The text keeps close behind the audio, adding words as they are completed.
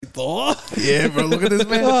sentó. Yeah, bro. Look at this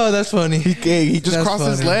man. Oh, that's funny. He just That's crossed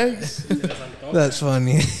his funny. legs. That's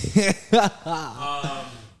funny.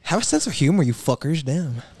 Have a sense of humor, you fuckers.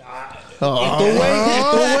 Damn. Te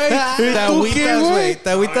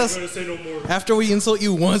agüitas. After we insult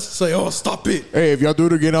you once, say, oh, stop it. Hey, if y'all do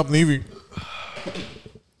it again, I'm leaving.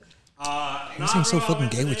 You seem so fucking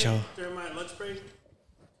gay with y'all. During my lunch break.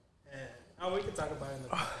 And, we can talk about it in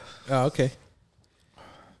the Oh, okay.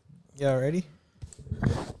 Yeah, ready?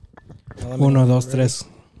 Uno, dos, tres.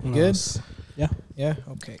 Uno, Good? dos. Yeah. Yeah?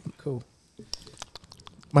 Okay, cool.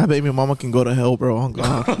 My baby mama can go to hell, bro. Oh,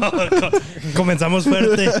 God. Comenzamos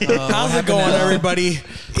fuerte. How's it going, everybody?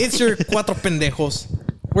 It's your Cuatro Pendejos.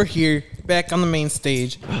 We're here, back on the main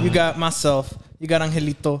stage. You got myself. You got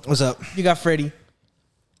Angelito. What's up? You got Freddy.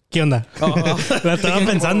 ¿Qué onda? La estaba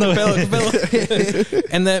pensando.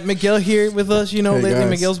 And that Miguel here with us. You know, Hey, lately guys.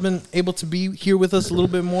 Miguel's been able to be here with us a little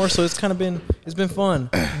bit more, so it's kind of been fun.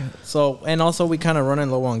 So, and also we kind of running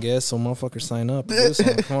low on guests, so motherfuckers sign up. Do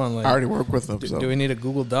something. Come on, like, I already work with them, so do we need a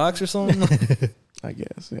Google Docs or something? I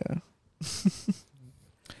guess, yeah.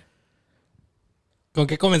 ¿Con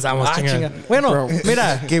qué comenzamos, Chinga. chinga? Bueno, Bro.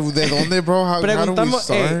 mira. ¿De dónde, bro? How do we Preguntamos,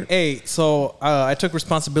 start? hey, so I took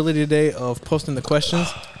responsibility today of posting the questions,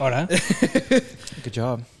 Ahora. Good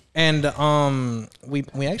job. and we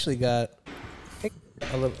actually got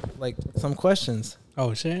a little, like, some questions.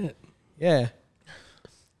 Oh, shit. Yeah.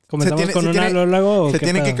 ¿Comenzamos con una luego o Se qué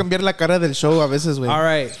tiene que pedo? cambiar la cara del show a veces, güey. All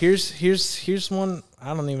right. Here's one.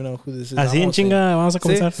 I don't even know who this is. Así en chinga vamos a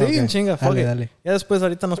Sí, comenzar. sí, en Ok. chinga. Fuck Dale, it. dale. Ya después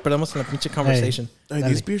ahorita nos perdemos en la pinche conversation. Hey,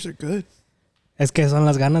 these beers are good. Es que son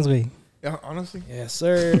las ganas, güey. Yeah, honestly. Yes,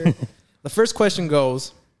 sir. The first question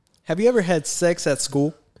goes: have you ever had sex at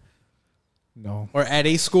school No. or at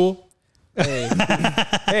a school? Hey,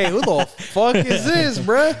 hey, who the fuck is this,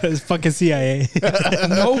 bruh? Es fucking CIA.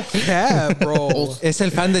 No cap, bro. Es el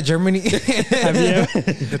fan de Germany. Have you ever,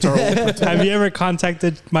 It's our old have you ever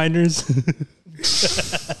contacted minors?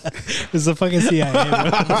 It's the fucking CIA,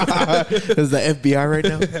 bro. Is the FBI right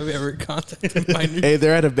now? Have you ever contacted minors? Hey,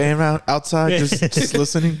 they're at a band outside just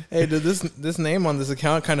listening. Hey, dude, this name on this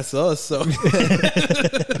account kind of sus. So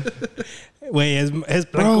Güey, es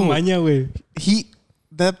plan Bro. con maña, güey.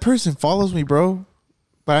 That person follows me, bro.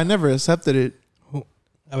 But I never accepted it.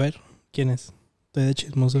 A ver, ¿quién es? Estoy de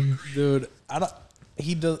chismoso. dude, I don't.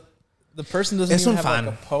 He does. The person doesn't Es even un have fan.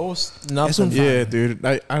 like a post. Es Nothing. un Yeah, dude.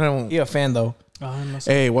 I don't. He a fan though. Ah, no sé.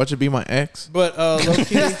 Hey, watch it be my ex. But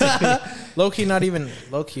low key, not even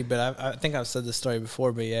low key. But I think I've said this story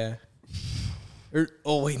before. But yeah.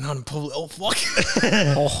 Oh wait, not in public. Oh fuck.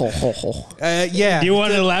 Yeah. Do you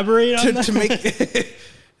want to elaborate on that? to make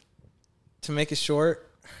to make it short?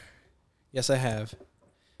 Yes, I have.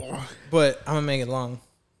 But I'm gonna make it long.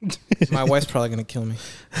 My wife's probably gonna kill me.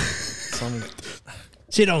 So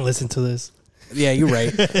She don't listen to this. yeah, you're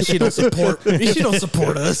right. She don't support. She don't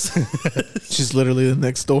support us. She's literally the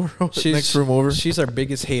next door, next room over, She's our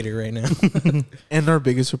biggest hater right now. and our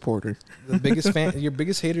biggest supporter. The biggest fan. Your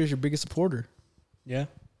biggest hater is your biggest supporter. Yeah.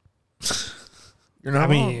 You're not I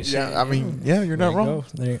mean, wrong. shit. Yeah, I mean, yeah, you're not wrong.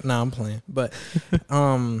 No, I'm playing. But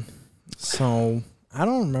so I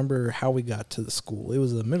don't remember how we got to the school. It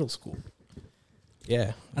was a middle school.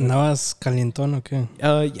 Yeah. ¿Andabas calientón o qué?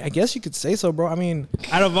 I guess you could say so, bro. I mean,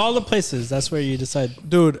 Out of all the places, that's where you decide.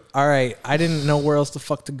 dude, all right. I didn't know where else the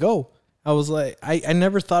fuck to go. I was like, I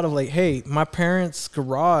never thought of like, hey, my parents'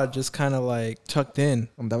 garage is kind of like tucked in.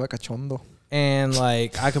 Andaba cachondo. And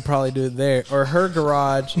like, I could probably do it there. Or her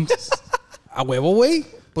garage. A huevo, güey.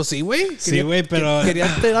 Pues sí, güey. Sí, güey, pero... Quería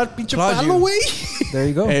tirar pinche palo, güey. There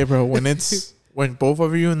you go. Hey, bro, when both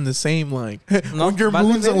of you in the same like No, when your vale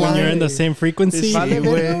moons verga. When align, you're in the same frequency. Vale Sí,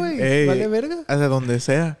 verga, güey. güey. Hey. Vale verga. hasta donde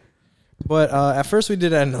sea. But at first we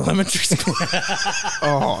did it in elementary school.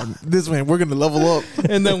 Oh, this man, we're gonna level up.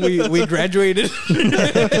 And then we graduated.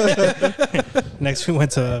 Next we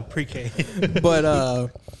went to pre-K.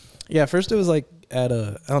 But yeah, first it was like at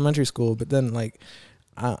a elementary school, but then like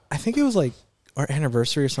I think it was like our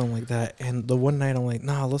anniversary or something like that. And the one night I'm like,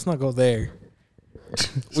 nah, let's not go there.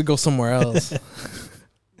 We go somewhere else.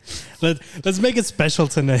 Let's make it special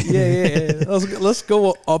tonight. Yeah. Let's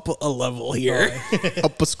go up a level here.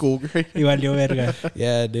 Up a school grade. Y valió verga.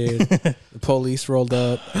 Yeah, dude. The police rolled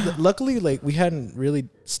up. Luckily, like we hadn't really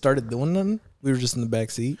started doing nothing. We were just in the back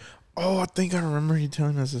seat. Oh, I think I remember you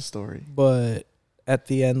telling us a story. But at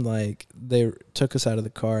the end, like they took us out of the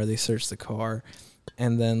car. They searched the car,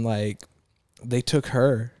 and then like they took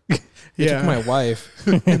her. They took my wife,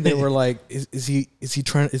 and they were like, "Is he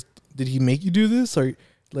trying? Did he make you do this? Or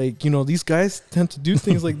like, you know, these guys tend to do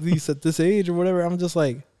things like these at this age or whatever." I'm just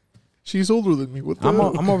like, She's older than me. What the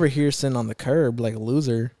hell? I'm over here sitting on the curb like a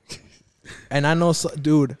loser. And I know,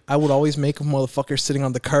 dude, I would always make a motherfucker sitting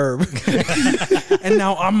on the curb. And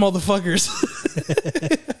now I'm motherfuckers.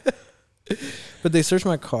 But they searched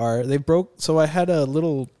my car. They broke. So I had a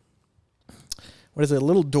little, what is it? A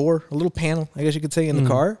little door, a little panel, I guess you could say, in the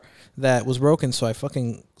car that was broken. So I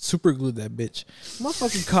fucking super glued that bitch.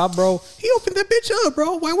 Motherfucking cop, bro. He opened that bitch up,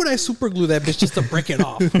 bro. Why would I super glue that bitch just to break it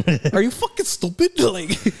off? Are you fucking stupid? Like,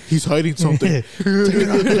 He's hiding something.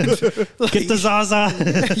 Get the Zaza.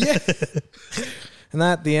 yeah. And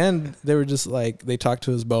at the end, they were just like, they talked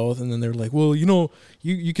to us both, and then they were like, well, you know,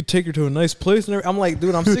 you could take her to a nice place. And I'm like,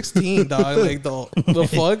 dude, I'm 16, dog. Like, the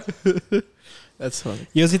fuck? That's funny.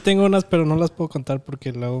 Yo sí tengo unas, pero no las puedo contar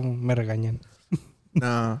porque luego me regañan.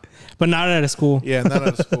 Nah. But not at a school. Yeah, not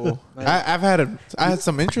out of school. I had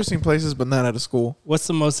some interesting places, but not out of school. What's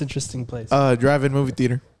the most interesting place? Drive-in movie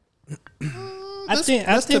theater. I think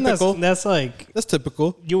typical. that's like, That's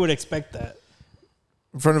typical. you would expect that.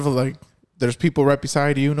 In front of like, there's people right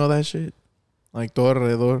beside you, know that shit? Like, todo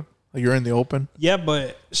alrededor. Like, you're in the open. Yeah,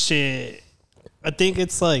 but shit, I think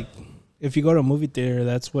it's like, if you go to a movie theater,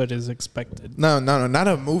 that's what is expected. No, not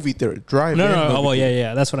a movie theater. Drive-in. No. movie Oh, well, theater.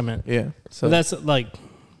 yeah. That's what I meant. Yeah. So So that's like,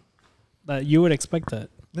 that you would expect that.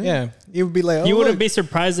 Yeah. You would be like, oh, You wouldn't look. be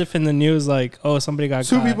surprised if in the news, like, oh, somebody got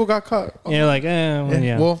two caught. people got caught. Yeah, like,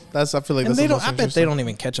 yeah. Well, I feel like And that's they the don't, most I bet they interesting. don't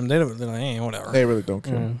even catch them. They're like, hey, whatever. They really don't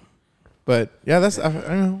care. Yeah. But yeah, I don't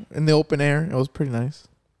know. In the open air, it was pretty nice.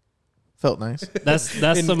 Felt nice. That's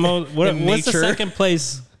In- the most. What's the nature. second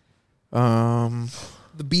place?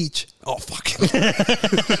 The beach. Oh, fuck.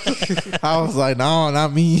 I was like, no,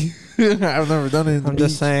 not me. I've never done it. I'm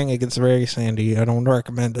just saying it gets very sandy. I don't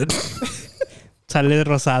recommend it. Sale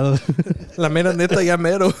rosado. La mera neta ya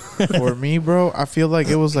mero. For me, bro, I feel like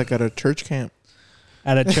it was like at a church camp.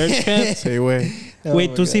 At a church camp. Say way.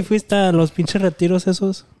 Wait, ¿tú sí fuiste a los pinches retiros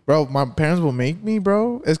esos? Bro, my parents will make me,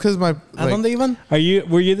 bro. It's because my ¿A like, dónde iban?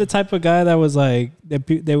 Were you the type of guy that was like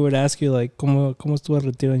they would ask you like cómo estuvo el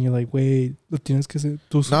retiro and you're like, wait, lo tienes que hacer,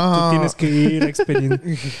 tú tienes que ir a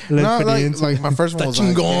la no, experiencia. like my first one was like,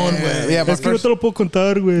 chingón, yeah, güey. yeah, my Es que no first, te lo puedo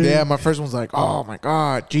contar, güey. yeah, my first one's like, oh my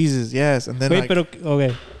god, Jesus, yes, and then Wait, like, pero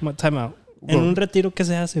okay, time out. En Bro. un retiro, ¿qué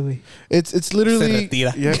se hace, güey? it's literally, Se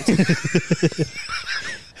retira.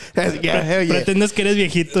 yeah, hell yeah. Pretendes que eres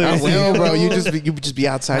viejito. I güey. will, bro. You just be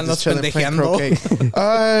outside Andas just chilling playing croquet.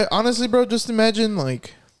 pendejeando. Honestly, bro, just imagine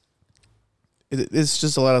like it's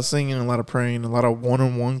just a lot of singing, a lot of praying, a lot of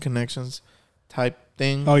one-on-one connections type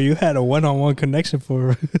thing. Oh, you had a one-on-one connection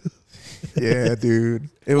for Yeah, dude.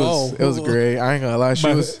 It was Whoa. great. I ain't gonna lie. She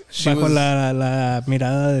was bajo la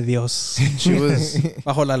mirada de Dios. she was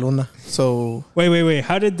Bajo la luna. so Wait.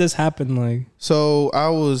 How did this happen? Like, I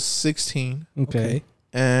was 16 okay.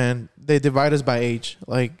 and they divide us by age.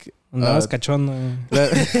 Like Andabas cachondo.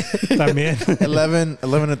 También. 11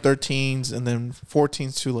 to 13s and then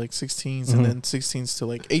 14s to like 16s and then 16s to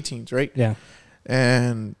like 18s, right? Yeah.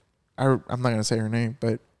 And I'm not gonna say her name,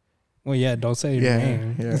 but Well, yeah, don't say your yeah,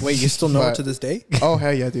 name. yeah. Wait, you still know her But- to this day? Oh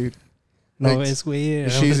hell yeah, dude. No, Like, it's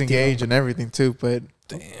weird. She's engaged and everything too, but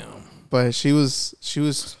Damn. she was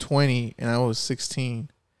 20 and I was 16,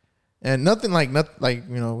 and nothing like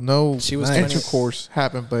no She was 20. intercourse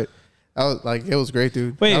happened, but I was like it was great,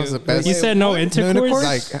 dude. Wait, that was the best. you said no intercourse?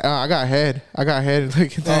 Like I got head. Like No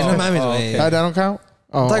mames, that güey. don't count.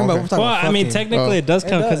 Oh, talking about- okay. we're talking Well, about I mean, fucking. technically it does It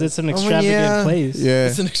count because does. it's an Oh, extravagant yeah. place. Yeah.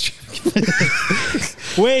 It's an extreme.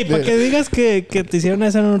 Wait, para que digas que te hicieron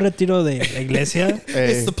eso en un retiro de la iglesia.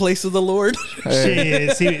 Hey, It's the place of the Lord. hey.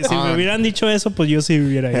 Si me hubieran dicho eso, pues yo sí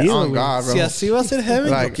hubiera Hey, ido. on güey. God, bro. Si así va a ser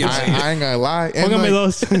heaven, Like yo quiero ir. I ain't gonna lie. And, Póngame like,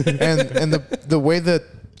 dos. and the way that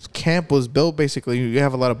camp was built, basically, you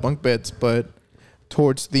have a lot of bunk beds, but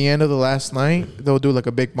towards the end of the last night, they'll do like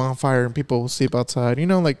a big bonfire and people will sleep outside. You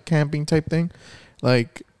know, like camping type thing.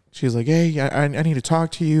 Like she's like, hey, I need to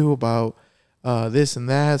talk to you about this and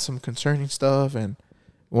that, some concerning stuff, and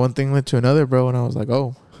one thing led to another, bro. And I was like,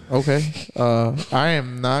 oh, okay. I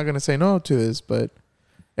am not gonna say no to this, but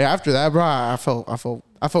yeah, after that, bro, I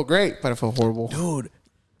felt great, but I felt horrible. Dude,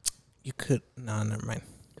 you could. No, never mind.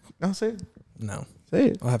 No, say it. No. Say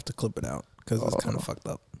it. I'll have to clip it out because it's kind of fucked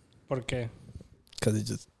up. ¿Por qué?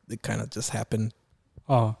 Because it kind of just happened.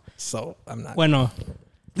 Oh, So I'm not. bueno.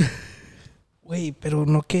 Güey, pero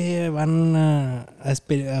no que van a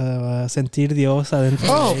sentir Dios adentro.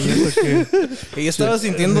 Oh. de ellos, porque- Y estaba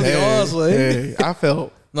sintiendo Dios, güey. Hey, I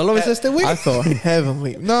felt ¿No lo ves este güey? I felt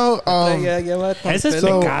heavenly. No, ya va con Ese es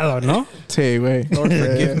pedo. pecado, ¿no? Hey, wait. Lord,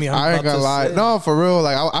 forgive me. I'm I ain't about gonna to lie. sin. No, for real.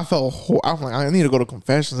 Like I felt. I'm like, I need to go to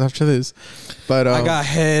confessions after this. But I got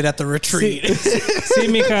head at the retreat. Sí,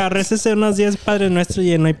 mija, récese unos 10 Padre Nuestro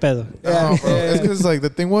y no hay pedo. no, bro. It's because like the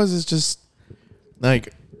thing was, it's just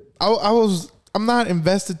like I'm not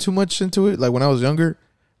invested too much into it. Like when I was younger,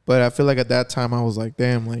 but I feel like at that time I was like,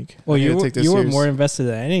 damn, like Well, I need you to were, take this you were serious. more invested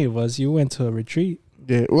than any of us. You went to a retreat.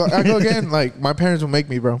 Yeah. Well, I go again. Like my parents will make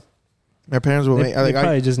me, bro. My parents will They, make. they Like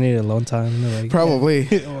probably I just needed alone time. They're like, probably.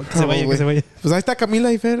 Oh, que se vaya, que se vaya. Pues ahí está Camila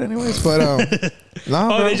y Fed, anyways. But nah,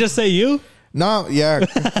 Oh, bro. they just say you? No, yeah,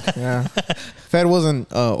 yeah. Fed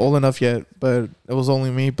wasn't old enough yet, but it was only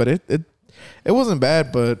me. But it wasn't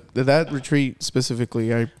bad. But that retreat specifically,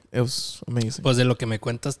 it was amazing. Pues de lo que me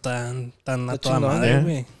cuentas tan a Está toda chingón, madre, yeah.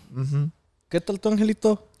 güey. Mm-hmm. ¿Qué tal tu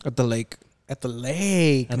angelito? At the lake. At the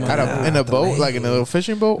lake. At man. In a the boat, lake. like in a little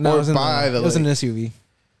fishing boat, No, or it was in by the it was lake. an SUV.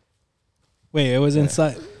 Wait, it was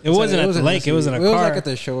inside. It wasn't at the lake. It was in a It was car. like at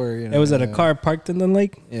the shore. You know, It was at a yeah. car parked in the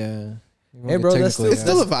lake. Yeah. Hey, bro, that's Technically, It's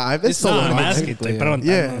still a vibe. It's still No, a I'm vibe. asking. Estoy Yeah. preguntando.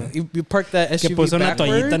 Yeah. You parked that Que SUV puso una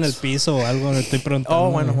toallita en el backwards? piso o algo. Estoy preguntando.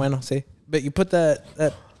 Oh, bueno, sí. But you put that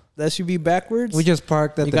SUV backwards? We just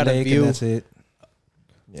parked at You the got a lake view. and that's it.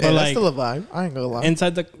 Yeah, But that's like- still a vibe. I ain't gonna lie.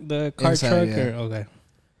 Inside the car Inside, truck? yeah. Or, okay.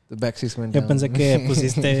 The back seats went Yo down. pensé que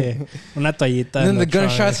pusiste una toallita And then en the the trunk.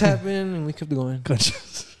 gunshots happened and we kept going.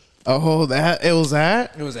 Gunshots. Oh, it was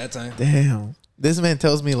that. It was that time. Damn. This man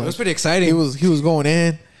tells me It like was pretty exciting. he was going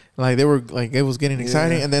in, like they were like it was getting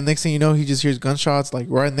exciting, Yeah. and then next thing you know, he just hears gunshots like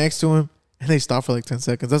right next to him, and they stop for like 10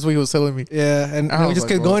 seconds. That's what he was telling me. Yeah, and I we was just like,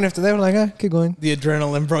 kept bro. going after that. We're like, keep going. The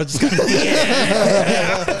adrenaline, bro. Just got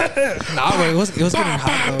Nah, but it was getting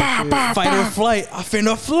hot though. fight or flight. I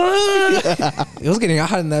finna fly. It was getting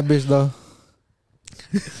hot in that bitch though.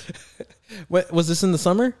 What, was this in the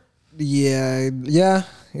summer? Yeah.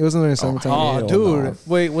 It was in the summertime. Oh, hell dude. no.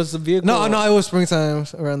 Wait, was the vehicle? No, it was springtime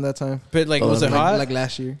around that time. But like, was it like, hot? Like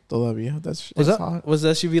last year. Todavía. That's Was it's that- hot. Was the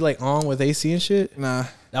SUV like on with AC and shit? Nah.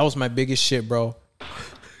 That was my biggest shit, bro.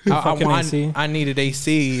 Fucking AC? I needed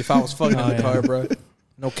AC if I was fucking Oh, in the yeah. car, bro.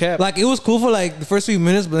 No cap. Like it was cool for like the first few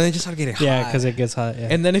minutes, but then it just started getting hot. Yeah, because it gets hot. Yeah.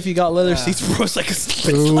 and then if you got leather seats, bro, it's like a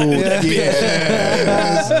slide with that bitch.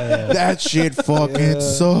 Yes. Yeah. That shit fucking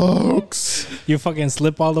sucks, You fucking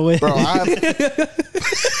slip all the way. bro.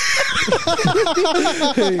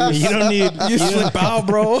 You don't need. You slip out,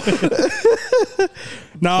 bro.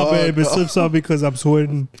 Nah, Fuck babe, it no. slips out because I'm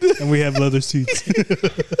sweating and we have leather seats.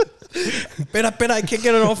 Pera, I can't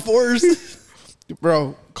get it on fours.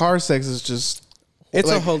 Bro, car sex is just It's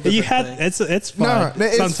a like, whole different You had thing. it's fun. no,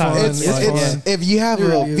 it's Sometimes It's, It's fun. if you have It a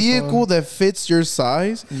really is vehicle fun. that fits your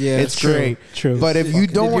size, Yeah, it's true. great. True. But if you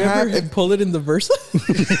don't Did you have, ever pull it in the Versa?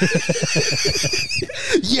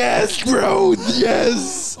 yes, bro,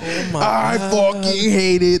 yes. Oh my I God. fucking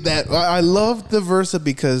hated that. I love the Versa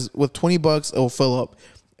because with $20 it'll fill up,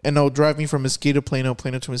 and it'll drive me from Mesquite to Plano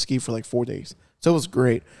to Mesquite for like 4 days. So it was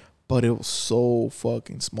great, but it was so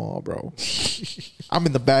fucking small, bro. I'm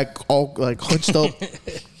in the back, all like hunched up,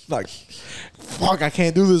 like fuck, I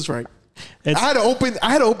can't do this right. It's- I had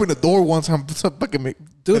to open the door one time. Fucking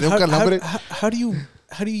Dude, Tenía un calambre. how do you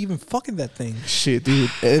even fucking that thing? Shit, dude.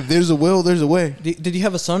 If there's a will, there's a way. Did you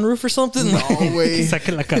have a sunroof or something? No way.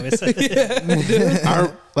 Saque la cabeza.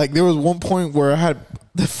 Like there was one point where I had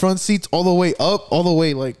the front seats all the way up, all the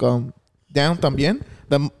way like down también,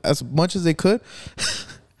 as much as they could.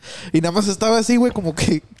 Y nada más estaba así, güey, como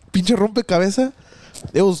que pinche rompecabezas.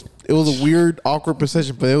 It was a weird, awkward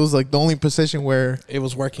position, but it was like the only position where, It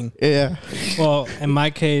was working. yeah. Well, in my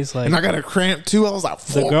case, like And I got a cramp too. I was like,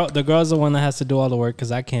 fuck. the girl's the one that has to do all the work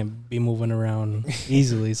because I can't be moving around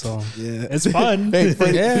easily. So Yeah. it's fun. Hey,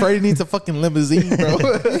 Freddie needs a fucking limousine, bro.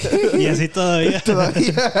 Y así todo, yeah.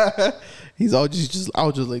 Yeah. He's all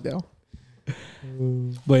I'll just lay down.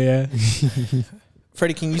 But yeah,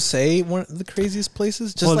 Freddie, can you say one of the craziest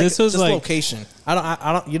places? Just Well, like this was just like- location. I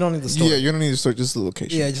don't. You don't need the story. Yeah, you don't need to start just the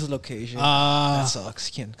location. Yeah, just location. that uh, sucks.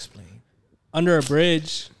 Can't explain. under a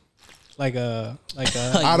bridge, like a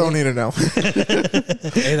I don't need to know.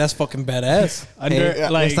 Hey, that's fucking badass. under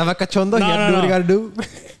like Estaba cachondo. No, You gotta no, do what no. you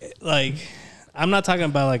gotta do. like I'm not talking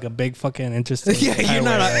about like a big fucking interesting. Yeah, you're highway,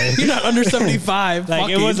 not. right? You're not under 75. Like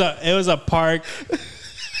it was a park.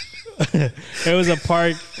 It was a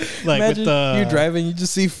park like Imagine with the you driving, you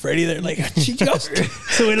just see Freddie there, like chicos.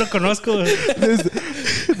 So we lo conozco.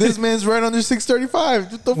 This man's right under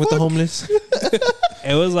 635. What the With fuck? the homeless.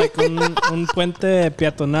 It was like un puente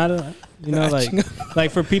peatonal, you know, like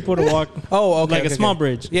for people to walk, Oh, okay, like okay, a small okay.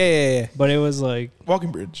 bridge. Yeah. But it was like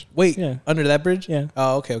Walking bridge. Wait, Yeah. under that bridge? Yeah.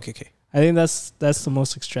 Oh, okay. I think that's the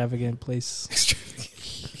most extravagant place.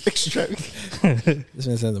 Extravagant. This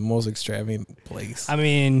man said the most extravagant place. I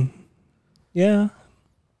mean, yeah.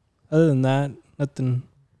 Other than that, nothing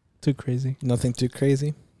too crazy. Nothing too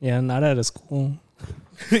crazy. Yeah, not at a school.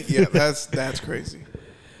 Yeah, that's crazy.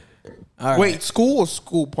 All right. Wait, school or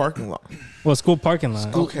school parking lot? Well, school parking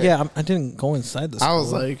lot. Okay. Yeah, I didn't go inside the school. I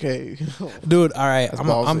was like, hey, dude, all right. That's I'm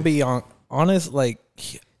ballsy. be honest. Like,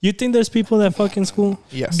 You think there's people that fuck in school?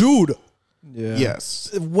 yes, dude, Yeah.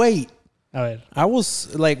 yes. wait. All right. I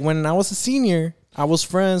was like, when I was a senior, I was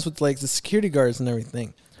friends with like the security guards and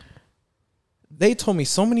everything. They told me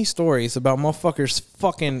so many stories about motherfuckers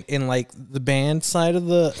fucking in like the band side of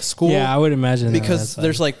the school. Yeah, I would imagine because that,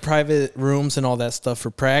 there's like private rooms and all that stuff for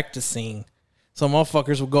practicing. So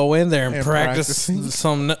motherfuckers will go in there and practice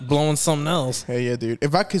practicing. blowing something else. Hey, yeah, dude.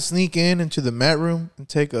 If I could sneak into the mat room and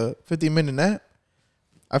take a 50-minute nap,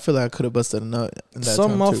 I feel like I could have busted a nut in that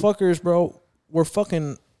Some time too. motherfuckers, bro, were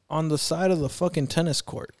fucking on the side of the fucking tennis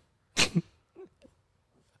court.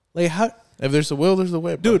 Like how, If there's a will, there's a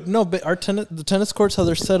way, bro. dude? No, but the tennis courts, how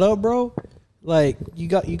they're set up, bro. Like you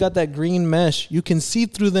got that green mesh. You can see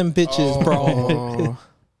through them bitches, bro. Oh.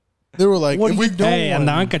 They were like, What if are we you don't, Hey,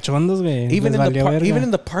 andaban cachondos, güey. Even Les in the valió verga. even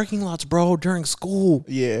in the parking lots, bro. During school,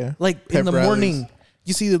 yeah, like Pep in the rallies. morning,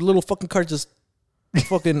 you see the little fucking cars just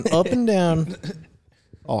fucking up and down.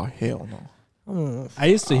 Oh hell no. I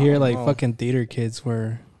used to hear like fucking theater kids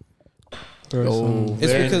were some, It's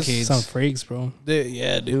theater because- kids, some freaks, bro.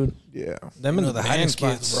 Yeah, dude. Yeah, Them and the the hiding band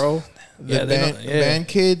kids, spots. bro. the Yeah, they band, don't- yeah. band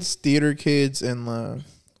kids, theater kids, and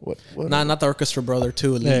what? Not the orchestra brother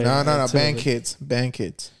too. Elite. Yeah. No, Too, band but- kids, band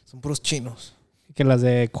kids. Son puros chinos. Que las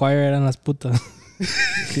de choir eran las putas.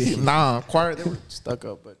 Nah, choir, they were stuck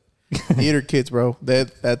up, but theater kids, bro.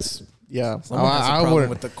 That's yeah. Someone has a I problem wouldn't.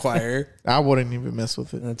 with the choir. I wouldn't even mess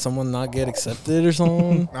with it. Did someone not get accepted or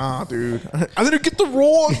something? Nah, dude. I didn't get the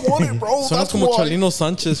role I wanted, bro. Sonas That's como why. Chalino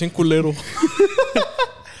Sánchez, bien culero.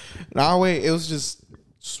 Nah, wait. It was just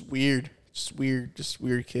weird. Just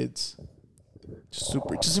weird kids. Just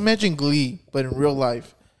super. Just imagine Glee, but in real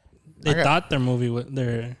life. They I got- thought their movie,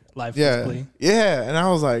 their life was Yeah, Glee. yeah. And I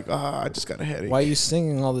was like, I just got a headache. Why are you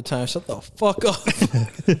singing all the time? Shut the fuck up.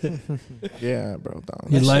 Yeah, bro.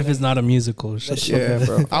 Down. Your life is not a musical. Shut the fuck Yeah, up.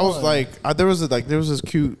 bro. I was like, there was this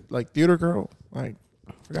cute like theater girl, like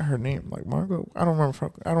I forgot her name, like Margot. I don't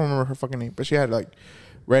remember her fucking name, but she had like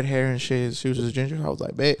red hair and shit. She was just ginger. I was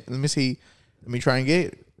like, bet, let me try and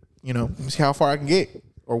get, let me see how far I can get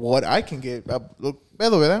or what I can get. Look,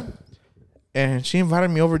 belo, ¿verdad? And she invited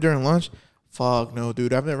me over during lunch. Fuck no,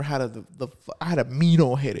 dude. I've never had I had a mean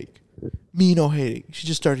headache. She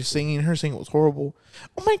just started singing. Her singing was horrible.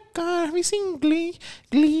 Oh my god, have you seen Glee?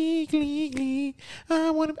 Glee.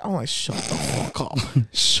 I'm like, shut the fuck up.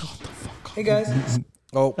 Shut the fuck up. Hey guys.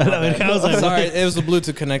 Oh, my I bad. was like, sorry. It was the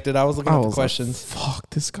Bluetooth connected. I was looking I at the was questions. like, fuck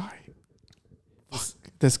this guy.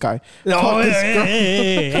 This guy. Oh, Fuck this girl.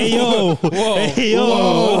 hey, yo. Hey, yo.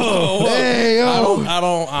 Whoa. Hey, yo. I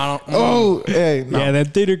don't. Oh, hey. No. Yeah,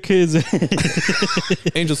 that theater kids.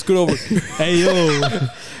 Angel, scoot over. Hey, yo.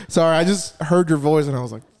 Sorry, I just heard your voice and I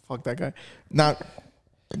was like, fuck that guy. Not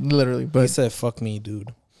literally, He but said, "Fuck me,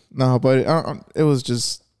 dude." no, but it was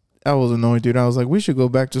just, I was annoyed, dude. I was like, we should go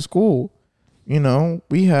back to school.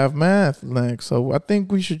 We have math next, so I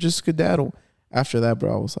think we should just skedaddle. After that,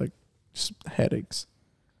 bro, I was like, just headaches.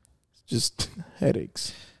 Just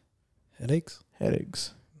headaches. Headaches.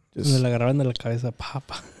 Headaches. Me Just la agarraban de la cabeza,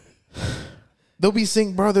 papa. they'll be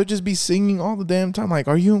singing, bro. They'll just be singing all the damn time. Like,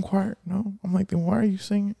 are you in choir? No. I'm like, then why are you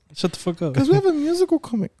singing? Shut the fuck up. Because we have a musical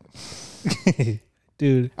coming.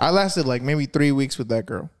 Dude. I lasted like maybe 3 weeks with that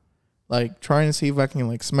girl, like trying to see if I can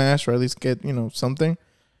like smash or at least get something.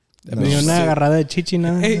 Me dio una agarrada de chichi,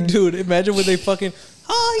 nada. Hey, dude, imagine when they fucking.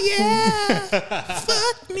 Oh yeah,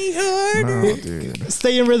 fuck me harder. No, dude.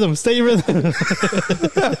 Stay in rhythm.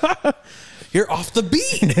 You're off the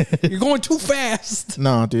beat. You're going too fast.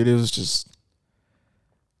 No, dude. It was just.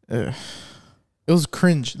 It was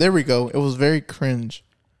cringe. There we go. It was very cringe.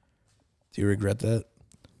 Do you regret that?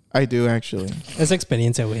 I do actually. Es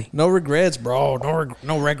experiencia, güey. No regrets, bro.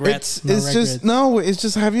 No regrets. It's just no. It's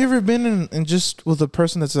just. Have you ever been in just with a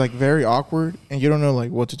person that's like very awkward and you don't know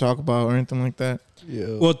like what to talk about or anything like that? Yeah.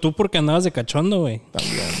 O tú porque andabas de cachondo, güey.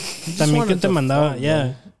 También que te mandaba,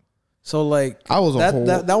 yeah. So like, I was a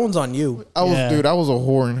whore. that one's on you. I was, Yeah. dude. I was a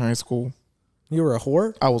whore in high school. You were a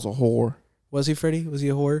whore. I was a whore. Was he, Freddie? Was he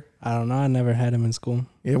a whore? I don't know. I never had him in school.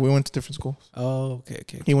 Yeah, we went to different schools. Oh, okay.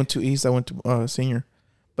 He went to East. I went to Senior.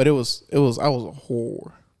 But I was a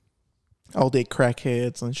whore. I'll date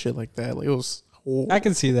crackheads and shit like that. Like, it was whore. I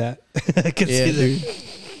can see that. I can Yeah, see dude.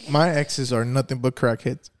 that. My exes are nothing but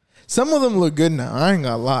crackheads. Some of them look good now. I ain't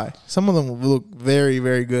gonna lie. Some of them look very,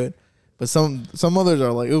 very good. But some others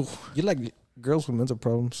are like, ooh. You like girls with mental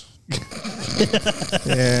problems.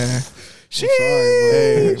 Yeah. Sorry, bro.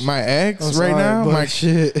 Hey, my ex I'm right sorry, now, but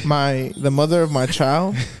shit. the mother of my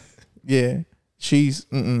child, yeah, she's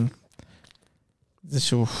This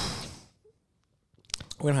We're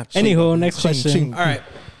gonna have to. Anywho, next question. All right.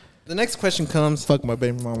 The next question comes, fuck my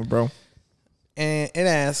baby mama, bro. and it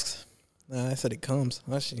asks. I said it comes.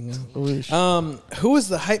 Oh, shit, no. Who is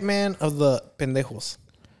the hype man of the pendejos?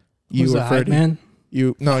 You Who's or the hype Freddie? man?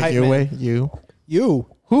 You no, hype you man. way you. You.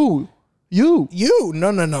 Who? You You. No.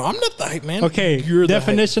 I'm not the hype man. Okay, You're the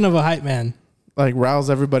definition of a hype man. like rouse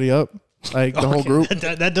everybody up, like the whole group.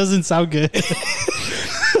 That doesn't sound good.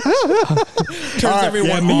 Turns everyone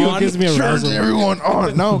Yeah, Miguel on. gives me a Turns razzle. everyone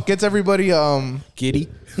on. No, gets everybody Giddy.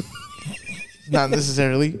 not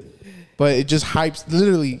necessarily, but it just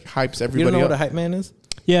literally hypes You everybody don't know up. what a hype man is?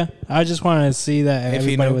 Yeah, I just wanted to see that If you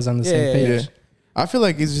everybody know. was on the Yeah, same yeah, page. Yeah. I feel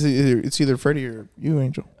like it's either Freddie or you,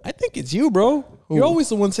 Angel. I think it's you, bro. Who? You're always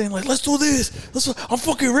the one saying like, "Let's do this." I'm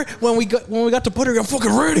fucking ready. When we got to Puerto Rico, I'm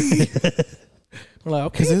fucking ready. We're like,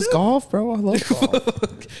 okay, Cause it's golf, bro. I love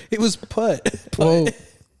golf. it was putt. Well,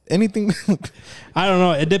 anything. I don't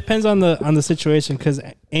know. It depends on the situation because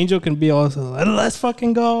Angel can be also like, let's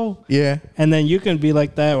fucking go, Yeah, and then you can be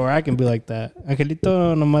like that, or I can be like that.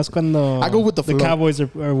 Angelito nomás cuando I go with the flow. Cowboys are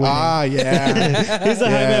winning. ah, yeah. He's the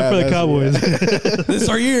hype man for the that's- Cowboys. This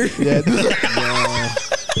our year. Yeah.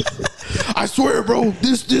 I swear, bro.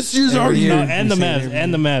 This year's our No, year. and the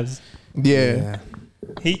Mavs. Yeah.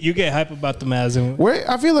 You get hype about the Mavs, and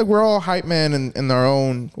I feel like we're all hype man in our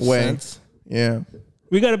own way. Sense. Yeah.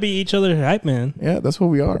 we gotta be each other's hype man. Yeah, that's what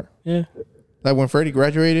we are. Yeah. Like when Freddie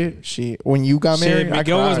graduated, when you got married, Shit, I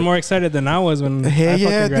Miguel was cried. more excited than I was when Hell I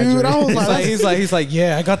yeah, fucking graduated. dude. I was like, He's like,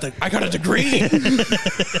 yeah, I got a degree.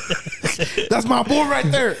 that's my boy right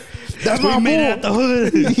there. That's my made it boy. out the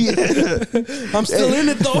hood. Yeah. I'm still in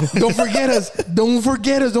it though. Don't forget us. Don't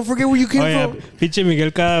forget us. Don't forget where you came Oh yeah, from. pinche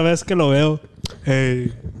Miguel cada vez que lo veo.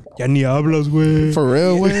 Hey, ya ni hablas, güey. For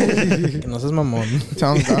real, güey. No seas mamón.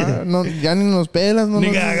 Sounds God. No, ya ni nos pelas. No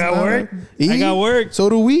Nigga, nos I got nada. work. Y I got work. So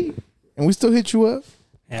do we. And we still hit you up.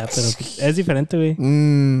 Yeah, pero es diferente,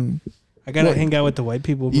 güey. I gotta What? hang out with the white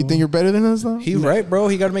people, bro. You think you're better than us, though? He's right, bro.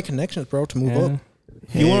 He got to make connections, bro, to move Yeah. up.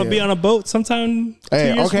 You want to be Yeah. on a boat sometime? 2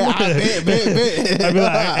 Hey, years okay. from now? I bet. I'd be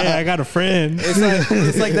like, hey, I got a friend.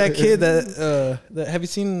 It's like that kid that have you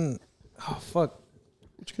seen? Oh fuck.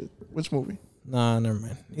 Which movie? Nah, never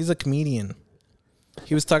mind. He's a comedian.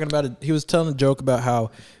 He was talking about it. He was telling a joke about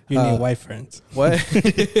how You need white friends. what?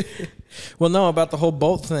 Well, no, about the whole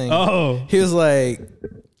boat thing. Oh, He was like,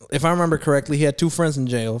 if I remember correctly, he had 2 friends in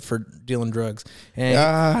jail for dealing drugs, and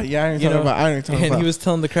Yeah, I ain't you talking know, about. I ain't talking and about. he was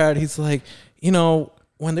telling the crowd, he's like,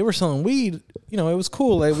 when they were selling weed, it was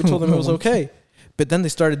cool. Like, we told them it was okay. But then they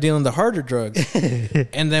started dealing the harder drugs.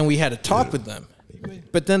 And then we had a talk with them.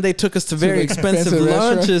 But then they took us to very expensive expensive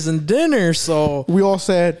restaurant. lunches and dinners. So We all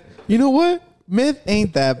said, you know what? Myth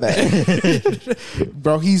ain't that bad.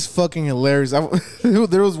 Bro, he's fucking hilarious.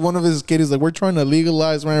 There was one of his kids like, we're trying to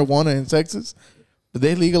legalize marijuana in Texas, but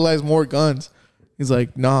they legalize more guns. He's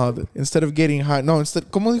like, nah, instead of getting high, no,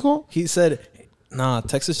 instead, ¿cómo dijo? he said, nah,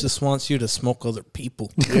 Texas just wants you to smoke other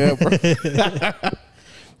people. Yeah, bro.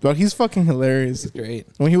 Bro, he's fucking hilarious. Great.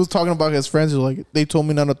 When he was talking about his friends, he was like, they told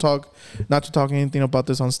me not to talk anything about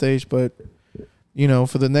this on stage, but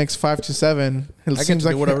for the next 5 to 7, it get seems to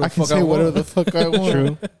do like whatever the I can fuck I say whatever want. the fuck I want.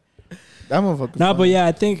 true. That motherfucker. No, funny. but yeah,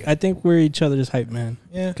 I think we're each other's hype man.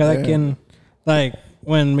 Yeah. Cada Yeah. quien, like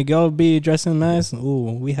when Miguel be dressing nice,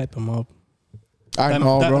 ooh, we hype him up. I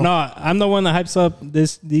know, bro. No, I'm the one that hypes up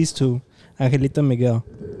these two, Angelito and Miguel,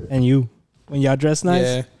 and you. When y'all dress nice,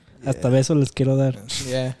 Yeah. hasta beso les quiero dar.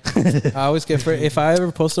 Yeah. I always get Freddie. If I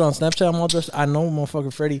ever posted on Snapchat, I'm all dressed. I know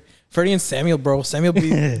motherfucking Freddie. Freddie and Samuel, bro. Samuel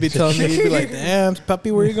be telling me, he'd be like, damn,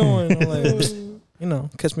 puppy, where you going? I'm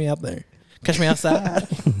like, catch me out there. Catch me outside.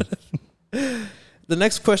 The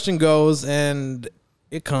next question goes, and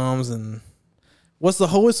it comes, and what's the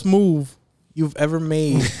hoest move you've ever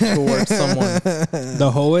made towards someone? The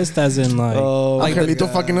hoest, as in like, Like the-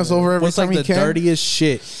 Angelito fucking us over every what's time like he the can. dirtiest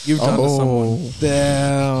shit you've done to someone?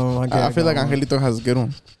 Damn. I feel like Angelito has a good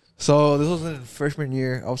one. So this was in freshman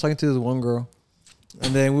year. I was talking to this one girl,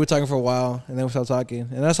 and then we were talking for a while, and then we started talking,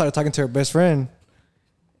 and I started talking to her best friend,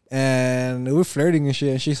 and we were flirting and shit.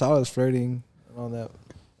 And she saw us flirting and all that,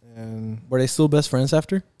 and Were they still best friends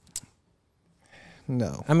after?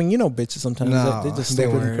 no, I mean, bitches sometimes No, they just they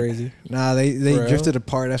stupid and weren't. crazy. nah, they For real? drifted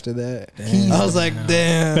apart after that. Damn. I was like,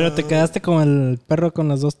 damn. pero te quedaste con el perro con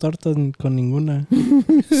las dos tortas con ninguna.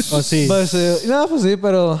 O sí. Pues, no, pues sí,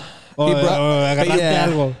 pero O brought- agarraste yeah.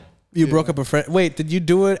 algo. You broke up a friend. Wait, did you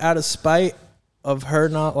do it out of spite of her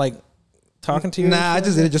not like talking to you? Nah, I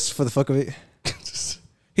just did it just for the fuck of it.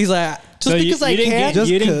 He's like, just So because I didn't can. get, Just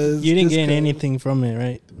you 'cause- didn't just gain 'cause. anything from it,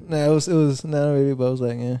 right? Nah, it was not really, but I was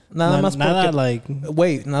like, yeah. Nada más Nada porque, like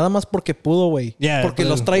güey, nada más porque pudo, güey. Yeah, porque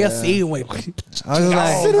los trae así, güey. I was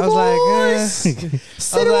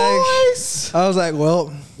I was like,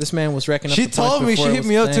 well, This man was wrecking up. she the told points me, she before it hit was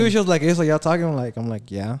me a up too. thing. She was like, "It's like y'all talking." I'm like,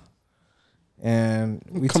 yeah. And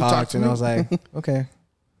we Come talk talked, to and me. I was like, okay.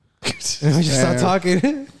 And we just started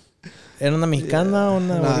talking. Era una mexicana o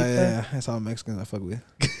una Nah, güerita? yeah, that's all Mexicans I fuck with.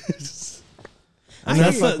 And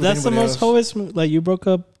that's the anybody most else. hoest. Like you broke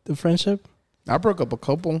up the friendship. I broke up a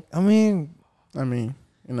couple. I mean, yeah,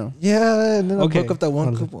 and then Okay. I broke up that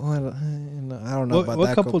one Hold on. couple. I don't know What, about what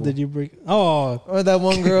that couple did you break? Oh, Or that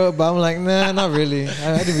one girl, but I'm like, nah, not really.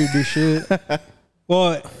 I didn't really do shit.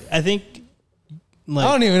 well, I think. Like,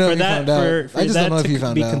 I don't even know for if he that, found out. For I just that don't know if to he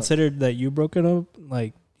found be out. considered that you broke it up.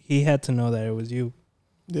 Like he had to know that it was you.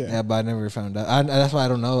 Yeah, but I never found out. That's why I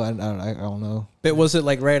don't know. I don't know. But was it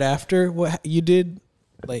like right after what you did?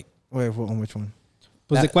 Like, Wait, on which one?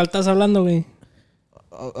 Pues de cuál estás hablando, güey?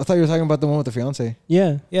 I thought you were talking about the one with the fiance.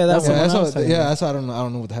 Yeah, yeah, that's the Yeah, one that's I was what, talking yeah, about. that's why I don't know. I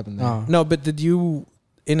don't know what happened there. Oh. no. But did you,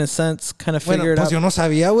 in a sense, kind of figure it pues out? yo no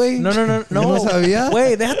sabía, güey. No. Yo no sabía.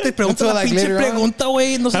 Güey, déjate preguntar la like, pinche later on. pregunta,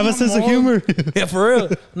 güey. No Have a seas sense of mamón. humor. Yeah, for real.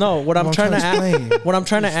 No, what I'm I'm trying to trying to ask, explain. what I'm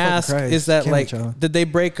trying to Jesus fucking ask Christ. is that Can't like, y'all. did they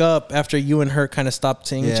break up after you and her kind of stopped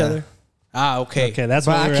seeing each Yeah. other? Ah, okay. Okay, that's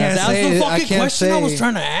But what I we were can't asking. That's say the it. fucking I can't question I was say-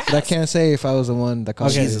 trying to ask. But I can't say if I was the one that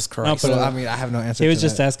caused Okay. it. Jesus Christ. No, So but I mean, I have no answer. he was to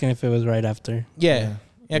just that. asking if it was right after. Yeah.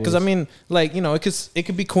 Yeah, because I mean, like, you know, it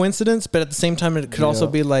could be coincidence, but at the same time, it could also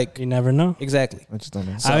be like, You never know. exactly. I just don't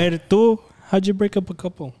know. A ver, tú, how'd you break up a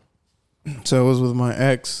couple? So it was with my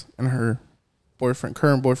ex and her boyfriend,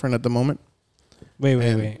 current boyfriend at the moment.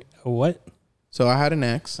 Wait. What? So I had an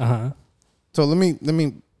ex. Uh-huh. So let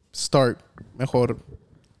me start. Mejor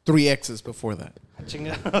 3 exes before that.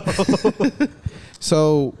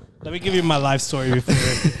 So Let me give you my life story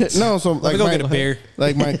before. no, so Let like me go my, get a beer.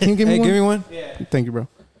 like my can you give me Hey, one? give me one. Thank you, bro.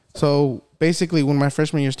 So basically, when my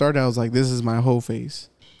freshman year started, I was like, "This is my whole phase."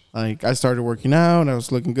 Like I started working out, and I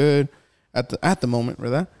was looking good at the moment,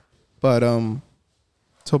 right? But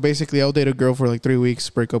so basically, I'll date a girl for like 3 weeks,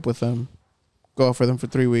 break up with them, go out for them for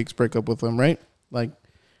 3 weeks, break up with them, right? Like,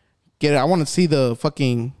 get it. I want to see the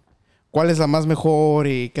fucking cuál es la más mejor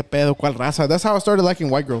y qué pedo, cuál raza. That's how I started liking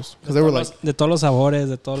white girls because they were like. De todos los sabores,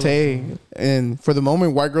 de todos los... Tay. And for the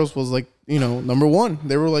moment, white girls was like, you know, number one.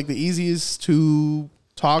 They were like the easiest to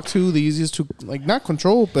talk to, the easiest to like not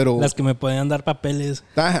control, pero Las que me podían dar papeles.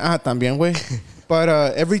 también, güey. But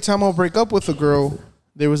every time I'll break up with a girl,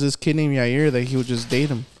 there was this kid named Yair that he would just date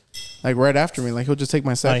him, like right after me. Like he'll just take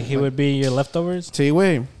my second. Like he would be your leftovers? Sí,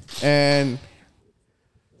 güey. And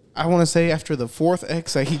I want to say after the 4th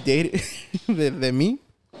ex that he dated, than me,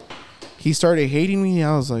 he started hating me.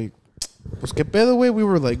 I was like, pues qué pedo, güey. We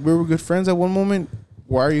were good friends at one moment.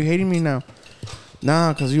 Why are you hating me now?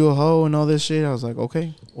 Nah, because you a hoe and all this shit. I was like,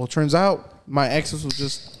 okay. Well, turns out my exes would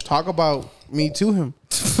just talk about me to him.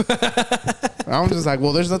 I'm just like,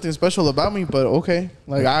 well, there's nothing special about me, but okay.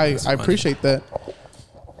 Like, I appreciate that.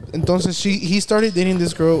 Entonces, he started dating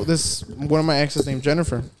this girl, one of my exes named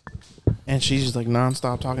Jennifer. And she's just like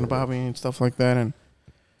nonstop talking about me and stuff like that. And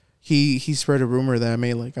he spread a rumor that I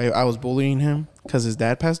made like I was bullying him because his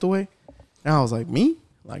dad passed away. And I was like, me?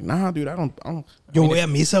 Like, nah, dude, I don't. Yo voy a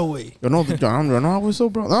misa, güey. You know, I was so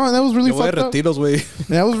bro. No, that was really fucked up. güey.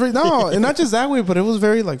 That was very no, and not just that way, but it was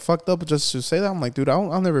very like fucked up just to say that. I'm like, dude,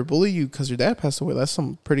 I'll never bully you because your dad passed away. That's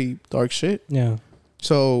some pretty dark shit. Yeah.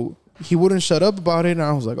 So he wouldn't shut up about it, and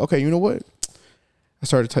I was like, okay, you know what? I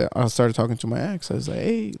started talking to my ex. I was like,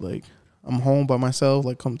 hey, like I'm home by myself.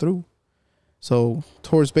 Like come through. So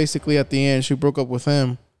towards basically at the end, she broke up with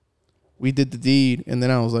him. We did the deed, and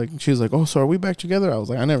then I was like, she was like, oh, so are we back together? I was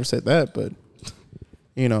like, I never said that, but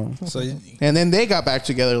you know. So, And then they got back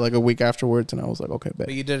together like a week afterwards, and I was like, okay, bet.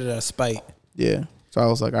 but you did it out of spite. Yeah. So I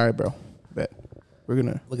was like, all right, bro, bet we're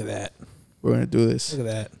gonna Look at that. do this. Look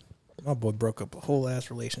at that. My boy broke up a whole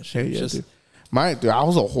ass relationship. Yeah, Just, dude. I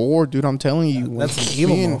was a whore, dude. I'm telling you. That's an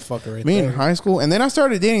evil Me motherfucker right Me there. in high school, and then I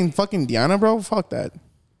started dating fucking Diana, bro. Fuck that.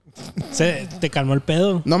 Te calmó el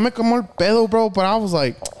pedo. No me como el pedo, bro. But I was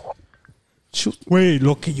like, shoot. Güey,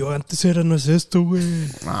 lo que yo antes era no es esto,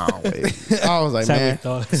 güey. Nah, wait. I was like, Se man.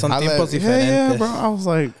 agüitó. Son I tiempos left, diferentes. yeah, bro. I was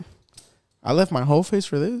like, I left my whole face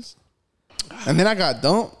for this, and then I got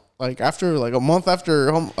dumped. Like after like a month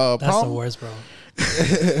after That's the prom. worst, bro.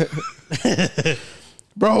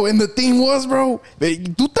 Bro, and the thing was, bro,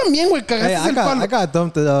 tú también, güey, cagaste Hey, el palo. I got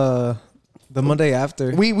dumped The Monday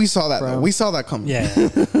after. We saw that. Though. From- We saw that coming. Yeah.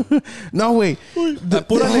 No, wait.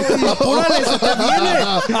 Apúrale, se te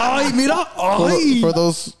viene. Ay, mira. Ay.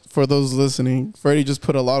 For those listening, Freddie just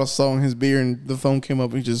put a lot of salt in his beer, and the phone came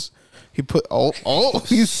up. He put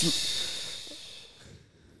he's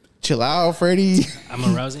chill out, Freddie. I'm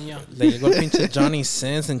arousing you. Le llegó el pinche Johnny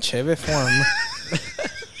Sins en cheve form.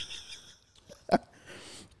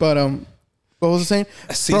 But what was I saying?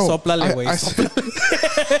 Sí, Bro, sóplale, güey.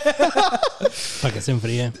 Para que se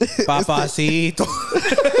enfríe. Papacito.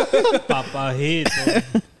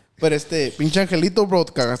 Papajito. But pinche Angelito, bro,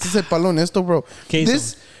 te cagaste el palo en esto, bro. ¿Qué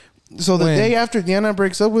hizo? So the When? day after Diana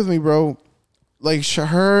breaks up with me, bro, like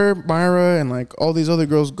her, Myra, and like all these other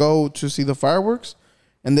girls go to see the fireworks,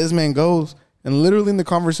 and this man goes, and literally in the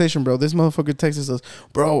conversation, bro, this motherfucker texts us,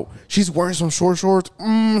 bro, she's wearing some short shorts.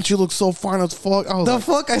 She looks so fine as fuck. I was The like,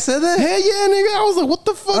 fuck? I said that? hey, yeah, nigga. I was like, what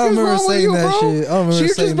the fuck I is remember wrong with saying you, that bro? shit. I remember She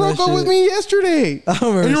saying just broke that up with shit. me yesterday. I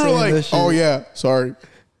remember And you were saying like, that shit. oh yeah, sorry.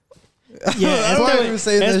 Yeah, remember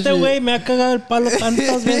saying that este shit. güey me ha cagado el palo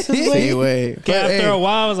tantas veces, Sí, güey. güey. Que But, after hey, a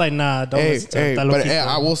while, I was like, nah, don't listen to it. Está but loquito.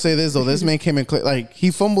 I will say this though, this man came in like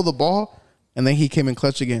he fumbled the ball and then he came in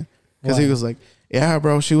clutch again because he Why? was like, yeah,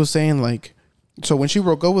 bro. She was saying like, so when she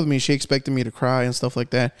broke up with me, she expected me to cry and stuff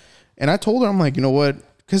like that, and I told her, I'm like, you know what?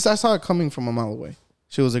 Because I saw it coming from a mile away.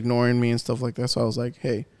 She was ignoring me and stuff like that, so I was like,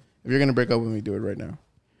 hey, if you're gonna break up with me, do it right now.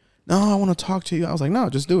 No, I want to talk to you. I was like, no,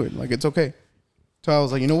 just do it. Like it's okay. So I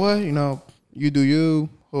was like, you know what? You do you.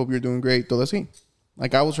 Hope you're doing great. Todo así.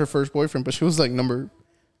 Like I was her first boyfriend, but she was like number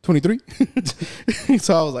 23.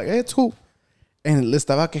 So I was like, hey, it's cool. And le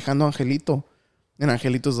estaba quejando a Angelito. And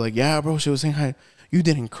Angelito's like, yeah, bro. She was saying how you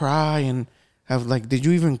didn't cry and have like, did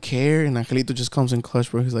you even care? And Angelito just comes in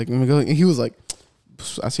clutch, bro. He's like, Miguel. And he was like,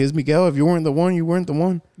 así es Miguel. If you weren't the one, you weren't the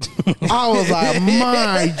one. I was like,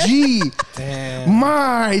 my G. Damn.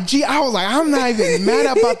 My G. I was like, I'm not even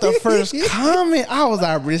mad about the first comment. I was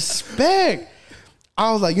like, respect.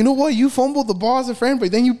 I was like, you know what? You fumbled the ball as a friend,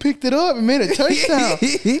 but then you picked it up and made a touchdown.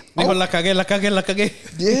 Dijo, la cagué.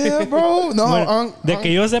 Yeah, bro. No, Bueno, de que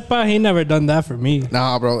yo sepa, he never done that for me.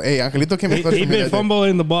 nah, bro. Hey, Angelito came in clutch He for me been that day.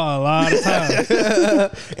 fumbling the ball a lot of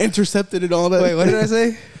times. Intercepted and all that. Wait, what did I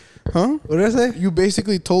say? Huh? What did I say? You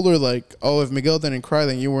basically told her like, oh, if Miguel didn't cry,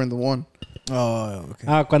 then you weren't the one. Oh,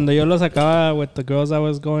 okay. Cuando yo lo sacaba with the girls I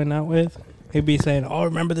was going out with, he'd be saying, oh,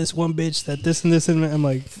 remember this one bitch that this and this and that. I'm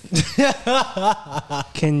like,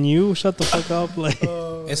 can you shut the fuck up? Like,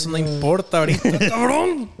 Eso no importa ahorita,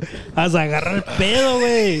 cabrón. I was like, agarra el pedo,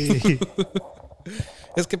 güey.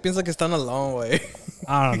 Es que piensa que están alone, güey.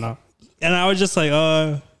 I don't know. And I was just like,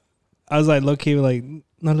 I was like, low key, like,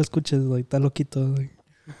 no lo escuches, like, está loquito. Like,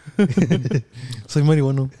 Soy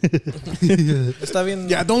marihuano. Está bien.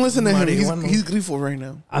 Yeah, don't listen to him. marihuano. He's gleeful right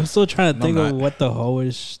now. I'm still trying to No, think I'm of not. what the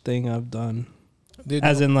hoish thing I've done. Dude,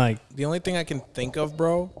 As in, like, the only thing I can think of,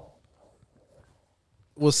 bro,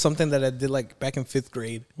 was something that I did like back in 5th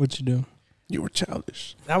grade. what you do? You were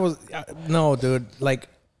childish. That was no, dude. Like,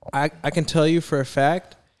 I can tell you for a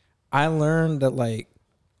fact, I learned that like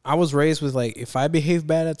I was raised with like if I behave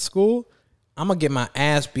bad at school, I'm gonna get my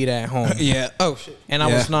ass beat at home. Yeah. Oh shit. And I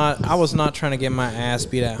was not trying to get my ass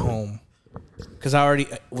beat at home because I already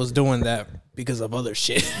was doing that because of other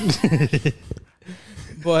shit.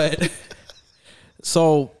 But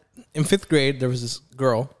so in 5th grade, there was this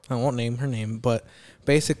girl. I won't name her name, but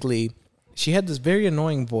basically, she had this very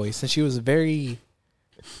annoying voice, and she was a very,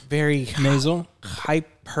 very Nasal?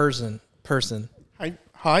 hype person,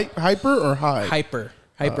 Hyper or high?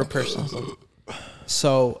 hyper person.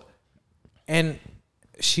 So, and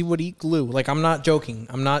she would eat glue. Like, I'm not joking.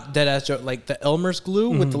 I'm not dead ass joke. Like the Elmer's glue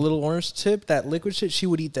with the little orange tip, that liquid shit. She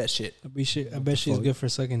would eat that shit. I bet she's good for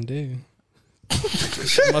sucking dick.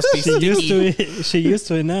 She must be She used sticky. to it. She used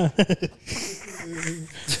to it now.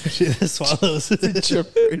 She swallows.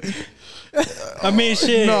 I mean,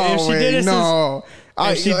 shit. No, if she way, did it, no.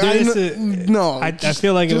 if she did it, no. I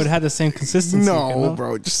feel like it would have the same consistency. No, you know?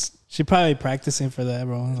 bro. Just She probably practicing for that,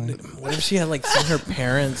 bro. Like, What if she had like seen her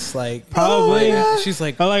parents like Probably. She's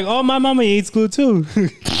like, I'm like, oh, my mama eats glue too.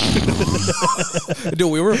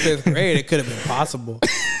 dude, we were in 5th grade. It could have been possible.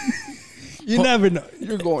 You never know.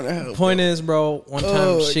 you're going to hell. Point is, bro, one time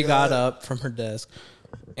Oh, she God. got up from her desk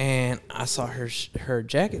and I saw her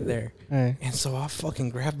jacket there. Hey. And so I fucking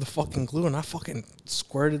grabbed the fucking glue and I fucking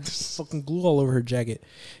squirted this fucking glue all over her jacket.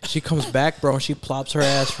 She comes back, bro, and she plops her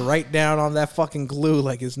ass right down on that fucking glue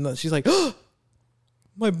like it's nuts. She's like, oh,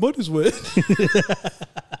 my butt is wet.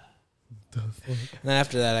 And then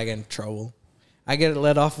after that, I get in trouble. I get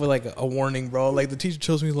let off with like a warning, bro. Like the teacher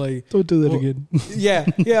tells me like, Don't do that Well, again.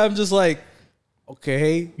 yeah, I'm just like,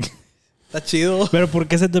 okay. Está chido. Pero ¿por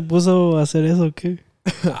qué se te puso a hacer eso? ¿Qué?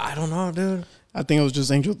 I don't know, dude. I think it was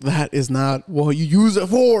just Angel. That is not what you use it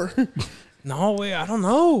for. No, güey, I don't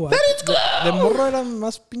know. De morro era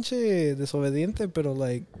más pinche desobediente, pero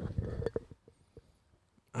like,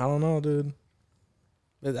 I don't know, dude.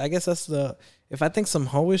 But I guess that's the. If I think some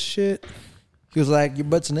hoish shit, He was like, your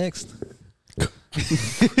butt's next.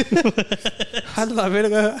 a la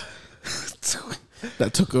verga.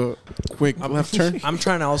 That took a quick left turn. I'm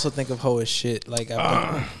trying to also think of hoish shit, like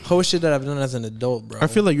hoish shit that I've done as an adult, bro. I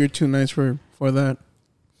feel like you're too nice for that.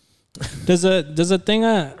 Does a thing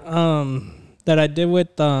that I did with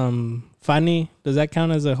Fanny, does that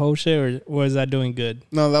count as a whole shit, or was that doing good?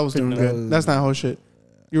 No, that was doing No. good. That's not whole shit.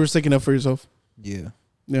 You were sticking up for yourself. Yeah.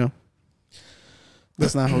 Yeah.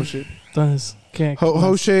 That's not whole shit. Entonces, ¿qué?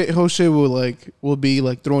 Whole shit will be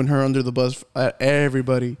like throwing her under the bus at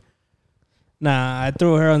everybody. Nah, I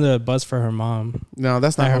threw her under the bus for her mom. No,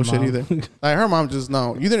 that's not Not her whole shit mom. either. Like her mom just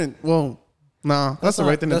no. You didn't. Well, nah. That's the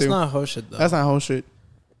right thing to That's do. not hoish shit though. That's not whole shit.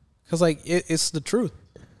 Because like it's the truth.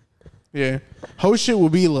 Yeah, whole shit will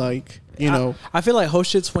be like I feel like hoish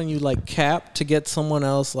shit's when you like cap to get someone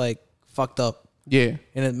else like fucked up yeah,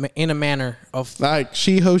 in a manner of like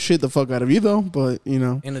she whole shit the fuck out of you though. But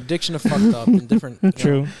an addiction of fucked up in different.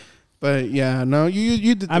 True. But yeah, no,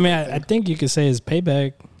 you did. I mean, I think you could say it's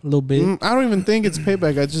payback a little bit. I don't even think it's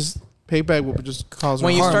payback. I just payback will just cause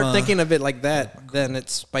When you harm. start thinking of it like that, then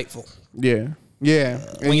it's spiteful. Yeah.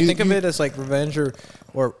 When you think of it as like revenge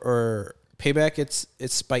or payback, it's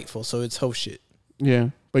spiteful. So it's hoish shit. Yeah,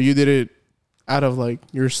 but you did it out of like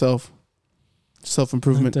yourself, self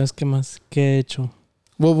improvement. Entonces, ¿qué más? ¿Qué he hecho?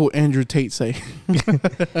 What will Andrew Tate say?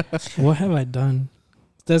 What have I done?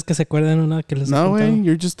 ¿Ustedes que se acuerdan una que les he No way, contado?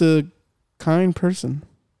 you're just a kind person.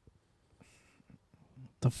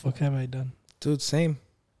 The fuck have I done? Dude, same.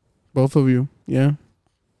 Both of you. Yeah.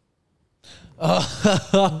 A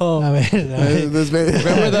ver. This man-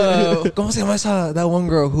 Remember the ¿Cómo se llama esa that one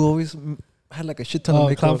girl who always had like a shit ton of Oh,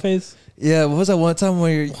 makeup? clown face? Yeah, what was that one time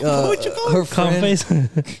where her Clown friend face?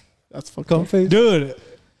 That's fucked clown up. face? Dude,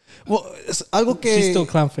 Well, it's algo que she's still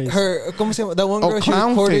clown face. her ¿Cómo se llama? That one Oh, girl she clown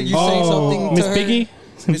recorded face. you saying something to Miss her. Piggy?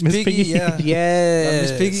 Miss Piggy, yeah.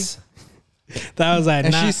 Yes. Miss Piggy. That was like,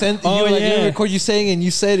 And nah. she sent oh, you like yeah. you record you saying and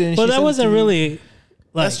you said it. And Well, she that sent it wasn't to you. really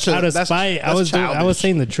like That's chill- out of that's- spite. I that's was childish.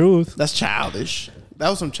 saying the truth. That's childish. That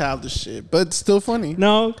was some childish shit, but still funny.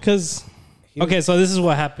 No, because okay, so this is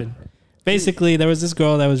what happened. Basically, there was this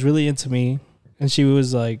girl that was really into me, and she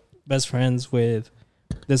was like best friends with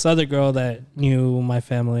this other girl that knew my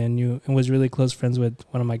family and was really close friends with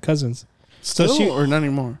one of my cousins. Still she- or not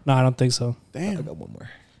anymore? No, I don't think so. I Damn. got one more.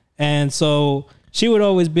 And so she would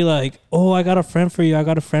always be like, "Oh, I got a friend for you. I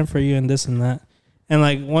got a friend for you," and this and that. And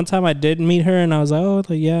like one time I did meet her, and I was like, "Oh,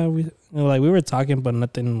 like, yeah, we were talking, but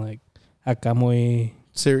nothing like acá muy."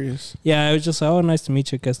 Serious. Yeah, it was just like, "Oh, nice to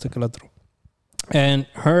meet you, que esto que lo otro." And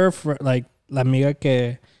her like la amiga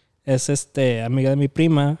que es amiga de mi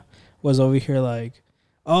prima was over here like,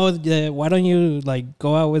 "Oh, yeah, why don't you like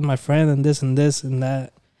go out with my friend and this and this and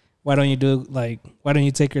that? Why don't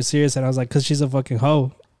you take her serious?" And I was like, "Cause she's a fucking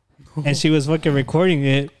hoe." And she was fucking recording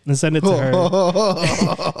it and sent it to her.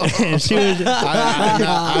 And she was.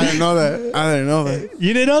 I didn't know that. I didn't know that.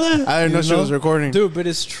 You didn't know that? I didn't know she was recording. Dude, but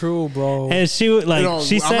it's true, bro. And she would like You know,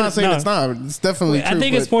 she said. I'm not saying no, it's not. It's definitely true. I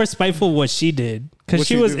think it's but- more spiteful what she did because What'd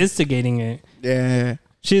she she was do? instigating it. Yeah.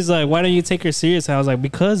 She's like, "Why don't you take her serious?" And I was like,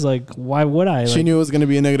 "Because like, why would I?" Like, She knew it was gonna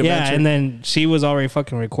be a negative yeah, answer. and then she was already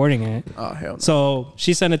fucking recording it. Oh hell no. So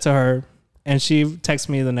she sent it to her, and she texted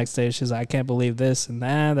me the next day. She's like, "I can't believe this and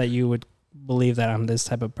that you would believe that I'm this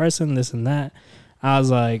type of person, this and that." I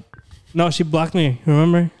was like, "No, she blocked me.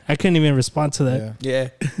 Remember? I couldn't even respond to that." Yeah.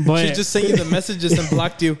 yeah. But She just sent you the messages and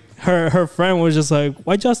blocked you. her friend was just like,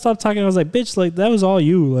 "Why'd y'all stop talking?" I was like, "Bitch, like that was all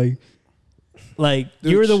you. Like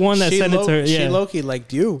Dude, you were the one that she sent it to her." She Yeah. low-key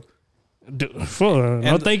liked you. Dude,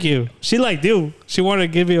 no, thank you. She liked you. She wanted to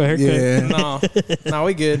give you a haircut. Yeah. No,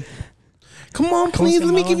 we good. Come on, please.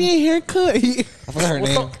 Let me give you a haircut. I forgot her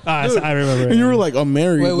name. I remember. And you were like, I'm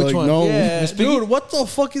married. Wait, which like, one? no. Yeah, Miss Piggy? dude, what the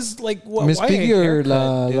fuck is like what? Miss why a Piggy or haircut,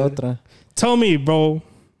 la dude? otra? Tell me, bro.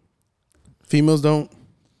 Females don't.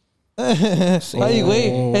 Ay,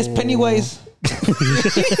 güey. Es Pennywise.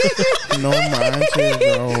 No manches,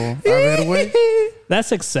 bro. A ver, güey.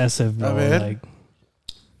 That's excessive, bro. A ver. Like,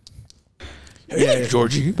 Yeah,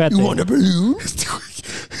 Georgie. Pate. A balloon?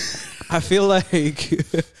 I feel like,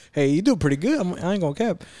 hey, you do pretty good. I ain't gonna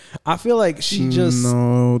cap. I feel like she just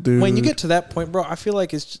No, dude. when you get to that point, bro. I feel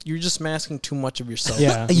like you're just masking too much of yourself.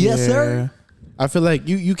 yeah. Yes, sir. I feel like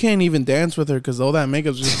you can't even dance with her because all that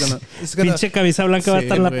makeup's just gonna. It's gonna. Pinche camisa blanca va a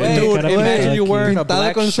estar en la Sí, puta Dude, cara imagine pintada you aquí. wearing a Pintada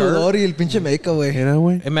black con shirt. sudor y el pinche makeup, güey. Hey, that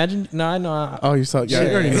way. Imagine, no, I know. Oh, you saw? Yeah, you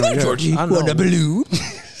already know. Yeah. Georgie, I know. want a balloon?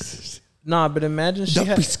 Nah, but imagine she Don't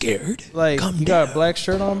had, be scared. like, Calm you got a down. black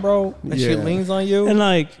shirt on, bro, and she Yeah. leans on you. And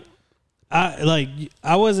like,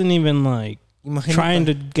 I wasn't even like Imagínate. trying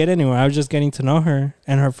to get anywhere. I was just getting to know her,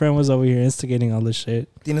 and her friend was over here instigating all this shit.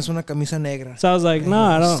 Tienes una camisa negra. So I was like, no,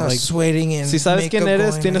 I don't Start like. sweating and Si sabes quién makeup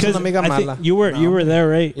eres, going tienes on. una amiga I think mala. you were there,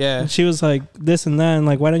 right? Yeah. And she was like this and that, and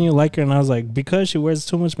like, why don't you like her? And I was like, because she wears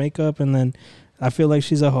too much makeup, and then I feel like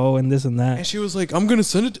she's a hoe and this and that. And she was like, I'm gonna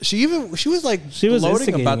send it. She was like, She was gloating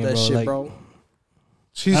instigating about it, that bro, shit, like- bro.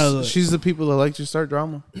 She's the people that like to start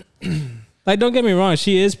drama. Like, don't get me wrong,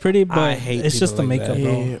 she is pretty, but I hate it's just the people like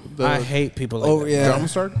makeup, that. bro. I hate people like Oh, that. yeah. Drama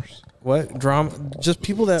starters. What drama? Just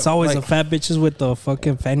people that It's always like, the fat bitches with the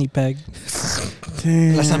fucking fanny pack.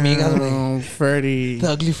 Damn, Las amigas, güey. Freddie. The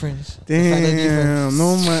ugly friends. The fat ugly Damn, friends.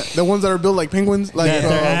 no man. The ones that are built like penguins, like That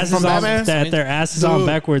their ass from is on, Batman. that their ass is on Dude,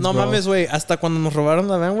 backwards, No bro. mames, güey. Hasta cuando nos robaron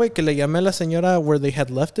la van, güey, que le llamé a la señora where they had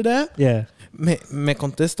left it at. Yeah. Me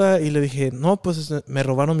contesta y le dije, no, pues me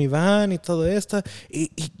robaron mi van y todo esto.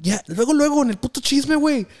 Y ya, luego en el puto chisme,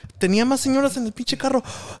 güey, tenía más señoras en el pinche carro.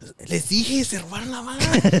 Les dije, se robaron la van.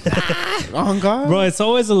 Oh God, Bro, it's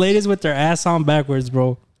always the ladies with their ass on backwards,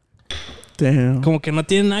 bro. damn. Como que no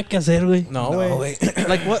tienen nada que hacer, güey. No, No, güey.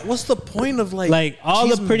 Like, what's the point of Like all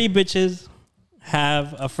the chisme? pretty bitches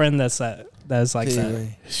have a friend that's like Sí, that.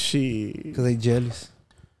 güey. She. Because they jealous.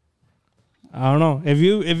 I don't know. If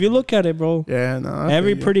you look at it, bro, Yeah, no. I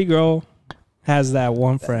every feel you. pretty girl has that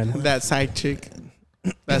one friend. that side chick,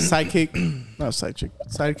 that sidekick, not side chick,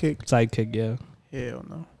 sidekick. Sidekick, yeah. Hell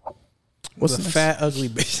no. What's What's the next? fat, ugly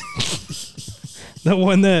bitch? The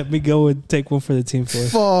one that Miguel would take one for the team for.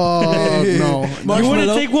 Fuck no. You wouldn't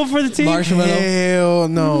Marshmallow? take one for the team? Marshmallow. Hell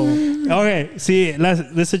no. Okay, see, here's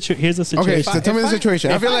the situation. Okay, so tell me the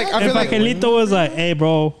situation. I feel like If Angelito was like, hey,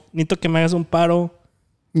 bro, necesito que me hagas un paro.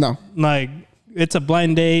 no. Like, it's a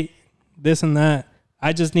blind date, this and that.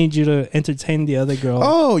 I just need you to entertain the other girl.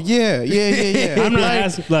 Oh yeah. I'm not like,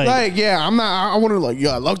 asking, like- yeah, I'm not. I want to like,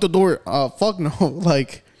 yeah, lock the door. Fuck no.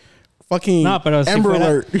 Like, fucking No, pero si Amber fuera,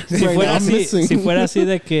 Alert. si, Right fuera now, I'm así, missing. si fuera así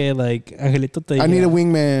de que, like, Angelito te I need a diga,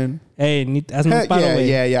 wingman. hey, hazme un Heck, paro, güey.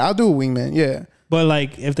 yeah. I'll do a wingman. Yeah. But,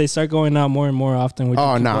 like, if they start going out more and more often, would you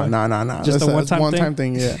Oh keep no. going? Just That's a one-time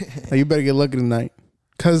thing. Yeah. Like, you better get lucky tonight.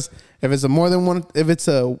 Cause if it's a more than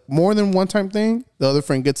one time thing, the other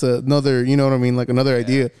friend gets another. You know what I mean? Like another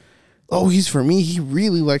idea. Oh, he's for me. He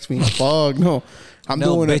really likes me. Fuck no. I'm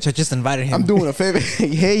No, doing bitch, it. I just invited him. I'm doing a favor.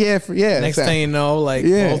 yeah. Next thing you know, like,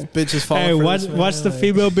 Yeah. both bitches falling Hey, for watch, this man. watch the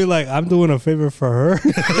female be like, I'm doing a favor for her.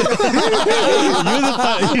 you're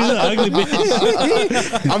the ugly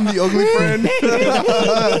bitch. I'm the ugly friend.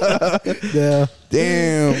 Yeah.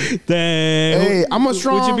 Damn. Damn. Hey, I'm a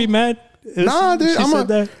strong. Would you be mad? Nah, dude. She said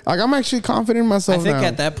that. I'm actually confident in myself I think now.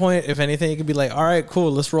 at that point, if anything, you could be like, all right,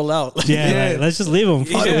 cool, let's roll out. Yeah, like, let's just leave him.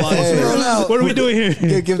 Fuck Yeah. it. Yeah. Roll out. What are we doing here?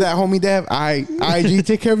 Yeah, give that homie dab. IG,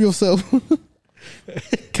 take care of yourself.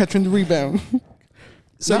 Catching the rebound.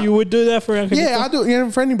 So you would do that for Angelito? Yeah, I'll do. Yeah,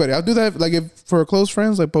 for anybody, I'll do that. Like if for close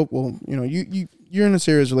friends, like, but well, you know, you're in a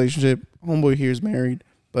serious relationship. Homeboy here is married,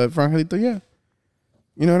 but for Angelito, yeah,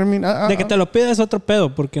 you know what I mean. De que te lo pidas otro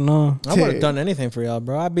pedo, porque no. I would have done anything for y'all,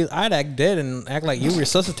 bro. I'd act dead and act like you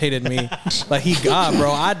resuscitated me, like he God,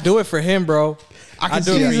 bro. I'd do it for him, bro. I'd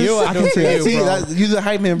do it for you. I'd do it for you, See, bro. you're the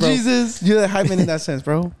hype man, bro. Jesus. You're the hype man in that sense,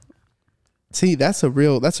 bro. See, that's a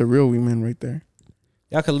real wingman right there.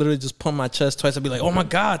 Y'all could literally just pump my chest twice and be like, oh my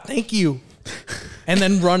God, thank you. And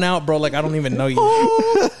then run out, bro, like I don't even know you.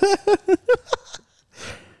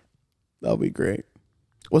 That'll be great.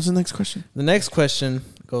 What's the next question? The next question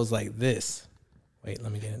goes like this. Wait,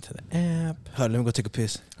 let me get into the app. Hold on, let me go take a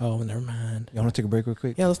piss. Oh, never mind. Y'all want to take a break real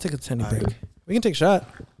quick? Yeah, let's take a tiny All break. right. We can take a shot.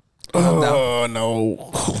 Oh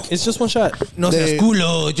no. It's just one shot. No seas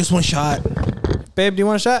culo, just one shot. Babe, do you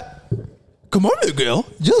want a shot? Come on, little girl,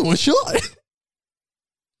 just one shot.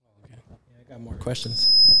 Yeah, I got more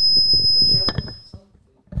questions.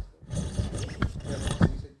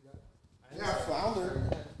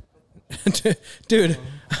 Dude,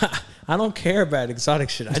 I don't care about exotic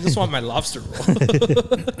shit. I just want my lobster roll.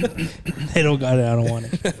 They don't got it. I don't want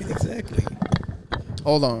it. Exactly.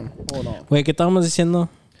 Hold on. Wait, ¿qué estábamos diciendo?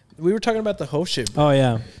 We were talking about the whole shit. Bro. Oh,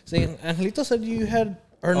 yeah. See, Angelito said you had,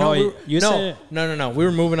 or no, Oh, we were, you said- no. We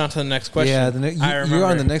were moving on to the next question. Yeah, I remember. you're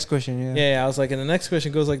on the next question. Yeah. Yeah, I was like, and the next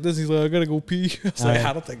question goes like this. He's like, I gotta go pee. I was like, Alright.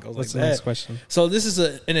 I don't think it goes What's like the next that. question? So this is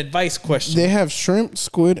an advice question. They have shrimp,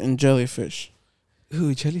 squid, and jellyfish.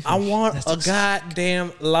 Ooh, jellyfish. I want That's a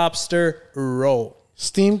goddamn lobster roll.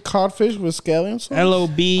 Steamed codfish with scallions.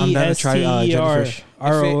 I'm down to try, jellyfish.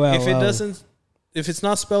 LOBSTER. If it doesn't, if it's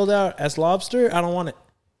not spelled out as lobster, I don't want it.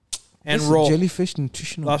 And What's roll. jellyfish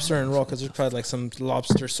nutritional. Lobster and roll, because there's probably like some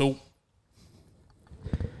lobster soup.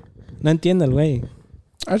 No entiende el güey.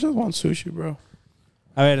 I just want sushi, bro.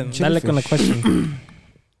 A ver, dale con la Jellyfish. question.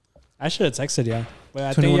 I should have texted y'all. But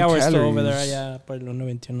I think 21 y'all were still over calories. there. Yeah, por el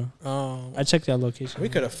 121. Oh, I checked y'all location. we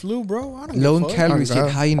could have flew, bro. I don't Low give in a fuck. calories Oh, yet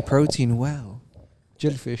God. high in protein. Wow.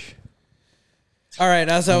 Jellyfish. All right,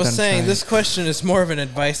 as I I'm was gonna saying, try this question is more of an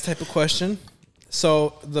advice type of question.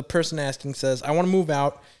 So the person asking says, I want to move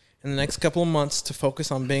out in the next couple of months to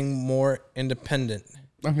focus on being more independent.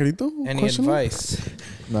 Angelito, Any question? advice?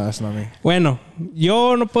 No, that's not me. Bueno,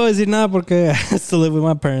 yo no puedo decir nada porque I still live with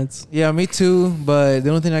my parents. Yeah, me too. But the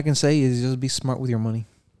only thing I can say is just be smart with your money.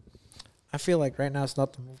 I feel like right now it's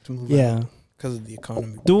not the move to move Yeah. out because of the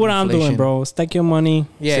economy. Do what I'm doing, Inflation. bro. Stack your money.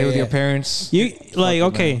 Yeah, Stay with yeah. your parents. You like it,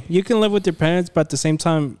 okay, man. you can live with your parents, but at the same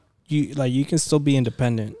time, you can still be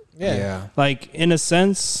independent. Yeah. Like in a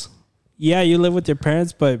sense, yeah, you live with your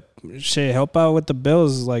parents, but shit, help out with the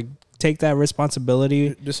bills. Like take that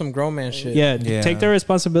responsibility. Do some grown man shit. Yeah, Yeah. take the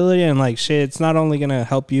responsibility and like shit. It's not only gonna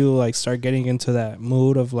help you like start getting into that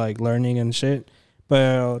mood of like learning and shit,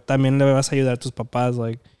 but también le vas a ayudar a tus papás.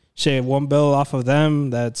 Like shit, one bill off of them.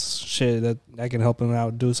 That's shit that can help them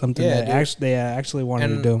out do something Yeah, that dude. they actually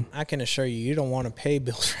wanted And to do. I can assure you, you don't want to pay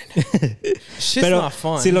bills right now. Shit's Pero not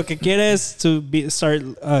fun. si lo que quieres to start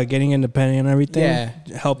getting independent and everything, Yeah.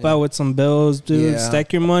 help out with some bills, dude. Yeah.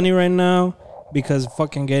 Stack your money right now because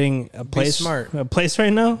fucking getting a place, smart. a place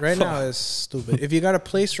right now, Right now is stupid. If you got a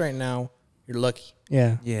place right now, you're lucky.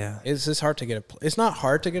 yeah, Yeah. It's just hard to get a place. It's not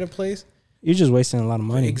hard to get a place. you're just wasting a lot of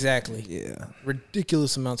money. Exactly. Yeah.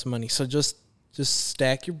 Ridiculous amounts of money. So just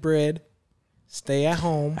stack your bread, stay at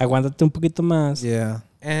home, Aguántate un poquito más. Yeah.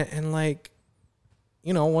 and like,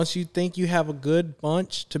 you know, once you think you have a good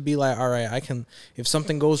bunch to be like, all right, I can, if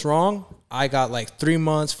something goes wrong, I got like 3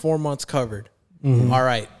 months, 4 months covered. Mhm. All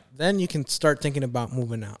right. Then you can start thinking about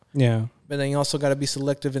moving out. Yeah, But then you also got to be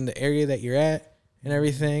selective in the area that you're at and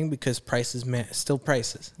everything because prices, man, still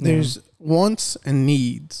prices. There's wants and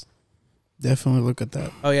needs. Definitely look at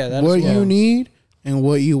that. Oh yeah, that What as well. you need and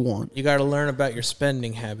what you want. You got to learn about your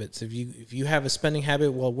spending habits. If you have a spending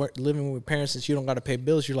habit while living with parents that you don't got to pay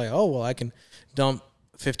bills, you're like, oh well, I can dump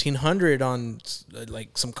 $1,500 on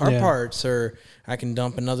like some car Yeah. parts, or I can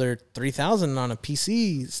dump another $3,000 on a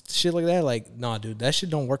PC, shit like that. Like, nah, dude, that shit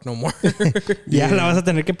don't work no more. ya la vas a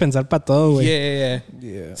tener que pensar para todo, güey. yeah.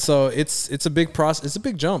 Yeah. So it's a big process. It's a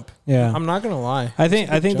big jump. Yeah. I'm not gonna lie. I think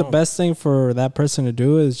the jump. best thing for that person to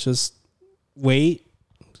do is just wait.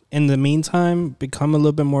 In the meantime, become a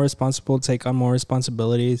little bit more responsible, take on more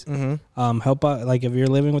responsibilities. Mm-hmm. Help out, like if you're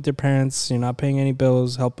living with your parents, you're not paying any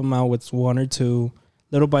bills, help them out with one or two,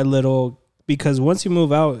 little by little. Because once you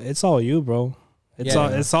move out, it's all you, bro.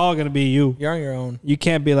 It's all gonna be you. You're on your own. You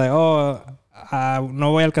can't be like, oh,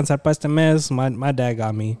 no voy a alcanzar para este mes. My dad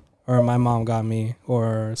got me, or my mom got me,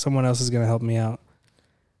 or someone else is gonna help me out.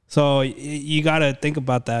 So you gotta think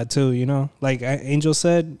about that too, you know. Like Angel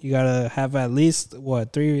said, you gotta have at least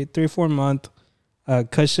 3-4 month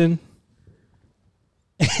cushion.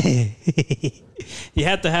 You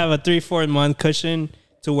have to have a 3-4 month cushion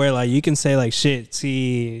to where like you can say like shit.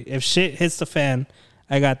 See, if shit hits the fan,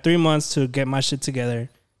 I got 3 months to get my shit together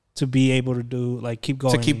to be able to do like keep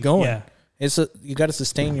going. To keep going. Yeah, You got to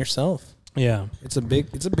sustain yourself. yeah. It's a big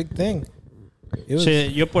thing. It was-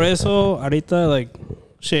 Shit, yo por eso ahorita like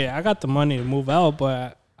shit, I got the money to move out,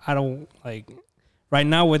 but I don't like right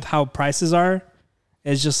now with how prices are.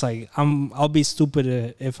 It's just like I'll be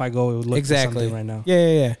stupid if I go look exactly for something right now.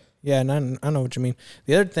 Yeah, and I know what you mean.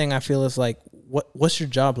 The other thing I feel is like, what's your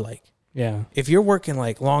job like? Yeah, If you're working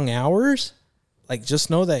like long hours, like just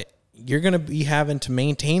know that you're gonna be having to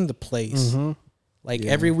maintain the place, like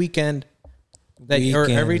every weekend, or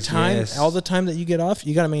every Weekends, time, yes. all the time that you get off,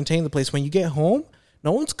 you gotta maintain the place. When you get home,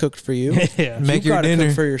 no one's cooked for you. yeah. Make you your gotta dinner.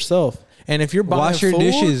 cook for yourself. And if you're buying Wash your food,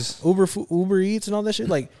 dishes. Uber Eats and all that shit,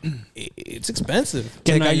 like it's expensive.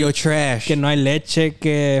 Que Take no out hay- your trash. Que no hay leche,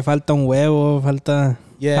 que falta un huevo, falta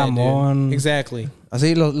Yeah, jamón. dude. Exactly.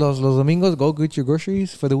 Así los domingos, go get your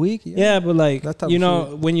groceries for the week. Yeah, but like That type you of know,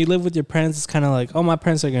 shit. when you live with your parents, it's kind of like, oh, my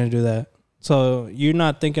parents are gonna do that. So you're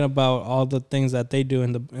not thinking about all the things that they do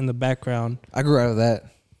in the background. I grew out of that.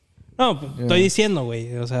 No, Yeah. estoy diciendo,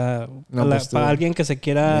 güey. O sea, No, but still. para alguien que se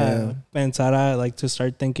quiera Yeah. pensar like to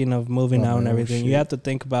start thinking of moving out and no, everything, you shit. have to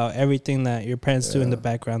think about everything that your parents do in the Yeah.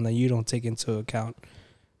 background that you don't take into account.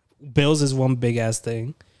 Bills is one big ass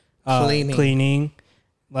thing. Cleaning. Cleaning.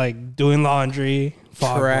 like doing laundry,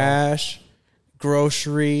 fuck, bro. trash,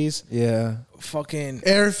 groceries, Yeah. fucking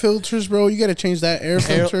Air filters, bro. You gotta change that air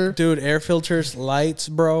filter. dude, air filters, lights,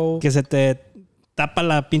 bro. Que se te tapa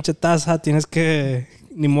la pinche taza, tienes que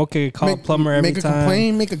ni modo que call a plumber every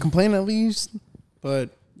time. Make a complaint at least. But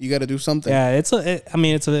you gotta do something. Yeah, it's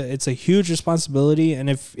a huge responsibility, and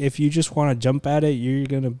if you just want to jump at it, you're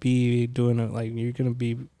gonna be doing it like you're gonna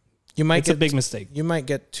be. You might It's get a big mistake. You might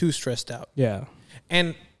get too stressed out. Yeah,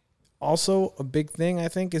 And also a big thing I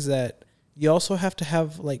think is that you also have to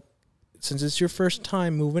have like, since it's your first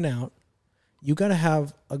time moving out, you got to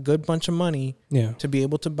have a good bunch of money yeah, to be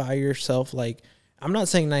able to buy yourself, like, I'm not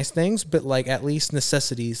saying nice things, but like at least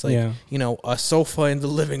necessities, like, Yeah. you know, a sofa in the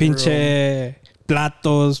living room, pinche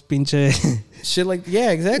platos, pinche shit like,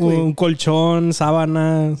 yeah, exactly. un colchón,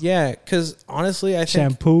 sábanas, Yeah. Cause honestly, I think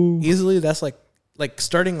shampoo. easily that's like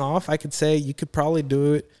starting off, I could say you could probably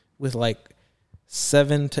do it with like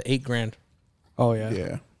 $7,000 to $8,000. Oh yeah.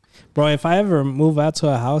 Yeah. Bro, if I ever move out to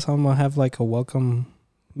a house, I'm gonna have like a welcome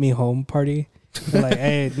me home party. Be like,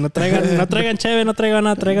 hey, no traigan cheve, no traigan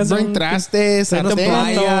nada, traigan Bring trastes, Unos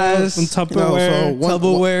sartén. toallas, un Tupperware,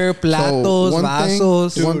 Tupperware, platos, one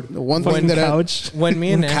vasos, one fucking thing that couch. When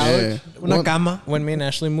me and Ashley, Yeah. una cama, when me and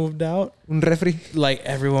Ashley moved out, un refri. like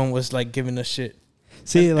everyone was like giving us shit.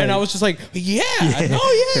 See, like, And I was just like, yeah,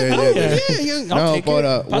 oh Yeah, yeah, oh yeah. yeah, I'll No, take but,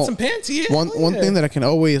 it. Bought one- some pants, yeah. one thing that I can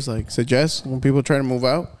always like suggest when people try to move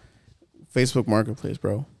out, Facebook Marketplace,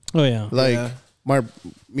 bro. oh yeah, Like Yeah.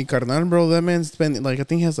 mi carnal, bro, that man's spending like I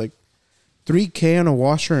think he has like $3,000 on a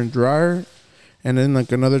washer and dryer, and then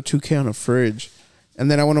like another $2,000 on a fridge. And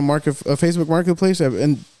then I want to market a Facebook Marketplace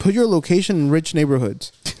and put your location in rich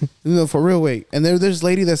neighborhoods. For real, wait. And there's this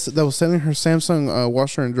lady that was selling her Samsung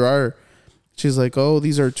washer and dryer. She's like, oh,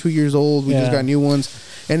 these are 2 years old. We just Yeah. got new ones.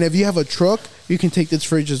 And if you have a truck, you can take this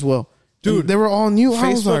fridge as well. Dude, And they were all new. I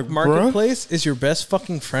was Facebook like, bruh. Marketplace is your best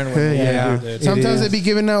fucking friend. When Yeah, yeah. dude. Sometimes is. they be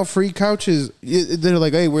giving out free couches. They're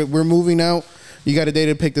like, hey, we're moving out. You got a day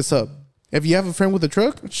to pick this up. If you have a friend with a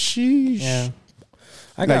truck, sheesh. yeah.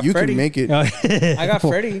 I Now got you Freddie. can make it. I got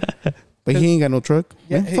Freddie. But he ain't got no truck.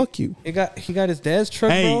 Yeah, Man, he- fuck you. He got his dad's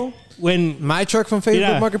truck, Hey, bro. when My truck from Facebook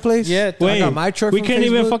Mira. Marketplace. Yeah, I wait, got my truck we from can't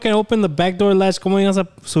even Facebook. fucking open the back door latch. ¿Cómo ibas a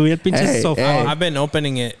subir el pinche Hey, sofá? hey. I've been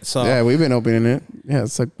opening it, so Yeah, we've been opening it. Yeah,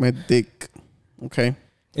 it's like my dick. Okay.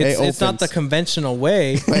 it's not the opens. conventional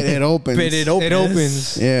way, But it opens. but it opens. It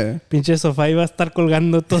opens. Yeah. Pinche sofá iba a estar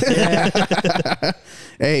colgando todo.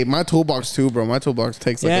 Hey, my toolbox too, bro. My toolbox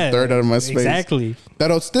takes like a third out of my space. Exactly.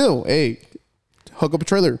 That'll still, hey, hook up a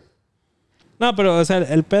trailer. No, pero o sea,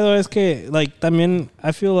 el pedo es que like también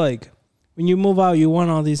I feel like when you move out, you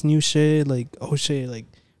want all this new shit. Like, oh shit, like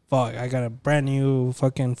fuck, I got a brand new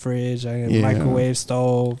fucking fridge, I got a Yeah. microwave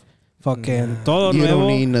stove, fucking todo You nuevo. don't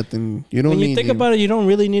need nothing. You don't when need you think about it, you don't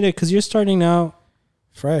really need it because you're starting out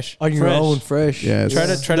fresh. On your Fresh. own, fresh. Yeah. Try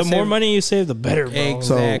to the more save- money you save, the better, bro.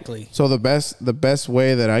 Exactly. So the best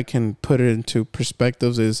way that I can put it into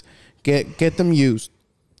perspectives is get them used.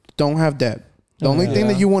 Don't have debt. The only thing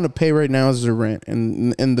that you want to pay right now is the rent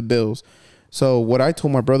and the bills. So what I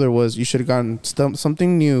told my brother was you should have gotten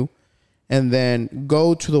something new, and then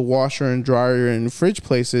go to the washer and dryer and fridge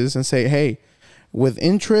places and say, hey, with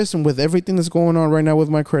interest and with everything that's going on right now with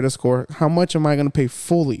my credit score, how much am I going to pay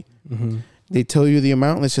fully? They tell you the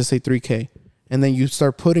amount. Let's just say $3,000, and then you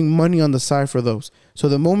start putting money on the side for those. So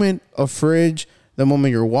the moment a fridge, the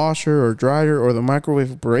moment your washer or dryer or the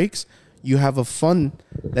microwave breaks, you have a fund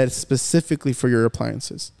that's specifically for your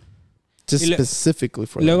appliances. Just Y specifically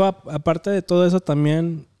for them. Luego, aparte de todo eso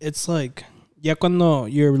también, it's like, ya cuando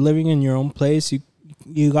you're living in your own place,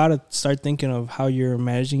 you gotta start thinking of how you're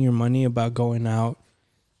managing your money about going out,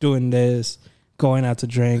 doing this, going out to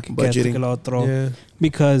drink, que esto, Budgeting. que lo otro. Yeah.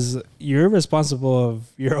 Because you're responsible of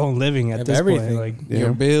your own living at Of this everything. point. Like, Yeah.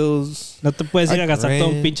 Your bills. no te puedes ir a gastar todo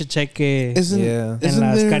un rent. pinche cheque Isn't, Yeah. en isn't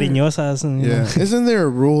las there, cariñosas. And, you yeah. know. Isn't there a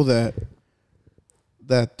rule that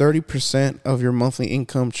 30% of your monthly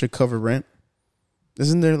income should cover rent?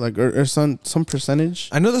 Isn't there like or some percentage?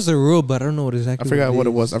 I know there's a rule, but I don't know what I exactly. forgot what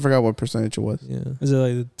it was. is. I forgot what percentage it was. Yeah. Is it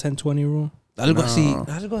like the 10-20 rule? Algo No. así.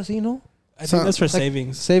 Algo así, no? I So- think that's for like-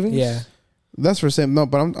 savings. Savings. Yeah. That's for same. No,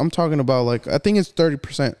 but I'm talking about like I think it's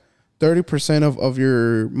 30%. 30% of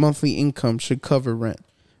your monthly income should cover rent.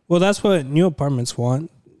 Well, that's what new apartments want.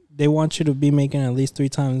 They want you to be making at least 3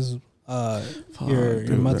 times your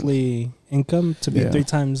dude, monthly income to be Yeah. 3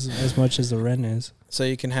 times as much as the rent is. So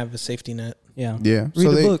you can have a safety net. Yeah. Yeah. Read so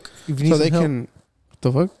the they book if you need so some they help. can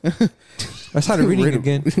the fuck? I started reading Read it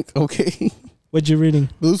again. Okay. What you reading?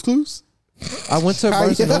 Blue's Clues? I went to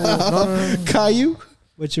Barcelona. No. Caillou?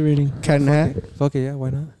 What you reading? Cat in the Hat? Fuck it, yeah, why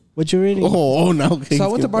not? What you reading? Oh, no. So I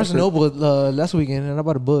went to Barnes & Noble last weekend and I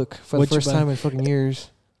bought a book for What'd the you first buy? time in fucking years.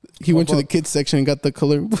 He went to the kids section and got the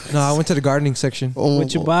color. No, I went to the gardening section Oh,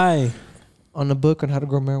 What you buy? on a book on how to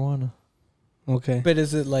grow marijuana. Okay. But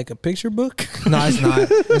is it like a picture book? No, it's not.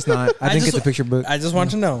 It's not. I didn't just- get the picture book. I just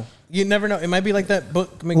want to know. You never know. It might be like that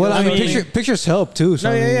book. Well, I mean, mean- pictures help too. So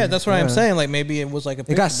No, I yeah, mean, yeah. That's what I'm yeah. saying. Like maybe it was like a It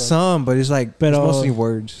picture got book. some, but it's like But, it's mostly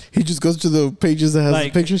words. He just goes to the pages that has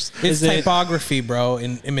Like- the pictures. It's Is it- typography, bro,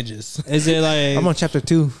 in images. Is it like? I'm on chapter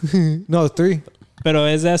 2. No, 3. Pero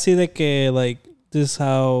es así de que like this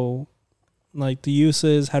how, like the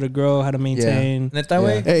uses, how to grow, how to maintain. Neta, Yeah.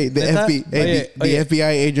 güey. Hey, the Neta? the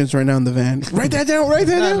FBI agents right now in the van. Write that down. Write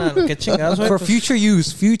that No, down. no, no, qué chingados, güey. For Pues, future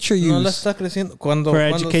use. Future no la use. está creciendo. Cuando, For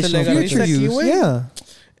cuando se educational legalice Future aquí, use. güey, Yeah.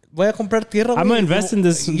 voy a comprar tierra, I'm güey. gonna invest in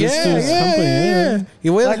this Yeah, company. yeah. Y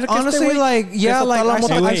voy a Like dejar que honestly, este güey like yeah, que like toda la I've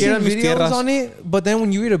mota seen quiera mis videos tierras. on it, but then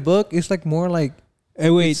when you read a book, it's like more like Hey,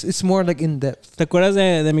 wait, it's more like in depth. ¿te acuerdas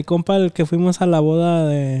de mi compa el que fuimos a la boda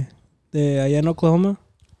de allá en Oklahoma?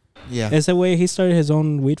 Yeah. Ese güey, he started his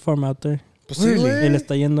own weed farm out there. Pues sí, Really? güey. Y le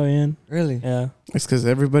está yendo bien. Really? Yeah. It's because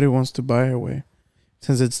everybody wants to buy away.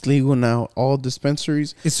 Since it's legal now, all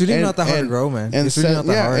dispensaries It's really And- not that hard to and- grow, man. and It's really not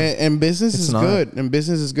that yeah, hard. and business It's is not. good, and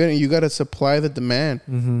business is good, and you got to supply the demand.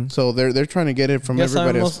 Mm-hmm. So they're trying to get it from Ya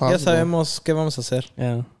everybody as sabemos, ya possible. sabemos qué vamos a hacer.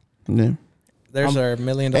 Yeah. Yeah. There's our $1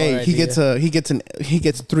 million Hey, idea. he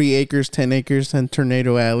gets 3 acres, 10 acres, and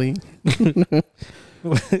Tornado Alley.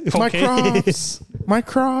 My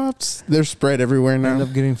crops, they're spread everywhere I end now.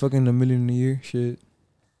 up getting fucking $1 million a year. Shit.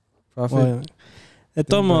 Profit. Bueno, de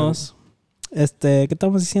todos modos, ¿qué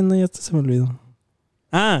estamos diciendo? Ya hasta se me olvidó.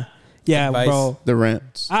 Yeah, Advice. bro. The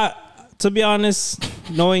rents. To be honest,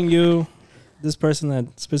 knowing you, this person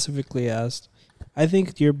that specifically asked, I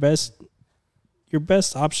think your best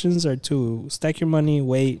options are to stack your money,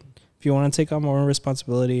 wait. If you want to take on more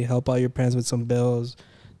responsibility, help out your parents with some bills,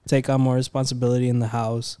 take on more responsibility in the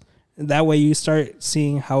house. And that way you start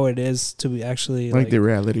seeing how it is to be actually Like the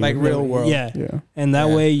reality. like of it. real world. Yeah. Yeah. And that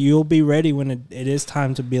Yeah. way you'll be ready when it is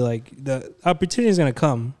time to be like, the opportunity is going to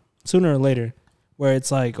come sooner or later where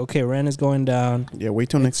it's like, okay, rent is going down. Yeah, wait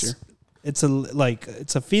till next year. It's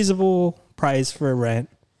a feasible price for rent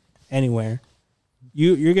anywhere.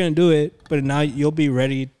 You're going to do it, but now you'll be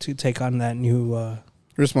ready to take on that new,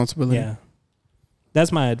 Responsibility. yeah.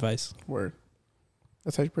 That's my advice. Word.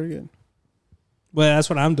 That's actually pretty good. Well, that's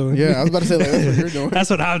what I'm doing. Yeah, I was about to say, like, that's what you're doing. That's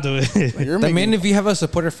what I'm doing. Like, you're I mean, making, if you have a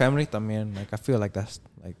supportive family, también, like I feel like that's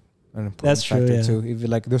like an important That's true, factor yeah. too. If you're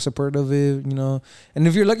like they're supportive, and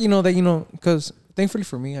if you're lucky, because thankfully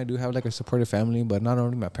for me, I do have like a supportive family, but not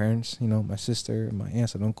only my parents, my sister, my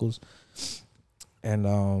aunts and uncles,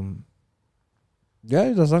 and yeah,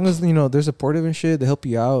 as long as they're supportive and shit, they help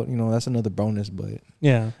you out. That's another bonus. But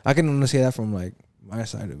Yeah. I can only say that from like my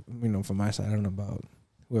side. From my side, I don't know about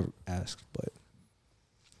whoever asks, but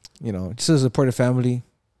just a supportive family,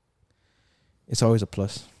 it's always a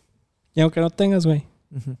plus. Y aunque no tengas, güey,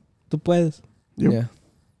 Mm-hmm. tú puedes. Yep. Yeah.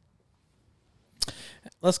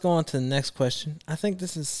 Let's go on to the next question. I think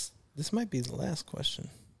this might be the last question.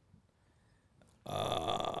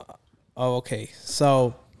 Okay.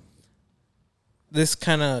 So this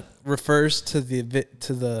kind of refers to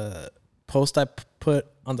the post I put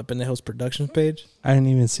on the Pendejos Productions page. I didn't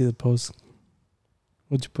even see the post.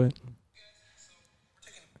 What'd you put?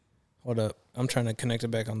 Hold up. I'm trying to connect it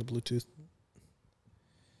back on the Bluetooth.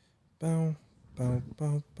 Bow, bow,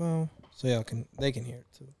 bow, bow. So they can hear it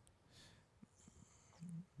too.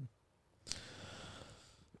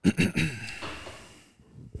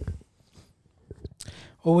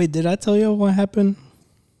 Oh wait, did I tell you what happened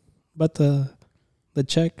about the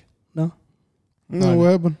check? No. No,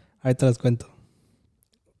 what happened? Ahí te las cuento.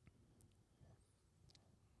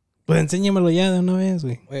 Pues enséñamelo ya de una vez,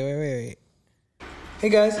 güey. Wait. Hey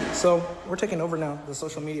guys, so we're taking over now the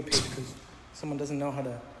social media page because someone doesn't know how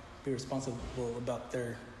to be responsible about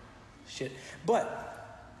their shit. But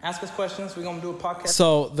ask us questions. We're gonna do a podcast.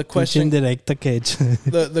 So the Question question directa que he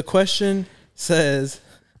hecho. the question says,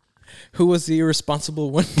 who was the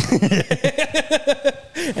irresponsible one?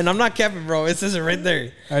 And I'm not capping, bro. It says it right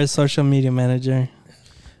there. Our social media manager.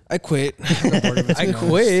 I quit. I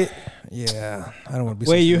quit. Yeah, I don't want to be.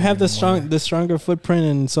 Wait, social you have media the stronger footprint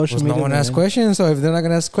in social Well, media. no one asks man. questions, so if they're not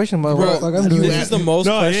gonna ask questions, about what the fuck I'm doing. This is the most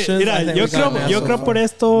No, questions. mira, I think yo we've gotten creo asked so por far.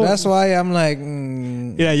 esto. That's why I'm like,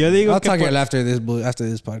 Mira, yo digo I'll que talk por- it after this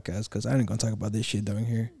podcast because I ain't gonna talk about this shit down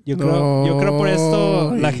here. Yo creo por esto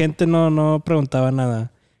No. la gente no preguntaba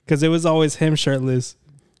nada. Because it was always him shirtless.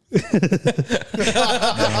 ¿Es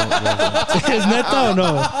neta o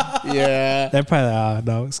no? Yeah. They're probably,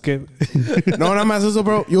 no, skip. No, not más eso,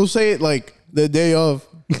 bro. You'll say it like the day of.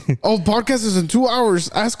 Oh, podcast is in 2 hours.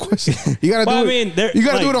 Ask questions. You gotta Well, do I it. mean, they're- You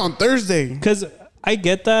gotta do like- it on Thursday. Because I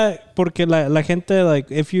get that, porque la gente,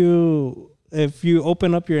 like, if you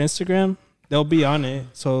open up your Instagram, they'll be on it.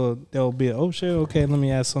 So they'll be, oh shit, okay, let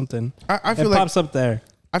me ask something. I It feel like pops up there.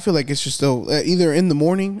 I feel like it's just still either in the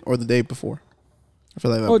morning or the day before. I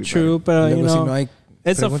feel like that. Oh, true, but you Luego, si know, no hay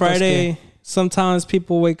it's a preguntas Friday. Sometimes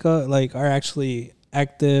people wake up, like, are actually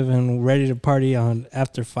active and ready to party on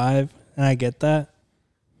after 5, and I get that.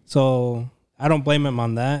 So I don't blame him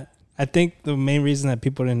on that. I think the main reason that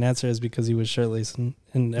people didn't answer is because he was shirtless, and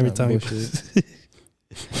every time he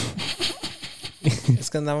Es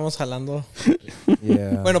que andábamos jalando.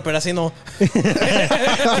 Yeah. Bueno, pero así no.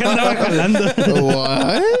 andaba jalando.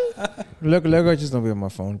 What? Luego, I just don't be on my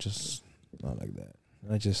phone. Just not like that.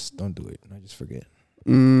 I just don't do it. I just forget.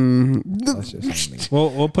 That's just on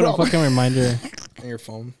me. We'll put a fucking reminder On your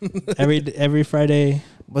phone. every Friday.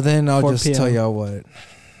 But then I'll 4 just p.m. tell y'all what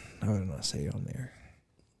I would not say on there.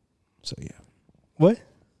 So yeah, What?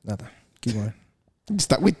 nada. Keep going.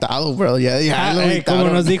 Está agüitado, bro. Yeah, yeah. Hey,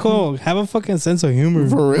 como nos dijo, have a fucking sense of humor.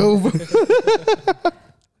 For real.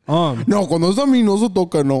 No, cuando es a mí no se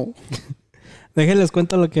toca, no. Déjenles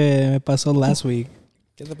cuento lo que me pasó last week.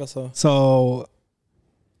 ¿Qué te pasó? So,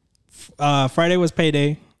 Friday was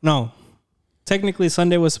payday. No, technically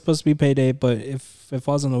Sunday was supposed to be payday, but if it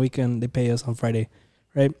falls on the weekend, they pay us on Friday,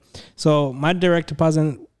 right? So my direct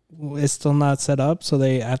deposit is still not set up, so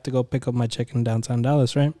they have to go pick up my check in downtown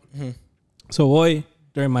Dallas, right? Mm-hmm. So voy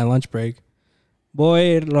during my lunch break.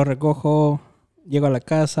 Voy, lo recojo, llego a la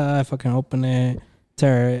casa, I fucking open it,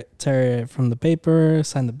 tear it from the paper,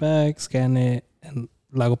 sign the back, scan it, and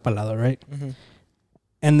lo hago para lado, right? Mm-hmm.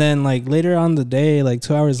 And then like later on the day, like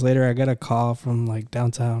 2 hours later, I get a call from like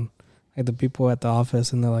downtown, like the people at the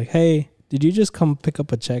office, and they're like, "Hey, did you just come pick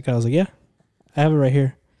up a check?" I was like, "Yeah, I have it right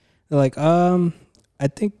here." They're like, I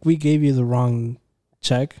think we gave you the wrong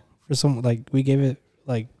check for some, like we gave it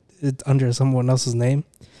like it's under someone else's name."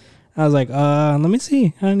 I was like, let me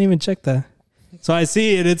see. I didn't even check that. So I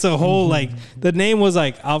see it. It's a whole like the name was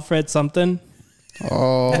like Alfred something.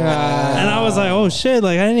 Oh. And I was like, oh shit,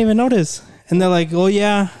 like I didn't even notice. And they're like, oh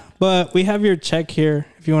yeah, but we have your check here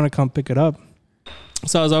if you want to come pick it up.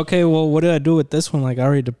 So I was like, okay, well, what did I do with this one? Like I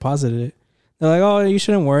already deposited it. They're like, oh, you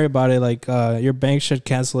shouldn't worry about it. Like your bank should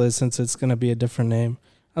cancel it since it's gonna be a different name.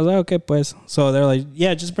 I was like, okay, pues. So they're like,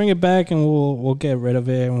 yeah, just bring it back and we'll get rid of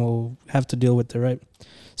it and we'll have to deal with it, right?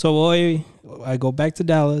 So I go back to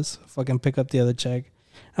Dallas, fucking pick up the other check.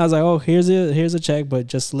 I was like, oh, here's a check, but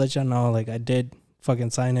just to let y'all know, like I did fucking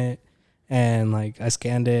sign it, and like I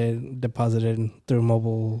scanned it, deposited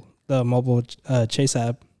through the mobile Chase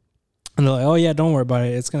app, and they're like, oh yeah, don't worry about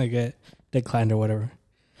it, it's gonna get declined or whatever.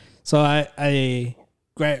 So I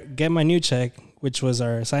get my new check, which was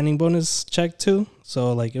our signing bonus check too.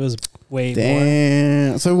 So like it was way more.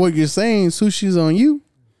 Damn. So what you're saying, sushi's on you?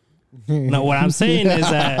 No, what I'm saying is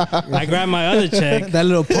that I grabbed my other check. That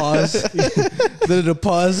little pause. The little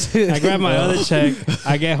pause. I grab my other check.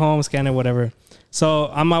 I get home, scan it, whatever. So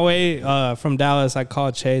on my way from Dallas, I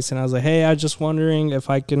called Chase and I was like, "Hey, I was just wondering if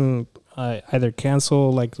I can either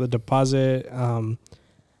cancel like the deposit,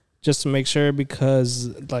 just to make sure because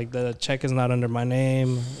like the check is not under my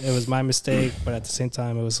name. It was my mistake, but at the same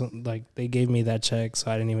time, it was like they gave me that check,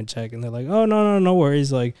 so I didn't even check. And they're like, "Oh no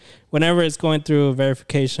worries. Like whenever it's going through a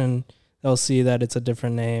verification, they'll see that it's a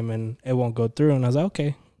different name and it won't go through." And I was like,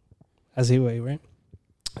 "Okay." As he way, right?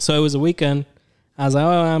 So it was a weekend. I was like,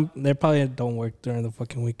 oh, they probably don't work during the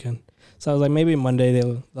fucking weekend. So I was like, maybe Monday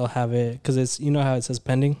they'll have it because it's, you know how it says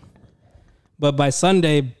pending. But by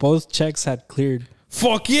Sunday, both checks had cleared.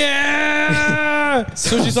 Fuck yeah!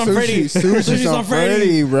 Sushi's on Freddy. Sushi's on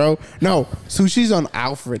Freddy, bro. No, sushi's on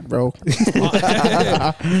Alfred, bro.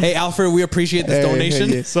 Hey, Alfred, we appreciate this donation.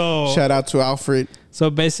 Hey, yeah. So Shout out to Alfred.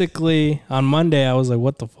 So basically, on Monday, I was like,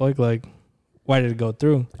 what the fuck? Like, why did it go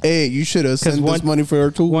through? Hey, you should have sent this money for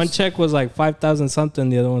her too. One check was like 5,000 something.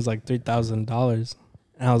 The other one was like $3,000.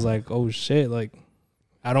 And I was like, oh shit, like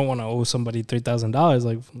I don't want to owe somebody $3,000.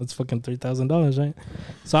 Like it's fucking $3,000, right?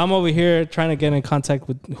 So I'm over here trying to get in contact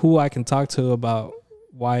with who I can talk to about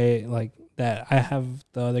why like that I have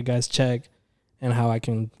the other guy's check and how I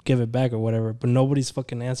can give it back or whatever. But nobody's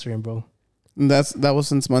fucking answering, bro. And that was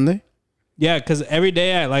since Monday. Yeah, because every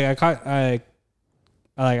day I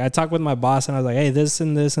talked with my boss and I was like, hey, this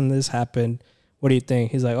and this and this happened. What do you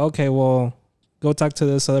think? He's like, okay, well, go talk to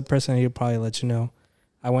this other person. He'll probably let you know.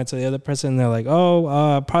 I went to the other person and they're like,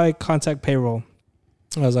 oh, probably contact payroll.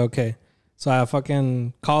 I was like, okay. So I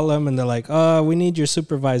fucking call them and they're like, we need your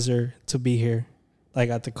supervisor to be here,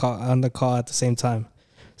 like on the call at the same time.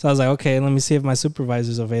 So I was like, okay, let me see if my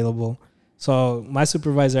supervisor's available. So my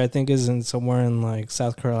supervisor, I think, is in somewhere in like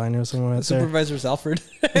South Carolina or somewhere. The supervisor's Alfred.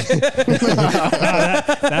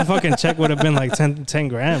 That fucking check would have been like 10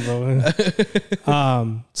 grand, bro.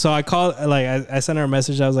 So I called, like, I sent her a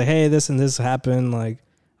message. I was like, hey, this and this happened. Like,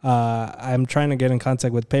 I'm trying to get in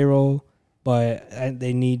contact with payroll, but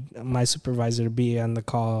they need my supervisor to be on the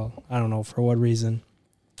call. I don't know for what reason.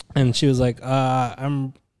 And she was like,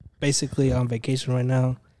 I'm basically on vacation right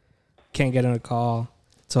now. Can't get in a call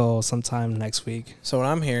till sometime next week. So what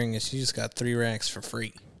I'm hearing is you just got 3 racks for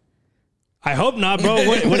free. I hope not, bro.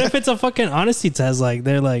 What if it's a fucking honesty test? Like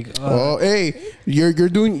they're like, oh, hey, you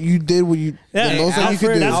did what you yeah, the most that you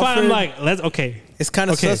could do. That's why I'm Alfred, like, okay. It's kind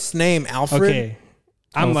of sus name, Alfred. Okay.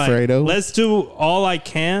 I'm Alfredo. like, let's do all I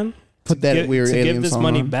can Put that weird to alien give this song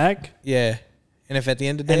money on. back. Yeah. And if at the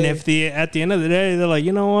end of the day, And if at the end of the day they're like,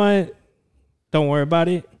 you know what, don't worry about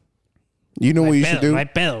it. You know what you should do? My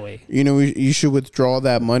pedo, way. You know, you should withdraw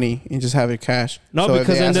that money and just have it cash. No, So if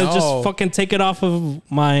because they then ask- they'll No. just fucking take it off of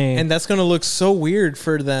my. and that's gonna look so weird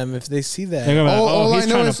for them if they see that. they're gonna be like, all he's I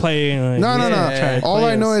know trying is- to play. No, no, Yeah. trying no. to All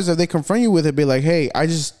play I know us. is if they confront you with it, be like, hey, I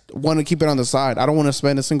just want to keep it on the side. I don't want to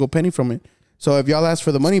spend a single penny from it. So if y'all ask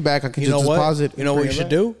for the money back, I can You know just what? deposit. You know what you should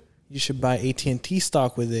do? You should buy AT&T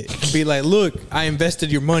stock with it. Be like, look, I invested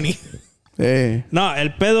your money. Hey, No, el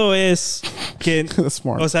pedo es que, that's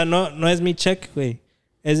smart. o sea, no es mi cheque, güey.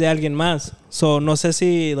 Es de alguien más. So, no sé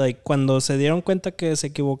si, like, cuando se dieron cuenta que se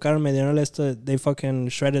equivocaron, me dieron esto, they fucking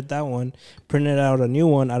shredded that one, printed out a new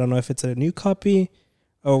one. I don't know if it's a new copy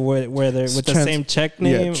or where they're with the same check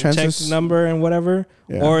name, check number and whatever.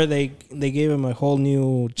 Yeah. Or they gave him a whole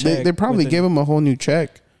new check. They probably with gave him a whole new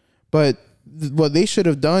check. But what they should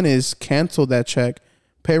have done is cancel that check.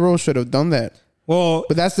 Payroll should have done that. Well,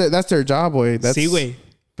 But that's their job, boy. That's sí, güey.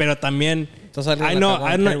 Pero también, Entonces, I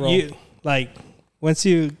know, you, like, once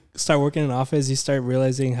you start working in an office, you start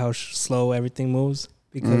realizing how slow everything moves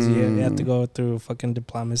because you have to go through fucking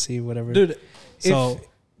diplomacy, whatever. Dude, So-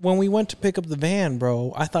 when we went to pick up the van,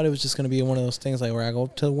 bro, I thought it was just going to be one of those things like where I go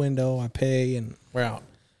up to the window, I pay, and we're out.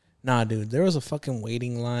 Nah, dude, there was a fucking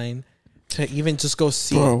waiting line to even just go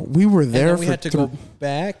see. Bro, we were And there then for we had to go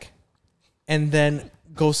back and then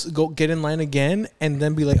go get in line again and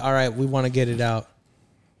then be like, all right, we want to get it out.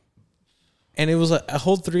 And it was a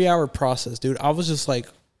whole 3-hour process, dude. I was just like,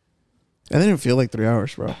 That didn't feel like 3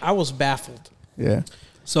 hours, bro. I was baffled. Yeah.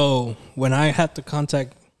 So when I had to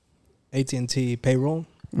contact AT&T payroll,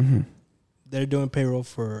 they're doing payroll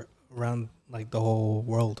for around like the whole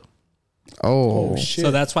world. Oh, Shit.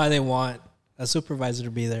 So that's why they want a supervisor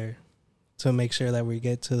to be there to make sure that we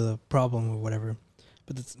get to the problem or whatever.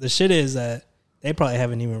 But the shit is that they probably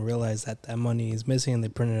haven't even realized that that money is missing and they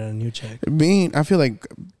printed out a new check. I feel like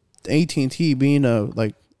AT&T being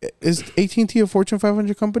is AT&T a Fortune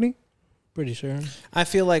 500 company? Pretty sure. I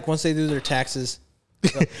feel like once they do their taxes,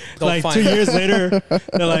 they'll Like find 2 out. years later,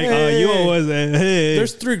 they're like, oh, you owe us a hey.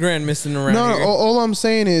 There's $3,000 missing around No, here. all I'm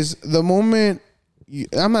saying is the moment.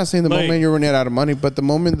 I'm not saying the Like- moment you're running out of money, but the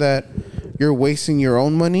moment that you're wasting your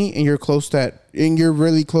own money and you're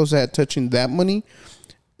really close at touching that money,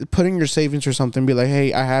 putting your savings or something, be like,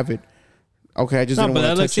 hey, I have it. Okay, I just No, didn't but want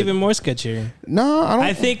that to looks touch it. even more sketchier. No, I don't.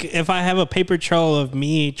 I think if I have a paper trail of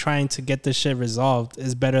me trying to get this shit resolved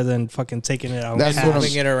is better than fucking taking it out. That's and what I'm-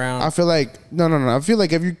 moving it around. I feel like no. I feel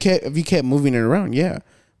like if you kept moving it around, yeah.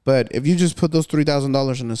 But if you just put those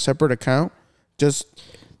 $3,000 in a separate account, just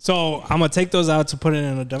So I'm gonna take those out to put it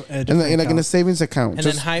in a different in like in a account. savings account, and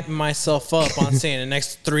just then hyping myself up on saying the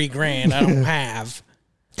next $3,000 I don't have.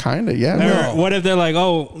 kind of, yeah. Or what if they're like,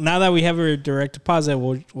 oh, now that we have a direct deposit,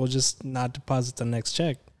 we'll just not deposit the next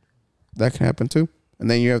check. That can happen too. And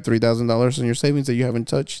then you have $3,000 in your savings that you haven't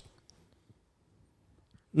touched.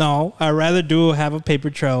 No, I'd rather have a paper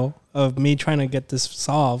trail of me trying to get this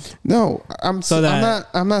solved. No, I'm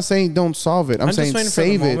not saying don't solve it. I'm just saying waiting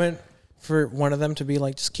save for the it. moment for one of them to be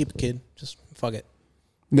like, just keep it, kid. Just fuck it.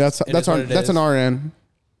 That's It is what it that's is. an RN.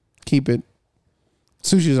 Keep it.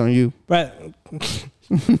 Sushi's on you. But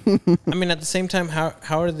I mean, at the same time,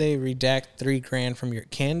 how do they redact $3,000 from your?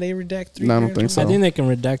 Can they redact $3,000? No, I don't think so. I think they can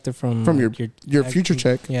redact it from From like, your future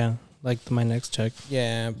check. Yeah, like my next check.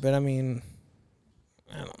 Yeah, but I mean,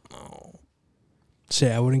 I don't know.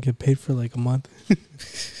 Shit, I wouldn't get paid for like a month.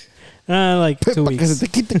 Like 2 weeks.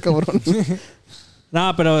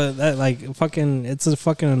 Nah, but that, like fucking, it's a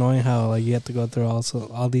fucking annoying how like you have to go through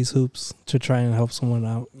all these hoops to try and help someone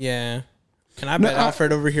out. Yeah. And I bet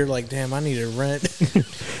Alfred over here like, damn, I need a rent.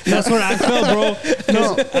 That's what I felt, bro.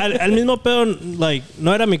 No, al mismo pedo, like,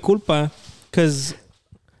 no era mi culpa, because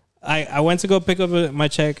I went to go pick up my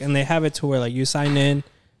check and they have it to where like you sign in,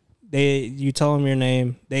 you tell them your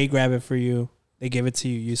name, they grab it for you, They give it to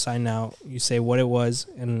you. You sign out. You say what it was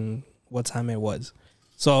and what time it was.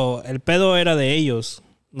 So el pedo era de ellos,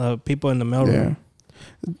 the people in the mailroom.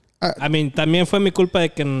 Yeah. I mean, también fue mi culpa de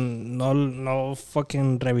que no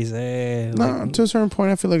fucking revisé. No, like, to a certain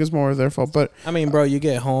point, I feel like it's more their fault. But I mean, bro, you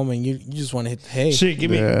get home and you just want to hit, hey. shit,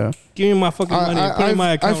 give me my fucking money. Put it in my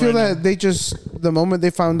I account feel right that now. they just, the moment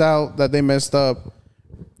they found out that they messed up,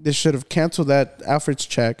 they should have canceled that Alfred's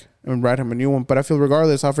check and write him a new one. But I feel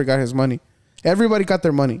regardless, Alfred got his money. Everybody got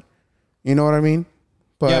their money. You know what I mean?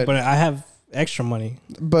 Yeah, but I have extra money.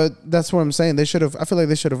 But that's what I'm saying. They should have. I feel like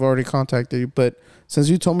they should have already contacted you. But since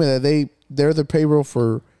you told me that they're the payroll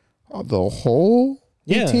for the whole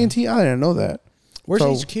AT&T, I didn't know that. Where's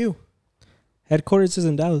So- HQ? Headquarters is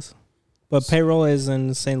in Dallas, but payroll is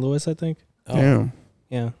in St. Louis, I think. Oh. Damn.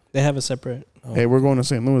 Yeah, they have a separate. Hey, we're going to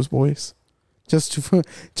St. Louis, boys. Just to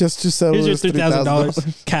settle Here's your this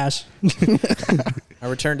 $3,000 cash. I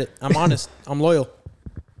returned it. I'm honest. I'm loyal.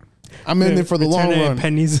 I'm in there for the long Return it in run.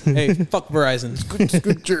 pennies. Hey, fuck Verizon.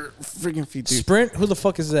 Scoot your freaking feet, dude. Sprint? Who the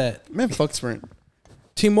fuck is that? Man, fuck Sprint.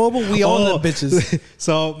 T-Mobile? We own Oh. them bitches.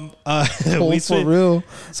 So Oh, we for switch. real.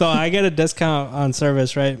 So I get a discount on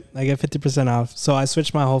service, right? I get 50% off. So I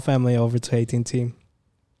switched my whole family over to AT&T,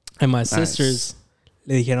 and my sisters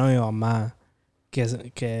le dijeron a mi mamá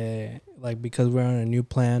que like because we're on a new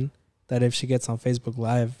plan that if she gets on Facebook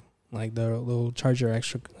Live, like they'll charge her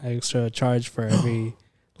extra charge for every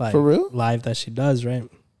like For real? live that she does, right?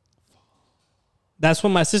 That's what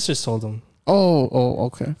my sisters told them. Oh,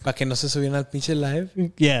 okay. Para que no se subieran al pinche live.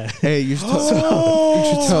 Yeah. Hey, you should tell. You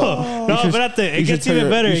should tell. No, should- but it you gets should even tell-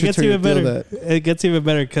 better. you It should gets tell your even deal better. It gets even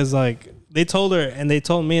better because like they told her and they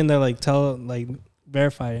told me and they're like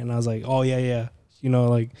verify, and I was like, oh yeah, you know,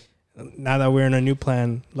 like now that we're in a new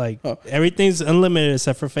plan, like everything's unlimited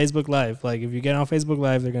except for Facebook Live. Like if you get on Facebook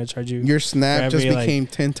Live, they're gonna charge you Your snap for just every, like- became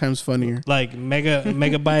 10 times funnier. like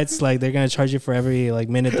megabytes. Like they're gonna charge you for every like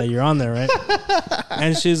minute that you're on there, right?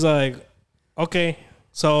 And she's like, okay,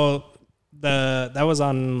 so that was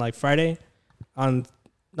on like Friday. That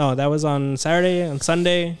was on Saturday. On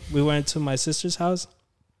Sunday, we went to my sister's house,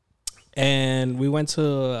 and we went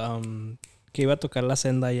to que iba a tocar la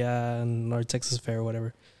senda allá in North Texas Fair or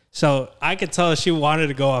whatever. So I could tell she wanted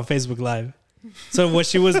to go on Facebook Live. So what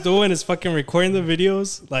she was doing is fucking recording the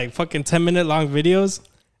videos, like fucking 10-minute long videos,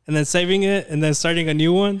 and then saving it, and then starting a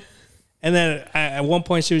new one. And then at one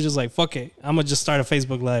point she was just like, fuck it, I'm gonna just start a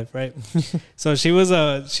Facebook Live, right? So she did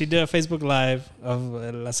a Facebook Live of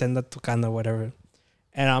La Senda tocando, whatever.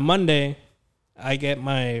 And on Monday, I get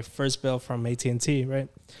my first bill from AT&T, right?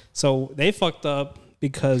 So they fucked up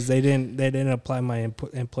because they didn't apply my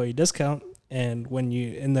employee discount. And when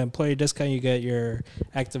you in the employee discount, you get your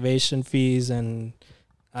activation fees and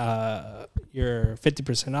your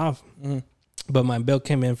 50% off. Mm. But my bill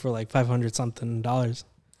came in for like $500 something.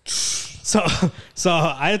 So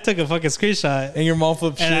I took a fucking screenshot And your mom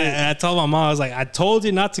flipped shit. and I told my mom, I was like, I told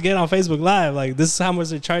you not to get on Facebook Live. Like, this is how much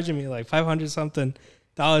they're charging me, like $500 something.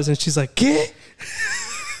 And she's like, ¿Qué?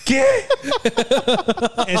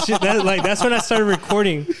 And that's when I started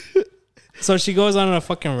recording. So she goes on a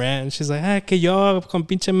fucking rant and she's like, que yo con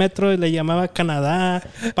pinche metro le llamaba Canadá,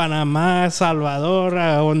 Panamá, Salvador,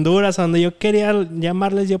 a Honduras, donde yo quería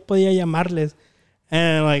llamarles, yo podía llamarles.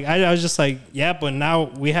 And like I was just like, yeah, but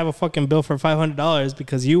now we have a fucking bill for $500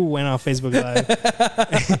 because you went on Facebook Live.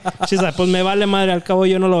 She's like, pues me vale madre, al cabo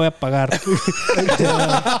yo no lo voy a pagar.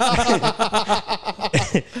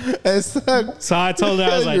 So I told her,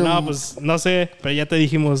 I was like, no, pues no sé, pero ya te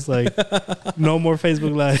dijimos, like, no more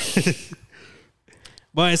Facebook Live.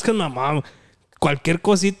 But it's because my mom, cualquier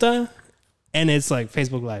cosita, and it's like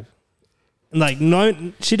Facebook Live. Like,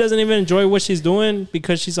 no, she doesn't even enjoy what she's doing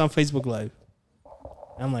because she's on Facebook Live.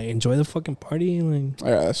 I'm like, enjoy the fucking party. Like,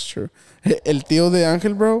 Yeah, that's true. El tío de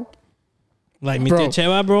Ángel, bro. mi Bro. tía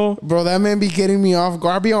Cheva, bro. Bro, that man be getting me off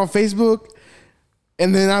guard. I be on Facebook,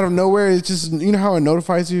 and then out of nowhere, it's just, you know how it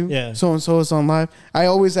notifies you? Yeah. So-and-so is on live. I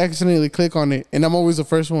always accidentally click on it, and I'm always the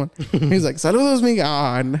first one. He's like, saludos, Miguel.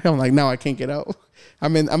 I'm like, now I can't get out.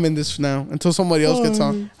 I'm in this now until somebody else gets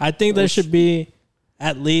on. I think there should be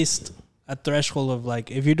at least a threshold of like,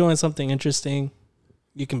 if you're doing something interesting,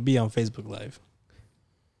 you can be on Facebook Live.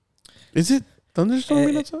 Is it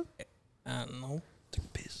thunderstorming outside? No.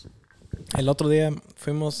 El otro día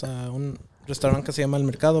fuimos a un restaurante que se llama El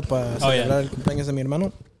Mercado para celebrar el cumpleaños de mi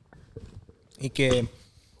hermano. Y que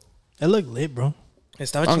It looked lit, bro.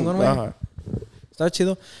 estaba chingón, güey. Estaba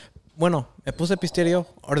chido. Bueno, me puse a pistear yo.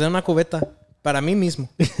 Ordené una cubeta para mí mismo.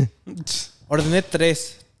 Ordené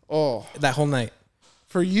 3 Oh, that whole night.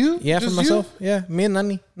 for you? Yeah, Just for myself. Yeah, me and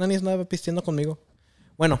Nani. Nani estaba pisteando conmigo.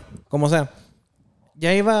 Bueno, como sea.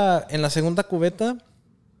 ya iba en la segunda cubeta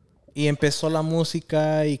y empezó la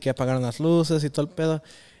música y que apagaron las luces y todo el pedo.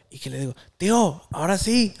 Y que le digo, tío, ahora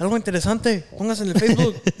sí, algo interesante. Póngase en el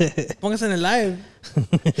Facebook. Póngase en el live.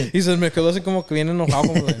 Y se me quedó así como que bien enojado.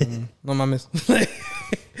 Como de, no mames.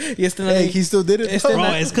 Y este Hey, he still did it.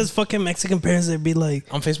 Bro, it's because fucking Mexican parents, they'd be like,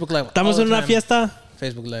 on Facebook Live. estamos en una fiesta.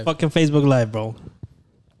 Facebook Live. Fucking Facebook Live, bro.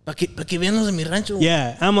 Para que vean los de mi rancho.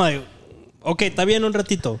 Yeah, I'm like, okay, está bien un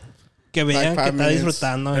ratito. Que vean Like que 5 está minutes.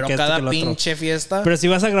 disfrutando. Pero que esto, cada que lo otro. pinche fiesta. Pero si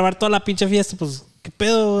vas a grabar toda la pinche fiesta, pues, ¿qué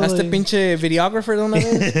pedo? Hazte like? pinche videographer de una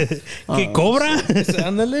vez. ¿Qué cobra?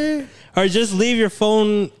 Ándale. Or just leave your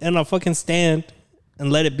phone in a fucking stand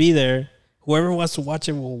and let it be there. Whoever wants to watch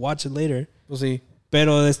it will watch it later. Pues sí.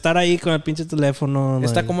 Pero de estar ahí con el pinche teléfono.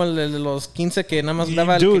 Está like, como el de los 15 que nada más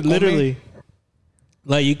graba el dude, que come. literally.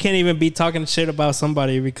 Like, you can't even be talking shit about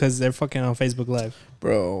somebody because they're fucking on Facebook Live.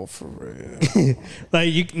 Bro, for real.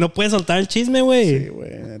 Like, no puedes soltar el chisme, güey. Sí, güey,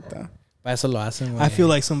 neta. Para eso lo hacen, güey. I feel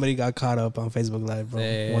like somebody got caught up on Facebook Live, bro,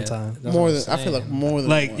 Sí, one time. that's More what than, I'm I feel like saying. more than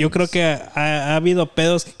Like, yo once. creo que ha habido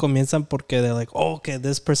pedos que comienzan porque they're like, oh, okay,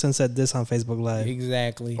 this person said this on Facebook Live.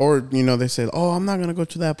 Exactly. Or, you know, they said, oh, I'm not going to go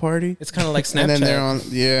to that party. It's kind of like Snapchat. And then they're on,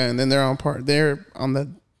 yeah, and then they're on the,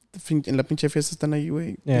 en la pinche fiesta están ahí,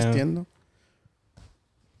 güey, Yeah. vistiendo.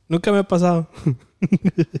 Nunca me ha pasado.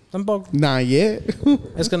 Tampoco. Nah, yet.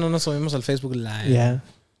 Es que no nos subimos al Facebook Live. Yeah.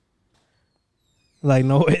 Like,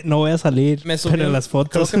 no voy a salir. Me Pero subió, en las creo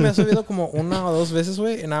fotos. que me ha subido como una o dos veces,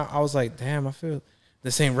 güey. And I was like, damn, I feel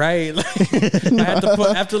this ain't right. Like, I had to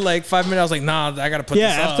put, after like 5 minutes, I was like, nah, I got to put Yeah,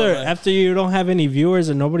 this after up. Like, after you don't have any viewers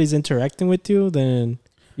and nobody's interacting with you, then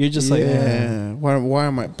you're just like, yeah. Why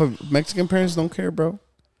am I? But Mexican parents don't care, bro.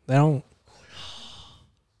 they don't.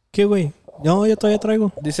 ¿Qué, güey? No, yo todavía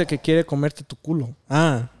traigo. dice que quiere comerte tu culo.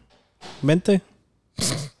 Ah, vente.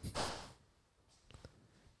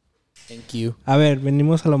 Thank you. A ver,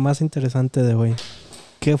 venimos a lo más interesante de hoy.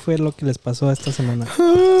 ¿Qué fue lo que les pasó esta semana?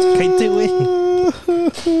 Cállate, güey.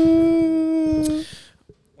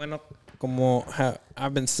 Bueno, como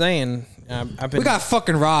I've been saying, I've been... We got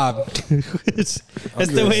fucking robbed. Este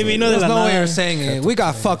güey vino de There's la no way nada. of saying it. We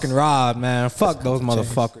got fucking robbed, man. Fuck those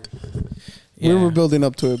motherfuckers. We Yeah. were building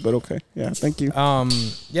up to it, but okay. Yeah, thank you.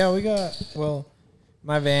 Yeah, we got, well,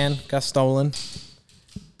 my van got stolen,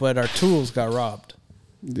 but our tools got robbed.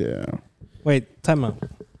 Yeah. Wait, time out.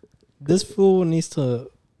 This fool needs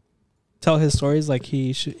to tell his stories like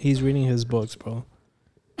he's reading his books, bro.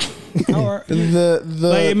 The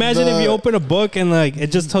Like, imagine if you open a book and like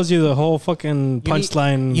it just tells you the whole fucking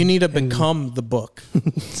punchline. You need to and- become the book.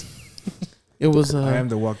 It was I am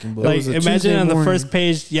the walking book. Like, was a imagine Tuesday on the morning. first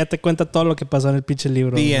page, ya te cuenta todo lo que pasó en el pinche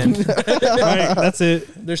libro. The end. Right, that's it.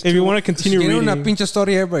 There's If you two- want to continue Tiene reading. una pinche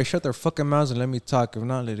story, everybody shut their fucking mouths and let me talk. If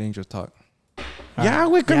not, let Angel talk. Ya,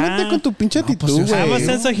 güey, cálmate Ya. con tu pinche actitud, Have a güey.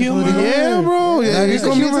 sense of humor. Yeah, bro. Ya Sense of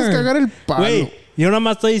comienzas a humor. cagar el palo. Wait, yo nada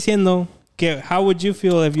más estoy diciendo que how would you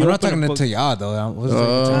feel if you I'm not open a talking book? to y'all, though. I was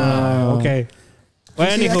Okay. Well,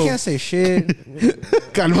 See, I anywho, can't say shit.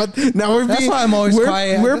 Cálmate. Now we're That's being, why I'm always we're,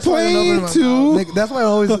 quiet. We're That's why I don't playing open my mouth. to. Like, that's why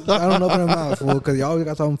I don't open my mouth, fool, because y'all always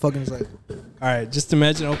got something fucking to say. all right, just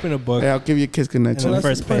imagine open a book. Hey, I'll give you a kiss goodnight. And Well, the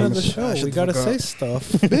that's first the point of the page. show. Shut We the gotta fuck say up.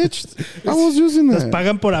 stuff. Bitch, I was using Nos that.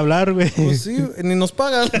 pagan por hablar, güey. Pues sí, ni nos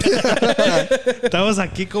pagan. Estamos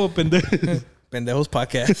aquí como pendejos. Pendejos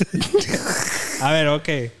podcast. A ver,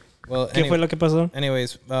 okay. Well, ¿Qué fue lo que pasó?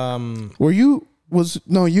 anyways, Were you?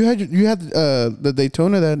 You had the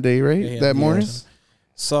Daytona that day, right? Yeah, that yeah. morning.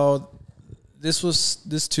 so this was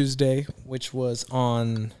this Tuesday, which was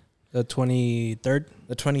on The 23rd.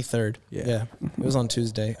 the 23rd. Yeah. It was on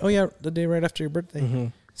Tuesday. Oh yeah, the day right after your birthday. Mm-hmm.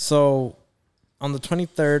 So on the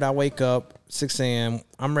 23rd, I wake up 6 a.m.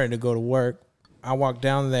 I'm ready to go to work. I walk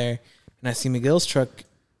down there and I see Miguel's truck,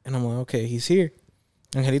 and I'm like, okay, he's here.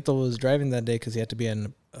 Angelito was driving that day because he had to be at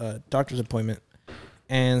a doctor's appointment.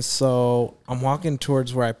 And so I'm walking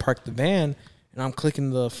towards where I parked the van, and I'm clicking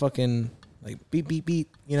the fucking like beep beep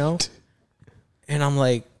beep, you know. And I'm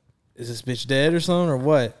like, is this bitch dead or something or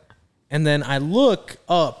what? And then I look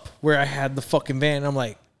up where I had the fucking van, and I'm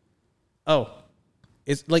like, oh,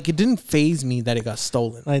 it's like it didn't phase me that it got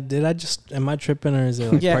stolen. Like, am I tripping or is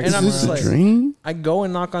it like Yeah, parked and I'm Is just this somewhere a like- dream? I go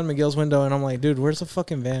and knock on Miguel's window, and I'm like, dude, where's the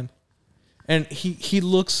fucking van? And he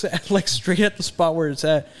looks at, like straight at the spot where it's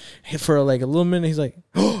at for like a little minute. He's like,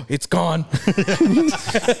 oh, it's gone.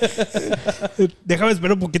 Déjame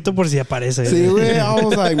esperar un poquito por si aparece. See, güey, I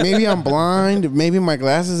was like, maybe I'm blind. Maybe my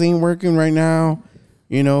glasses ain't working right now.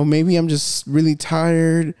 You know, maybe I'm just really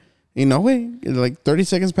tired. You know, wait, like 30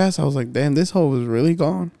 seconds passed. I was like, damn, this hoe was really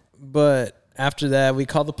gone. But after that, we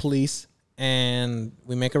call the police and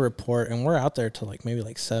we make a report, and we're out there till like maybe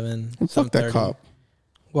like 7. Fuck that 7:30. cop.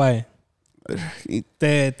 Why?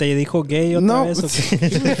 ¿Te dijo gay otra No. vez? ¿O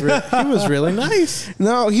qué? He was really nice.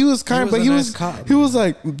 No, he was kind, He but was he a was nice cop, he was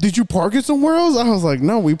like, "Did you park it somewhere else?" I was like,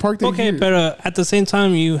 "No, we parked it Okay, here." but at the same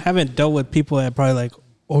time, you haven't dealt with people that probably like,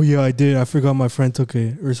 oh yeah, I did. I forgot my friend took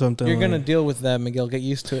it or something. You're gonna like. deal with that, Miguel. Get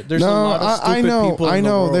used to it. There's a no, lot of stupid I know, people. I in the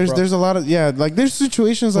know. world, bro. There's a lot of like there's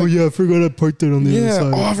situations like I forgot I parked it on the yeah.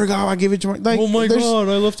 other Oh, I side. forgot I gave it to my like. Oh my there's- god,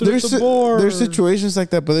 I left it at There's the bar. there's situations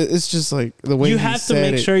like that, but it's just like the way You he have to said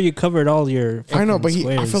make it. sure you covered all your. I know, but fucking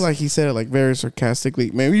I squares. feel like he said it like very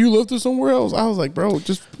sarcastically. Maybe you left it somewhere else. I was like, bro,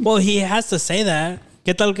 just Well, he has to say that.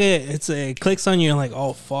 ¿Qué tal que it clicks on you and like,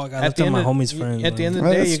 oh fuck, I left it on my homie's friend. At the end of the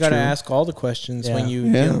Well, day, that's you gotta true. ask all the questions when Yeah. you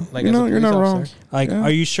yeah. deal, like you as a know, you're police not wrong. officer. like, Yeah. are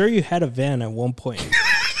you sure you had a van at one point?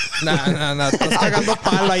 Nah. Estás cagando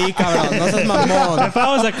palo ahí, cabrón. No seas mamón. If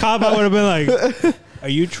I was a cop, I would have been like, are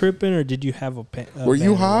you tripping or did you have a Were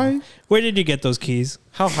you van? high? Where did you get those keys?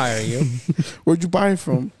 How high are you? Where'd you buy it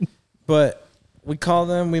from? But we called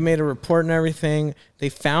them. We made a report and everything. They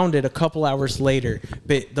found it a couple hours later,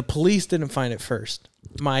 but the police didn't find it first.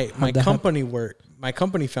 My that company my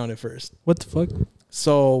company found it first. What the fuck?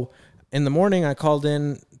 So in the morning, I called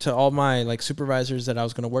in to all my like supervisors that I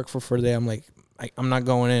was going to work for the day. I'm like, I'm not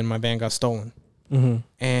going in. My van got stolen. Mm-hmm.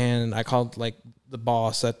 And I called like the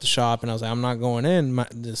boss at the shop, and I was like, I'm not going in.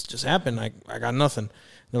 This just happened. I got nothing.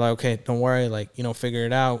 They're like, okay, don't worry. Like, figure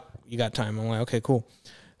it out. You got time. I'm like, okay, cool.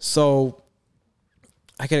 So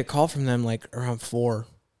I get a call from them like around 4,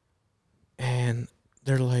 and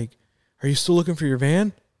they're like, are you still looking for your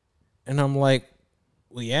van? And I'm like,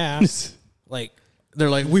 well, yeah. Like, they're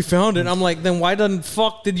like, we found it. I'm like, then why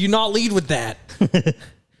did you not lead with that?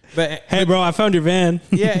 But Hey, bro, I found your van.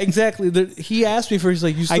 yeah, exactly. He asked me for. He's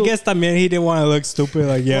like, you. I Still? guess también he didn't want to look stupid.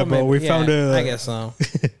 Like, yeah, Well, bro, maybe- we yeah, found it. I guess so.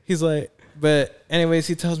 He's like, but anyways,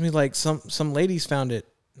 he tells me like some ladies found it,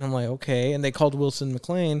 and I'm like, okay. And they called Wilson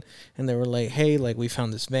McLean, and they were like, hey, like we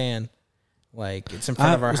found this van, like it's in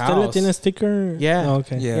front of our ¿Usted le house. tiene sticker? Yeah. Oh,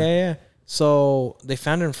 okay. Yeah. Yeah. So they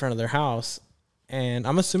found it in front of their house, and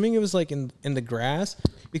I'm assuming it was like in the grass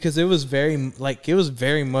because it was very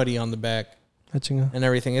muddy on the back Ah, chinga. and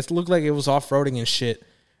everything. It looked like it was off-roading and shit.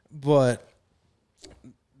 But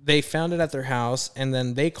they found it at their house, and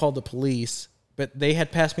then they called the police. But they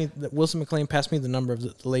had passed me, Wilson McLean passed me the number of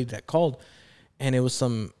the lady that called, and it was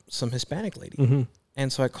some Hispanic lady. Mm-hmm.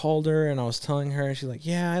 And so I called her, and I was telling her, and she's like,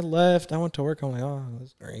 yeah, I left. I went to work. I'm like, oh,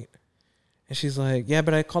 that's great. And she's like, yeah,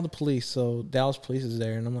 but I called the police, so Dallas police is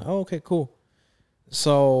there. And I'm like, oh, okay, cool.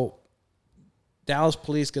 So Dallas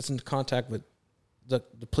police gets into contact with the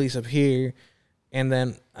police up here, and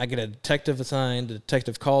then I get a detective assigned. The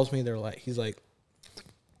detective calls me. He's like,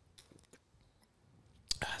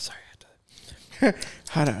 sorry,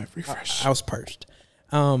 How do I refresh? I was parched.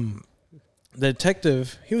 The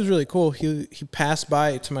detective, he was really cool. He passed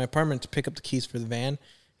by to my apartment to pick up the keys for the van.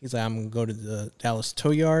 He's like, I'm gonna go to the Dallas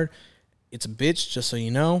tow yard. It's a bitch, just so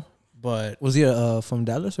you know. But Was he from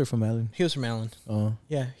Dallas or from Allen? he was from Allen. Oh,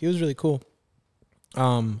 Yeah, he was really cool.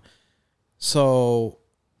 So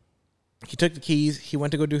he took the keys. He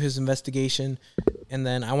went to go do his investigation, and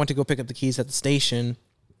then I went to go pick up the keys at the station.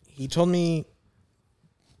 He told me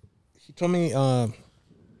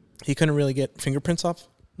he couldn't really get fingerprints off,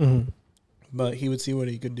 Mm-hmm. but he would see what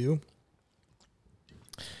he could do.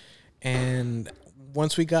 And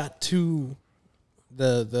once we got to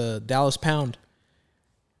the Dallas Pound,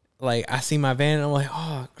 like I see my van and I'm like,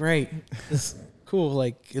 oh great, this is cool.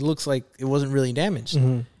 Like it looks like it wasn't really damaged.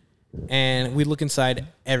 Mm-hmm. And we look inside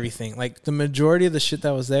everything. Like the majority of the shit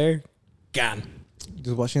that was there, gone.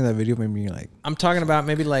 just watching that video made me like I'm talking about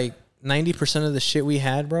maybe like 90% of the shit we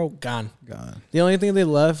had, bro, gone. gone. The only thing they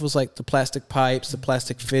left was like the plastic pipes, the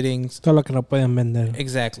plastic fittings. Todo lo que no pueden vender.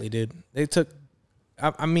 Exactly, dude. They took.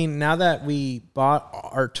 I mean, now that we bought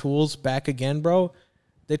our tools back again, bro,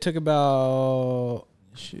 they took about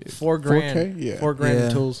Shit. $4 grand. 4K? Yeah. $4 grand in Yeah.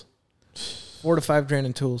 tools. $4 to $5 grand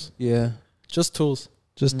in tools. Yeah. Just tools.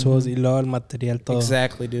 Just tools y luego el material todo.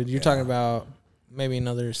 Exactly, dude. You're talking about maybe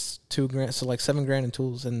another $2 grand, so like $7 grand in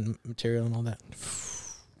tools and material and all that.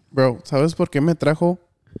 Bro, ¿sabes por qué me trajo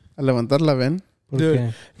a levantar la van? ¿Por Dude.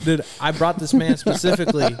 qué? Dude, I brought this man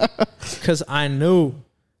specifically because I knew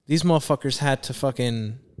these motherfuckers had to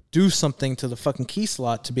fucking do something to the fucking key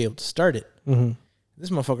slot to be able to start it. Mm-hmm. This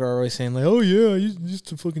motherfucker always saying like, "Oh yeah, I used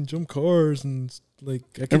to fucking jump cars and like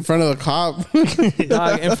I In can." front of the cop.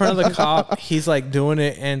 Dog, in front of the cop, he's like doing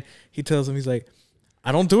it, and he tells him, he's like,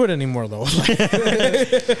 "I don't do it anymore though."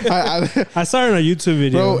 I saw it on a YouTube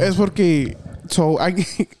video. Bro, es porque... So,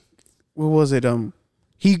 what was it?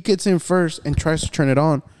 He gets in first and tries to turn it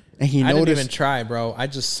on. and he I didn't noticed. even try, bro. I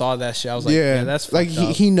just saw that shit. I was like, yeah, that's like fucked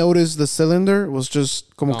up. he noticed the cylinder was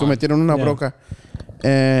just como que Gone. metieron una Yeah. broca,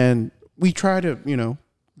 and we tried to,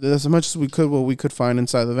 as much as we could, what we could find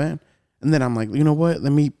inside the van. And then I'm like, you know what?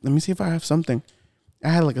 Let me see if I have something. I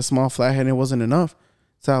had like a small flathead and it wasn't enough.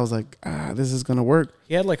 So I was like, this is gonna work.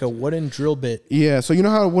 He had like a wooden drill bit. Yeah. So you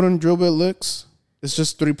know how a wooden drill bit looks? It's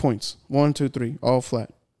just 3 points. 1, 2, 3, all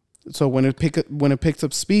flat. So when it picks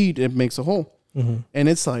up speed, it makes a hole. Mm-hmm. And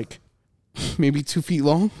it's like maybe 2 feet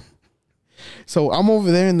long. So I'm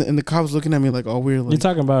over there and the cop's looking at me like, oh, weird. Like, You're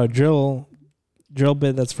talking about a drill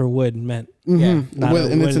bit that's for wood, man. Yeah. Not, Well,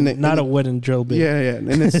 a, and it's wooden, an- not a wooden drill bit. Yeah, yeah.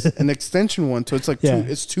 And it's an extension one. So it's like Yeah.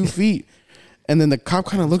 it's 2 feet. And then the cop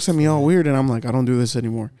kind of looks at me all weird. And I'm like, I don't do this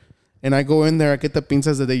anymore. And I go in there, I get the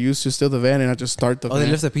pinzas that they use to steal the van, and I just start the Oh, van. they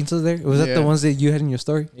left the pinzas there? Was that Yeah. the ones that you had in your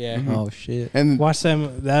story? Yeah. Mhm. Oh, shit. And Watch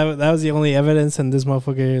them. That was the only evidence, and this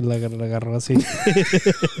motherfucker la agarró así.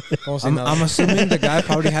 ¿Cómo se I'm llama? assuming the guy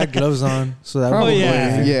probably had gloves on. So that probably, would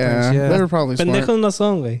yeah. yeah, they were probably smart. Pendejos no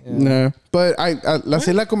son, güey. No, but I la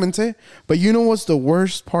comenté. But you know what's the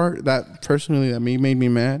worst part that personally that made me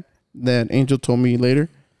mad? That Angel told me later,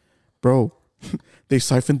 bro. They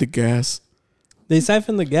siphoned the gas. They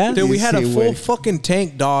siphoned the gas. Dude, we had a See, full wait. fucking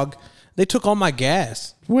tank, dog. They took all my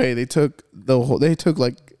gas. Wait, they took the whole. They took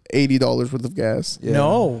like $80 worth of gas. Yeah.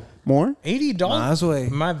 No, More? $80. Miles way.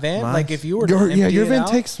 My van, Miles. like if you were to empty Your it van out,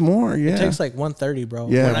 takes more. Yeah, it takes like 130, bro.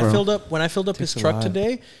 Yeah, when bro. I filled up his a truck lot.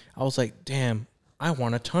 today, I was like, damn, I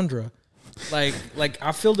want a Tundra. Like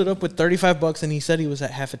I filled it up with $35, and he said he was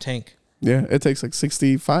at half a tank. yeah. It takes like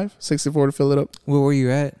 65, 64 to fill it up. Where were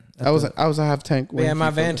you at? I was a half tank. But when yeah, my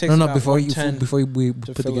he van filled it. takes No, about before 110, we to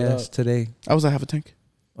put the fill it gas up. today. I was a half a tank.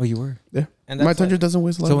 Oh, you were. Yeah, and my that's Tundra like, doesn't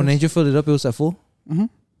waste a lot. So when of Angel filled it up, it was at full? mm-hmm.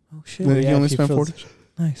 Oh, shit. Then he yeah, only if he spent fills 40.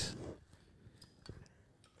 Nice.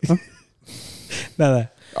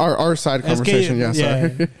 Nada. Our side Es que- conversation. Yeah,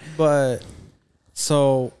 sorry. but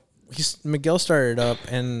so Miguel started up,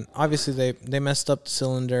 and obviously they messed up the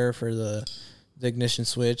cylinder for the ignition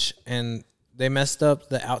switch, and they messed up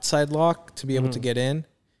the outside lock to be able to get in.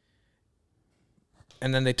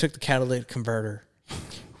 And then they took the catalytic converter.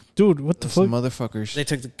 Dude, what the Some fuck? motherfuckers. They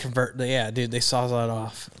took the yeah, dude, they saw that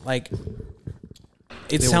off. Like it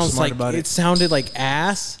They were sounds smart like about it it. sounded like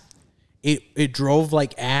ass. It drove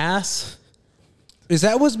like ass. Is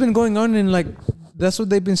that what's been going on in like? That's what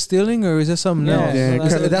they've been stealing, or is that something Yeah.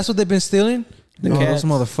 else? Yeah, That's what they've been stealing. The Oh, cats.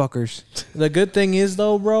 those motherfuckers. The good thing is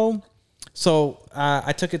though, bro. So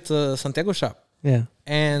I took it to Santiago shop. Yeah.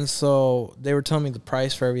 And so they were telling me the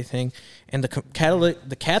price for everything, and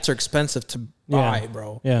the cats are expensive to buy, Yeah.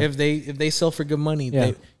 bro. Yeah. If they sell for good money,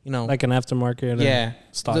 Yeah. they Like an aftermarket. yeah.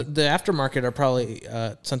 Stock. The aftermarket are probably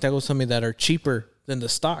Santiago told me that are cheaper than the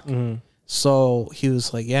stock. Mm-hmm. So he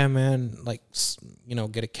was like, "Yeah, man, like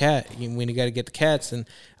get a cat. When you got to get the cats." And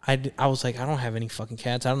I was like, "I don't have any fucking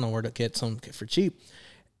cats. I don't know where to get some for cheap."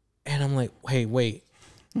 And I'm like, "Hey, wait,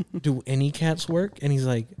 do any cats work?" And he's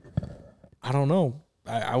like, I don't know.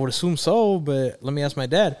 I would assume so, but let me ask my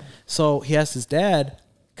dad. So he asked his dad,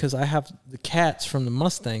 because I have the cats from the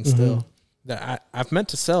Mustang still that I've meant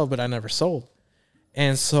to sell, but I never sold.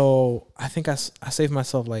 And so I think I saved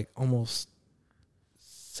myself like almost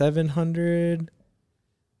 700,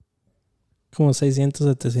 Como 600,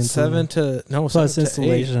 700. seven to no, Plus 7 to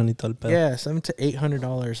 8. installation y todo el pedo. Yeah, $700 to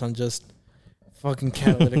 $800 on just fucking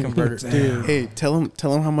catalytic converter, dude. Hey, tell him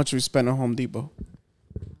how much we spent at Home Depot.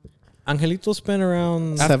 Angelito spent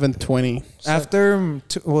around $720. After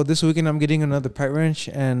this weekend, I'm getting another pipe wrench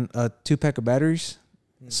and a 2-pack of batteries.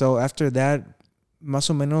 So after that, más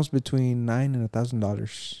o menos between $9,000 and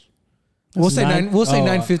 $1,000. We'll say nine. We'll say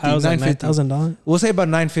 $950. I was like $950. $9,000. We'll say about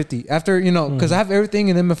 $950 after because I have everything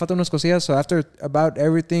and then me faltan unas cosillas. So after about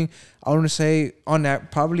everything, I want to say on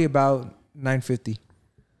that probably about $950.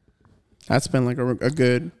 That's been like a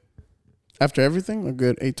good, after everything, a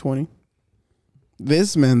good $820.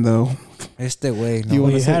 This man though, Este way. Do you No.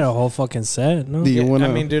 wanna We say- had a whole fucking set, no? Do you Yeah, wanna?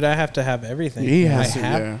 I mean, dude, I have to have everything. He I has to,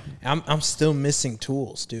 have. yeah. I'm still missing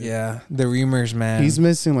tools, dude. Yeah, the reamers, man. He's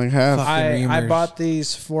missing like half. Fuck. I reamers. bought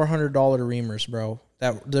these $400 reamers, bro.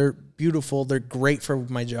 That they're beautiful. They're great for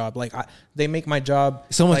my job. Like they make my job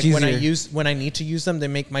So much like easier. when I need to use them. They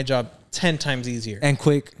make my job 10 times easier and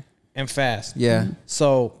quick. and fast. Yeah.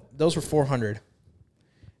 So those were 400,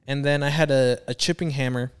 and then I had a chipping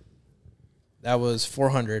hammer that was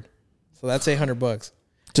 400. So that's $800.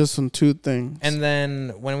 Just on two things. And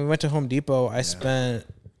then when we went to Home Depot, I spent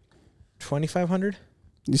 2,500.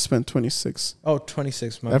 You spent 26. Oh,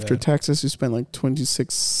 26. My After bad. taxes, you spent like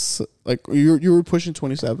 26. Like you were pushing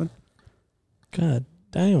 27. God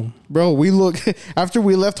Damn. Bro, we look after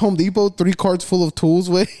we left Home Depot, 3 carts full of tools.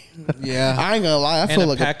 Way, Yeah. I ain't gonna lie, I And feel a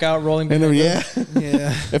like pack out rolling. and behind them.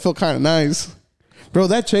 Yeah. it felt kind of nice. Bro,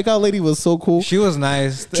 that checkout lady was so cool. She was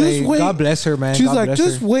nice. Just Hey, wait. God bless her, man. She's God like, bless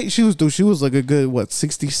just her. wait. She was like a good, what,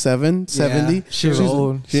 67, 70? Yeah, she was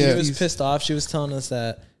old. She Yeah. was pissed off. She was telling us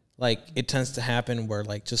that like it tends to happen where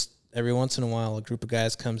like just every once in a while a group of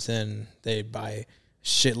guys comes in, they buy a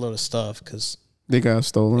shitload of stuff because They got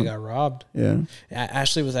stolen. they got robbed. Yeah.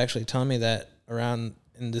 Ashley was actually telling me that around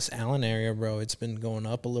in this Allen area, bro, it's been going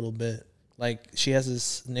up a little bit. Like she has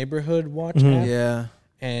this neighborhood watch app, Yeah.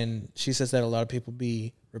 and she says that a lot of people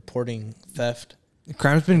be reporting theft.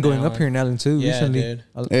 Crime's been going Allen. up here in Allen too Yeah, recently. dude.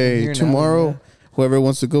 Hey, Here in tomorrow, Allen, whoever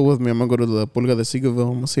wants to go with me, I'm gonna go to the Pulga de Seagoville.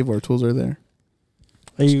 I'm gonna see if our tools are there.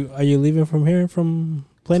 Are you leaving from here from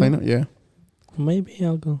Plano? Plano? Yeah. Maybe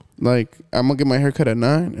I'll go. Like, I'm gonna get my haircut at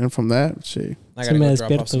 9, and from that, shit. I Se gotta me go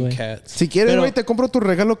drop off despierto, some güey. cats. Si quieres, Pero- güey, te compro tu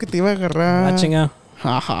regalo que te iba a agarrar. Ah, chingado.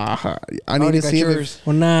 Ha, ha, ha. I I need already to got see if yours.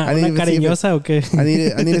 Una I didn't even see if cariñosa o qué?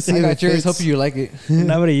 I need to see I if got it yours. fits. Hope you like it.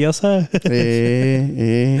 Una brillosa.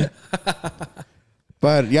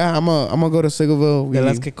 But yeah, I'm gonna go to Seagoville. De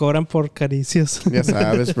las que cobran por caricias. Ya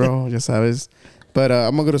sabes, bro. Ya sabes. But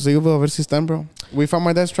I'm gonna go to Seagoville a ver si están, bro. We found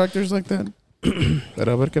my dad's tractors like that.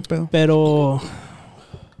 Pero a ver qué pedo. Pero,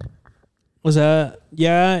 o sea,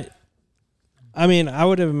 yeah. I mean, I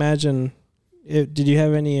would have imagined. Did you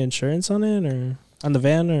have any insurance on it or on the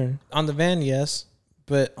van or? On the van, yes,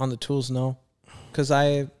 but on the tools, no. Because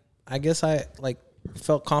I guess I like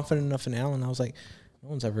felt confident enough in Allen. I was like, no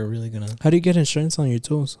one's ever really gonna How do you get insurance on your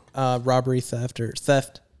tools? robbery, theft, or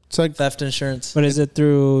theft It's like insurance. But is it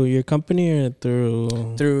through your company or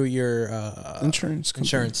through? Through your insurance. company.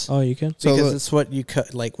 insurance, Oh, you can. So because look- it's what you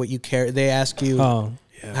like what you carry. They ask you Oh,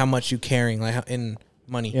 how much you carrying, like how, in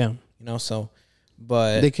money. yeah. You know, so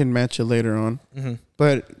but They can match it later on. mhm.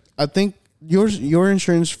 But I think your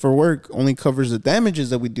insurance for work only covers the damages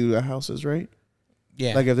that we do to houses, right?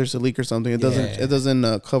 yeah, Like if there's a leak or something, it Yeah.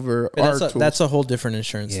 doesn't cover But our that's tools. that's a whole different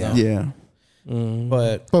insurance Yeah. though. yeah. Mm.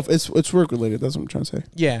 But But it's work related. That's what I'm trying to say.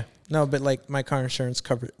 yeah, no, but like my car insurance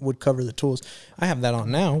would cover the tools. I have that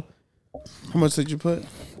on now. How much did you put?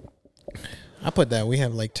 I put that. We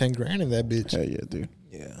have like 10 grand in that bitch. Yeah, yeah, dude.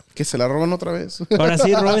 Yeah. Que se la roban otra vez. Ahora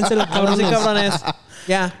sí, róbensela, Ahora sí, cabrones. cabrones.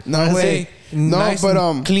 Yeah. No way. No, Nice but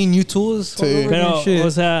and clean new tools. Sí. all over Pero, and shit. o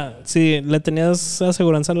sea, si le tenías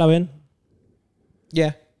aseguranza, la ven.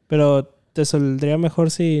 Yeah. Pero te saldría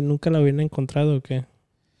mejor si nunca la hubieran encontrado o qué.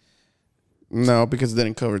 no, because it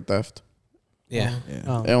didn't cover theft. Yeah.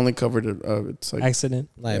 Oh, It only covered it. It's like accident.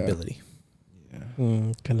 Liability.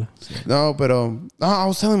 Que la- no, but I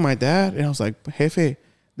was telling my dad, and I was like, Jefe,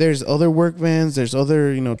 there's other work vans, there's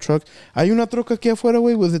other trucks. Hay una troca aquí afuera,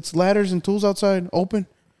 güey, with its ladders and tools outside open.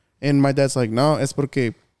 And my dad's like, no, es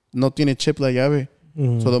porque no tiene chip la llave.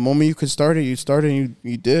 Mm. So the moment you could start it, and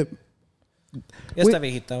you dip. Ya está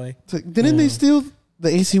viejita, güey. It's like, didn't they steal the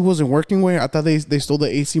AC wasn't working, way? I thought they stole the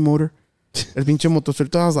AC motor. El pinche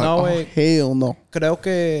motocicleta. I was like, No, oh, güey. hell no. Creo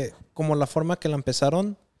que como la forma que la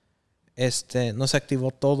empezaron, no se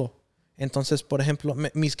activó todo. Entonces, por ejemplo,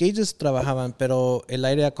 mis gauges trabajaban, pero el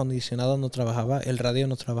aire acondicionado no trabajaba, el radio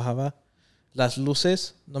no trabajaba, las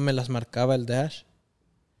luces no me las marcaba el dash.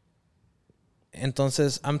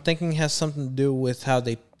 Entonces, I'm thinking it has something to do with how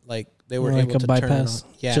they were like able a to turn it on. bypass.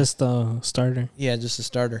 Yeah, Just a starter. just a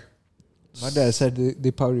starter. My dad said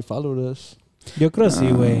they probably followed us. Yo creo sí,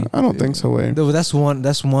 güey. I don't think so, way. No, that's one.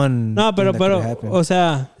 No, pero, thing that could happen. o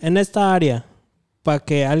sea, en esta área, para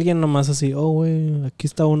que alguien nomás así, oh, güey, aquí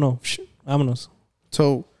está uno, vámonos.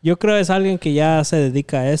 So, Yo creo es alguien que ya se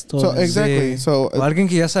dedica a esto. exactly. Sí. So, O alguien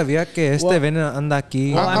que ya sabía que Well- ven anda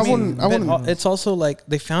aquí. Well, I I mean, wouldn't- but it's also like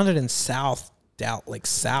they found it in South Yeah,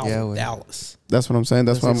 güey. Dallas. that's what I'm saying.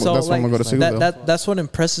 That's why I'm So, going to go to Seagoville. that's what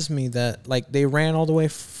impresses me, that like they ran all the way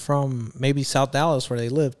from maybe South Dallas where they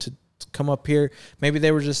live to come up here. Maybe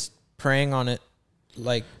they were just preying on it,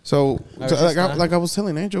 like So, I was just not- like I was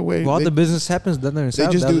telling Angel, way Well, all they, the business happens down there in they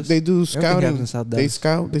South just Dallas. do Everything scouting. happens in South They Dallas.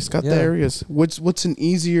 scout the Yeah. areas. What's an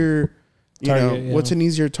easier, Target, yeah. what's an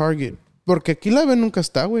easier target? Porque aquí la ven nunca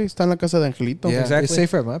está, güey. Está en la casa de Angelito. Yeah, Exactly. it's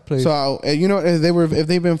safer at my place. So if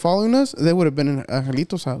they've been following us, they would have been in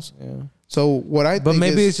Angelito's house. yeah. So what I But think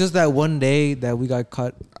maybe is, it's just that one day that we got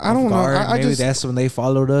caught. I don't off know. guard. I Maybe just- that's when they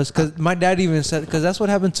followed us. Because my dad even said, because that's what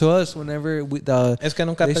happened to us whenever es que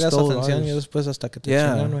nunca They pegas stole atención ours. y después hasta que te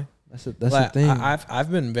Yeah. chingan, güey. that's Like, the thing. I've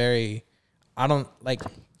been very, I don't like.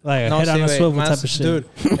 Like a No, head on sí, a güey, swivel más, type of shit. dude.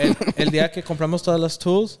 El día que compramos todas las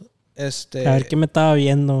tools, A ver quién me estaba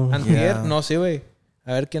viendo. antier, Yeah. no, sí, güey.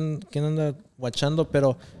 A ver quién anda guachando,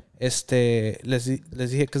 pero les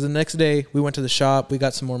dije, because the next day we went to the shop, we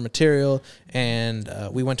got some more material, and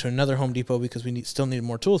we went to another Home Depot because we still needed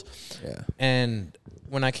more tools. Yeah. And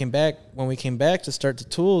when we came back to start the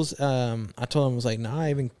tools, I told him, I was like, nah,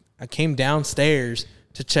 I came downstairs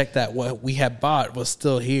to check that what we had bought was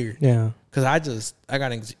still here. Yeah. Because I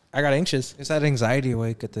got anxious. It's that anxiety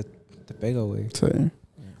way, get the pega way. So,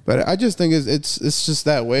 but I just think it's just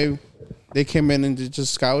that way. They came in and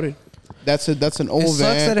just scouted. That's an old It sucks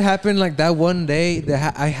van. that it happened like that one day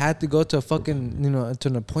that I had to go to a fucking, to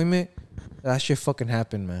an appointment. That shit fucking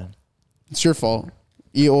happened, man. It's your fault.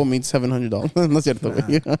 You owe me $700. No es cierto,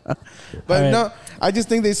 güey. But Right. no, I just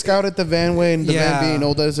think they scouted the van way and the Yeah. van being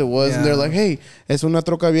old as it was, and they're Yeah. like, "Hey, es una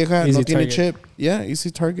troca vieja, Easy no tiene target. chip." Yeah,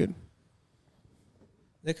 easy target.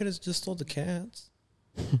 They could have just stole the cats.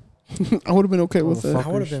 I would have been okay with that. I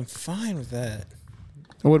would have been fine with that.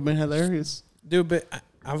 It would have been hilarious. Dude, but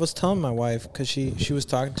I was telling my wife, because she was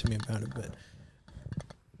talking to me about it, but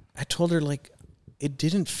I told her, like, it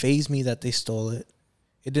didn't faze me that they stole it.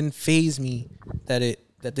 It didn't faze me that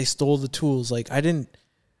they stole the tools. Like, I didn't,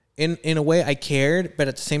 in a way I cared, but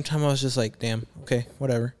at the same time I was just like, damn, okay,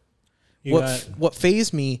 whatever. What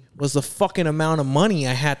fazed me was the fucking amount of money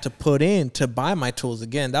I had to put in to buy my tools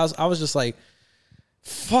again. I was just like,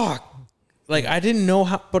 fuck. Like, I didn't know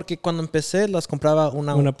how, porque cuando empecé las compraba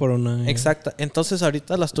una por una. Exacta. Entonces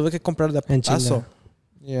ahorita las tuve que comprar de En putazo. chinga.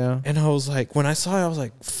 Yeah. And I was like, when I saw it, I was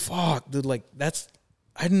like, fuck, dude, like,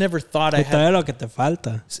 I never thought I Tú sabes had. lo que te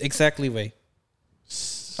falta. Exactly, way.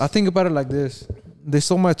 I think about it like this. They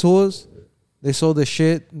sold my tools. They sold the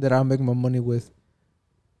shit that I make my money with.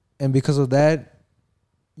 And because of that,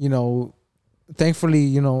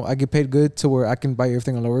 thankfully, I get paid good to where I can buy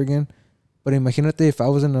everything all over again. But imagínate if I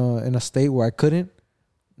was in a state where I couldn't,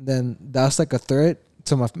 then that's like a threat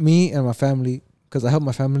to me and my family, because I help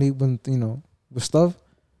my family with with stuff.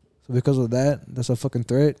 So because of that, that's a fucking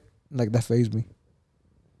threat. Like, that fazed me.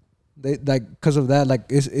 They because of that, like,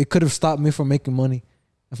 it could have stopped me from making money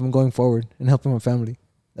if I'm going forward and helping my family.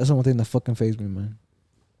 That's the one thing that fucking fazed me, man.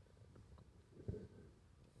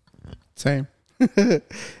 Same.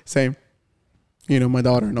 Same. My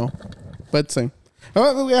daughter, no. But same.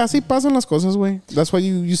 Así pasan las cosas, güey. That's why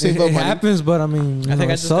you save It up money. happens, but I mean,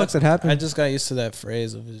 it sucks. It happens. I just got used to that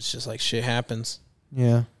phrase of it's just like shit happens.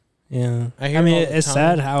 Yeah. Yeah. I hear I mean, it all the it's time.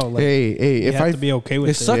 sad how, like, Hey, you if have to be okay with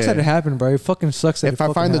It it. sucks that it happened, bro. It fucking sucks that if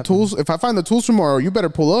I find the tools tomorrow, you better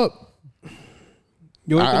pull up.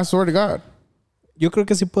 Yo, I swear to God. yo creo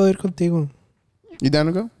que sí puedo ir contigo. You down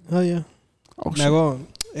to go? Oh, yeah. Oh, Me shit. hago,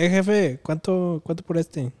 jefe, ¿cuánto por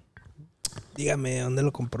este? Dígame, ¿dónde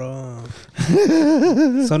lo compró?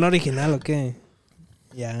 ¿Son original o qué?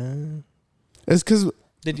 Ya. It's because,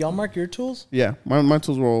 Did y'all mark your tools? yeah, my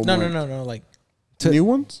tools were all No, marked. like New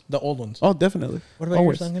ones? the old ones. Oh, definitely. What about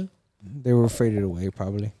Always. yours, Angel? They were faded away,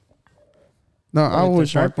 probably. No, I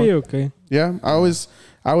always mark Sharpie them. o qué? Yeah, I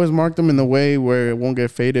always mark them in the way where it won't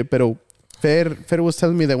get faded. Pero Fer was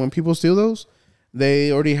telling me that when people steal those,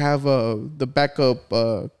 they already have the backup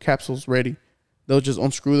capsules ready. They'll just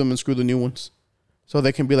unscrew them and screw the new ones. So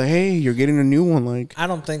they can be like, hey, you're getting a new one. Like, I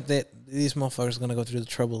don't think that these motherfuckers are gonna go through the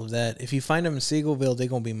trouble of that. If you find them in Seagoville, they're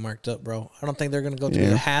gonna be marked up, bro. I don't think they're gonna go through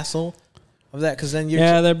the hassle of that, because then you're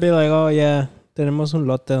Yeah, they'll be like, oh, yeah, tenemos un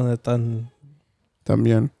lote donde están.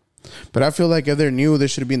 también. But I feel like if they're new, they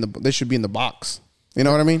should be in the box. You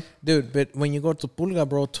know what I mean? dude. But when you go to Pulga,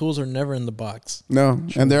 bro, tools are never in the box. No,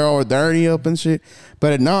 and they're all dirty up and shit.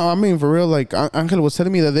 But no, I mean for real. Like Angel was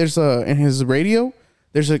telling me that there's in his radio,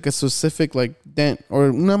 there's like a specific like dent or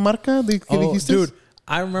una marca. Oh, dude,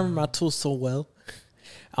 I remember my tools so well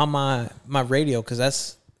on my radio, because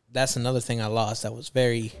that's another thing I lost. That was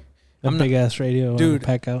very. A big ass radio, dude.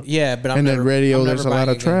 Pack out. Yeah, but I'm And that never, radio, I'm there's never a lot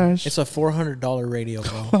buying of again. trash. It's a $400 radio,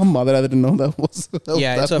 bro. Oh, mother, I didn't know that was.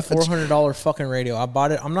 Yeah, it's a that much. $400 fucking radio. I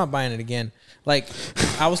bought it. I'm not buying it again. Like,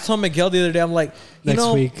 I was telling Miguel the other day, I'm like, Next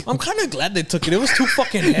week. I'm kind of glad they took it. It was too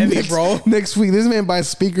fucking heavy, bro. Next week, this man buys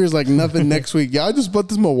speakers like nothing. Next week, yeah, I just bought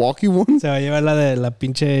this Milwaukee one. Se va a llevar la de la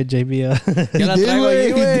pinche JBL. Ya la He did, traigo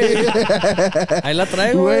ahí, güey. güey. Ahí la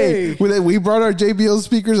traigo, Wait, güey. we brought our JBL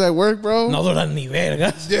speakers at work, bro. No duran ni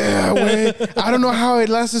vergas. Yeah, wait. I don't know how it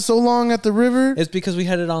lasted so long at the river. It's because we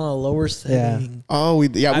had it on a lower setting. Oh, we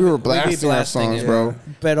I were mean, we'd be blasting our songs, it. bro.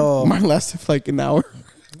 Pero, Mine lasted for like an hour.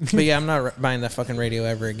 but yeah, I'm not buying that fucking radio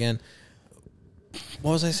ever again.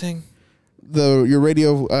 What was I saying? Your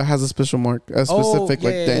radio has a special mark, a specific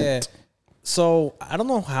like dent. So I don't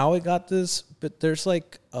know how it got this, but there's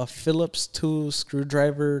like a Phillips 2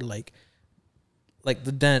 screwdriver, like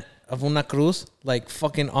the dent of una cruz, like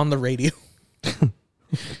fucking on the radio.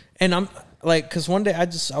 And I'm like, because one day I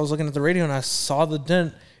was looking at the radio and I saw the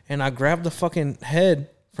dent, and I grabbed the fucking head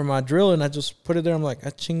from my drill and I just put it there. I'm like, I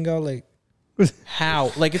chinga, like,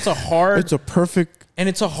 how? Like, it's a hard. It's a perfect. And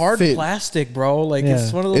it's a hard fit. plastic, bro. Like,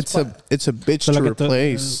 it's one of those. It's a bitch to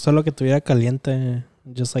replace. Solo que tuviera caliente,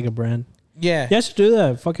 just like a brand. Yeah. Yeah, I should do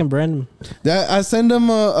that. Fucking brand. I sent him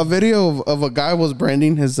a video of a guy was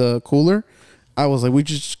branding his cooler. I was like, we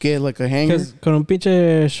just get like a hanger. Because con un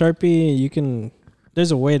pinche Sharpie, you can.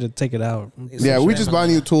 There's a way to take it out. Yeah, we just buy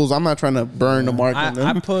new tools. I'm not trying to burn the mark on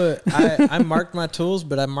them. I marked my tools,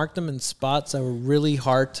 but I marked them in spots that were really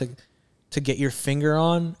hard to get your finger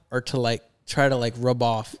on or to like try to like rub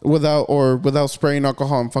off without spraying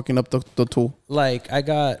alcohol and fucking up the tool. Like, I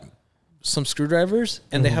got some screwdrivers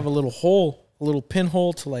and they have a little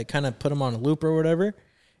pinhole to like kind of put them on a loop or whatever,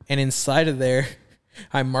 and inside of there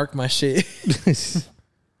I marked my shit.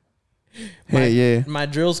 My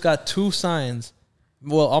drill's got 2 signs.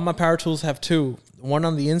 Well, all my power tools have 2, one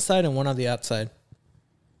on the inside and one on the outside.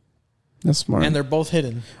 That's smart. And they're both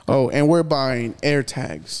hidden. Oh, and we're buying air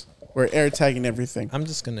tags. We're air tagging everything. I'm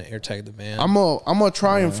just gonna air tag the van. I'm gonna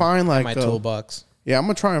try and find like my toolbox. Yeah, I'm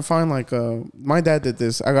gonna try and find like my dad did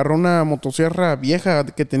this. Agarró una motosierra vieja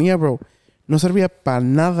que tenía, bro. No servía para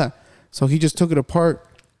nada. So he just took it apart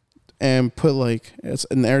and put like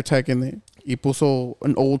an air tag in it. Y puso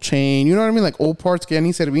an old chain. You know what I mean? Like old parts que ya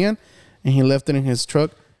ni servían. And he left it in his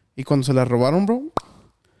truck. Y cuando se la robaron, bro,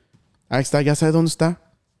 ahí está, ya sabe dónde está.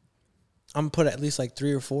 I'm gonna put at least like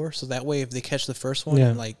 3 or 4, so that way if they catch the first one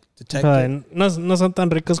and like detect it. No son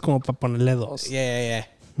tan ricos como para ponerle 2. Yeah.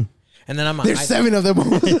 And then There's 7 of them.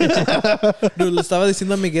 Dude, le estaba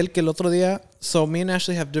diciendo a Miguel que el otro día. So me and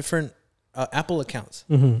Ashley have different Apple accounts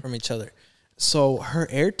from each other. So her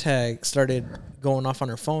AirTag started going off on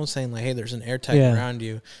her phone saying like, hey, there's an AirTag around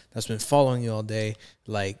you that's been following you all day.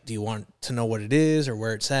 Like, do you want to know what it is or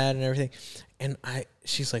where it's at and everything? And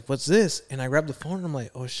she's like, what's this? And I grabbed the phone and I'm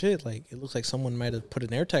like, oh shit, like it looks like someone might have put an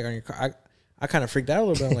AirTag on your car. I kind of freaked out a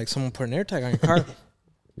little bit. I'm like, someone put an AirTag on your car.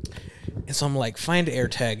 And so I'm like, find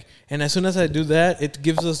AirTag. And as soon as I do that, it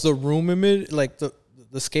gives us the room image, like the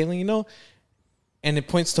scaling, you know? And it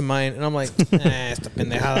points to mine. And I'm like, esta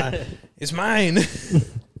pendejada. It's mine.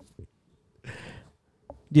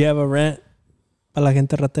 Do you have a rant para la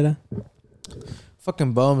gente ratera?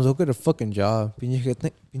 Fucking bums, go get a fucking job.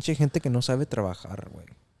 Pinche gente que no sabe trabajar, güey.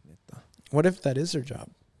 What if that is their job?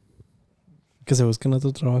 Que se busquen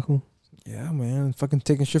otro trabajo. Yeah, man. Fucking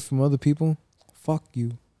taking shit from other people. Fuck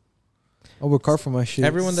you. I work hard for my shit.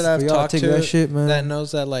 Everyone that I've talked to that shit, man. that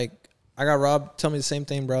knows that, like, I got robbed, tell me the same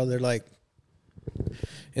thing, bro. They're like,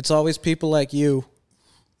 it's always people like you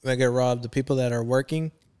that get robbed. The people that are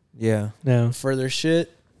working for their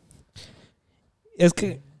shit. Es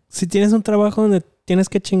que si tienes un trabajo donde tienes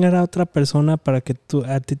que chingar a otra persona para que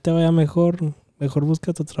a ti te vaya mejor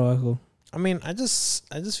busca tu trabajo. I mean, I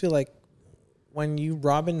just feel like when you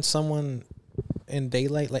robbing someone in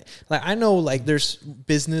daylight, like I know like there's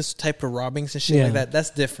business type of robbings and shit like that.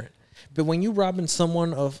 That's different. But when you robbing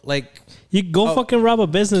someone of like, you go fucking rob a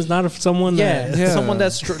business, not of someone. Someone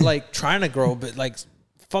that's like trying to grow, but like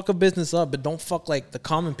fuck a business up, but don't fuck like the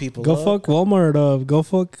common people. Go fuck Walmart up. Go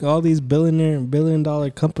fuck all these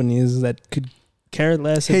billion-dollar companies that could care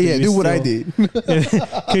less. Hey, yeah, do what I did.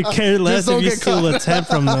 Could care less if you steal a 10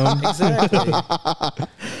 from them. Exactly.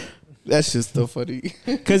 That's just so funny.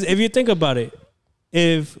 Because if you think about it,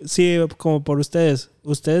 como por ustedes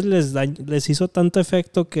les hizo tanto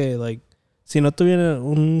efecto que, like, si no tuvieran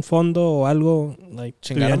un fondo o algo, like,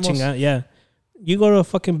 yeah. You go to a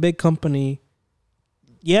fucking big company,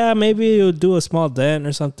 yeah, maybe you do a small dent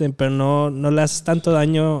or something, pero no le haces tanto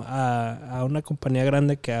daño a una compañía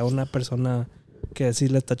grande que a una persona que sí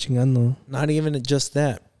le está chingando. Not even just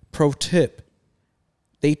that. Pro tip.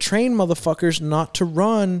 They train motherfuckers not to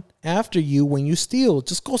run after you when you steal.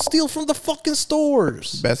 Just go steal from the fucking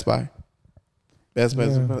stores. Best Buy.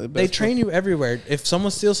 They train you everywhere. If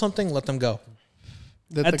someone steals something, let them go.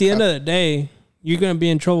 At the end of the day, you're going to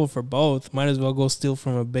be in trouble for both. Might as well go steal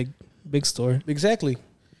from a big store. Exactly.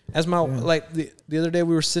 As my like the other day,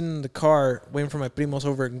 we were sitting in the car waiting for my primos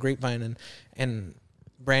over in Grapevine, and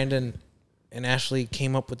Brandon and Ashley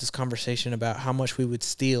came up with this conversation about how much we would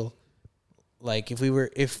steal. Like if we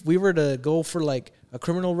were to go for like a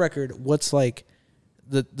criminal record, what's like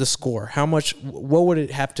the score? How much? What would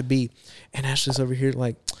it have to be? And Ashley's over here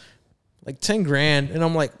like $10,000, and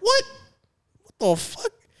I'm like, what the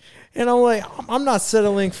fuck? And I'm like, I'm not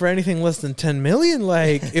settling for anything less than 10 million.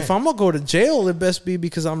 Like, if I'm gonna go to jail, it best be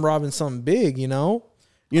because I'm robbing something big, you know?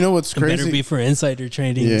 You know what's crazy? It better be for insider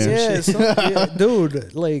trading. Yeah,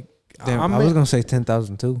 dude. Like, damn, I was gonna say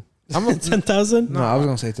 10,000 too. I'm 10,000. No, I was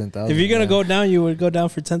gonna say 10,000. If you're gonna go down, you would go down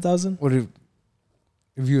for 10,000. What if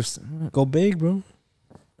If you, Go big, bro.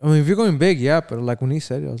 I mean, if you're going big, yeah. But like when he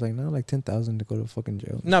said it, I was like, no, like 10,000 to go to fucking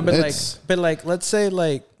jail. No, but It's- let's say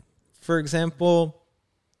like, for example,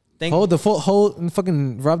 Hold the whole and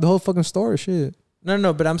fucking rob the whole fucking store. Shit.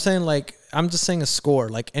 No, but I'm saying like, I'm just saying a score,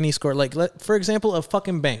 like any score. Like, for example, a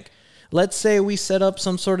fucking bank. Let's say we set up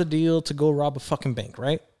some sort of deal to go rob a fucking bank,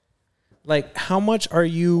 right? Like, how much are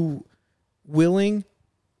you willing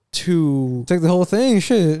to... Take the whole thing.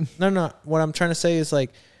 Shit. No. What I'm trying to say is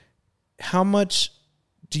like, how much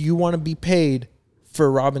do you want to be paid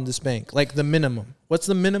for robbing this bank? Like the minimum. What's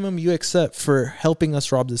the minimum you accept for helping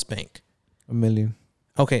us rob this bank? $1 million.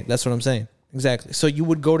 Okay, that's what I'm saying. Exactly. So you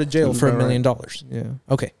would go to jail for $1 million. Yeah.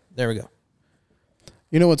 Okay, there we go.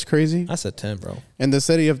 You know what's crazy? I said 10, bro. In the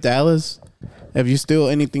city of Dallas, if you steal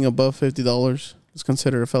anything above $50, it's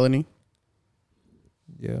considered a felony.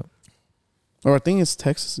 Yeah. Or I think it's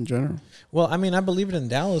Texas in general. Well, I mean, I believe it in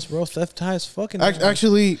Dallas, bro. Theft high as fucking.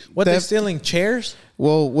 Actually, what they theft- stealing? Chairs?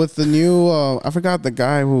 Well, with the new, I forgot the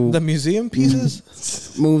guy who The museum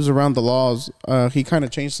pieces? moves around the laws. He kind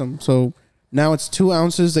of changed them. So now it's 2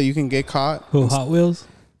 ounces that you can get caught. Who, Hot Wheels?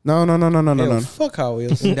 No. Yo, fuck Hot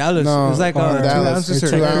Wheels. In Dallas. No, It's like in 2 Dallas, ounces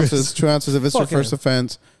it's or 2 ounces. 2 ounces if it's your Fucking- first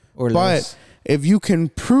offense. or But less. if you can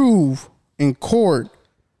prove in court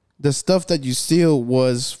the stuff that you steal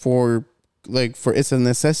was for it's a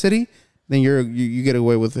necessity, then you get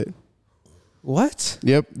away with it. What?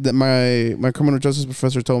 Yep. That my criminal justice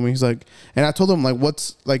professor told me. He's like, and I told him like,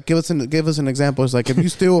 what's like, give us an example. It's like if you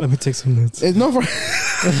steal, Let me take some notes. it's no, for,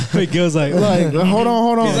 Wait, Gil's like, like hold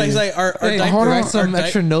on. He's like, our Hey, diaper, hold on. write some our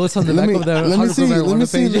extra notes on the let back me of the let me article see. that Let me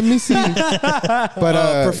see. page. Let me see.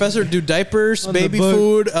 But Professor, do diapers, On the baby book.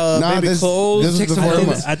 food, Nah, baby this clothes? is Take some before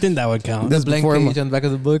notes. my- I think that would count. This The blank before page on the back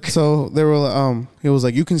of the book. So they were he was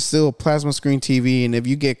like, you can steal plasma screen TV, and if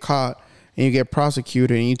you get caught and you get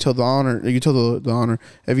prosecuted, and you tell the honor, if you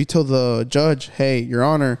tell the judge, hey, your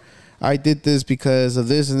honor, I did this because of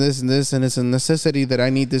this and this and this, and it's a necessity that I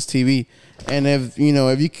need this TV, and if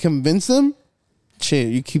you convince them, shit,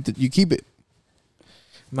 you keep it.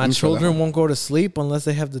 My I'm sure that children won't go to sleep unless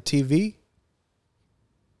they have the TV.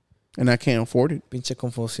 And I can't afford it. Pinche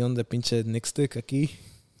confusión de pinche nixtick aquí.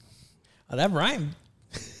 Oh, that rhymed.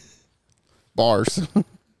 Bars. I'm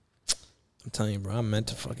telling you, bro. I'm meant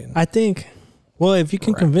to fucking. I think, well, if you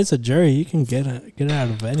can Right. convince a jury, you can get out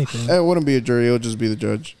of anything. It wouldn't be a jury; it would just be the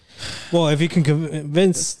judge. Well, if you can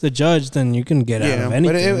convince the judge, then you can get out of anything.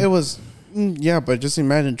 but it was, but just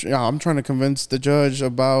imagine. I'm trying to convince the judge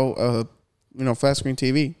about flat screen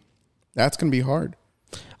TV. That's gonna be hard.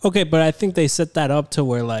 Okay, but I think they set that up to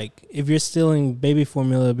where, like, if you're stealing baby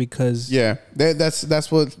formula because Yeah,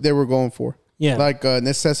 that's what they were going for. yeah, Like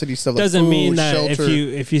necessity stuff. doesn't like food, mean that shelter.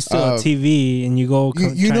 if you steal a TV and you go,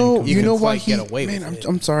 You know You can why quite he get away man. with it.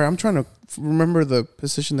 I'm sorry. I'm trying to remember the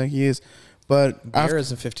position that he is, but Beer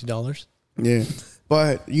isn't $50. yeah,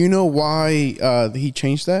 but you know why he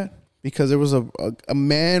changed that? Because there was a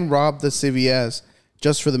man robbed the CVS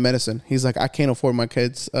just for the medicine. He's like, I can't afford my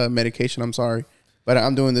kids' medication. I'm sorry, but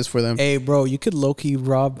I'm doing this for them. Hey, bro, you could low key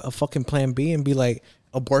rob a fucking Plan B and be like,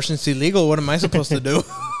 abortion's illegal. What am I supposed to do?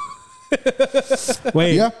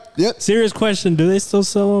 wait, Yeah. serious question: do they still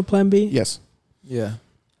sell a Plan B? Yes. Yeah.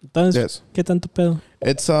 Entonces, Yes. ¿qué tanto pedo?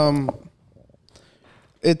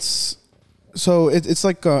 It's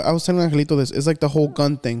like I was telling Angelito this. It's like the whole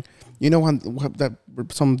gun thing. You know that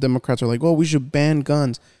some Democrats are like, "Well, we should ban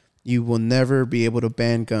guns." You will never be able to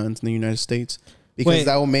ban guns in the United States because Wait.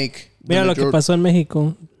 that will make the Mira lo que majority- pasó en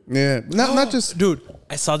México. Yeah, not just Dude,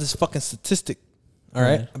 I saw this fucking statistic, all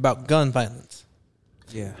right, about gun violence.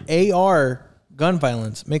 Yeah. AR gun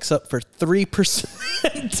violence makes up for 3%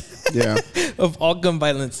 yeah. of all gun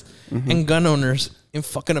violence and gun owners in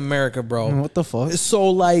fucking America, bro. What the fuck? So,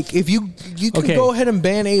 like, if you can Okay. go ahead and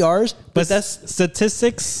ban ARs, but that's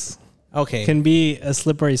statistics okay. can be a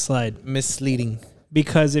slippery slide. Misleading.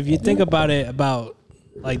 Because if you think about it, about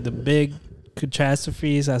like the big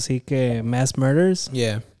catastrophes, así que mass murders,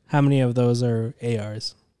 Yeah. how many of those are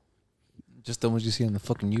ARs? Just the ones you see on the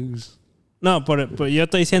fucking news. No, but yo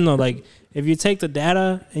estoy diciendo, like, if you take the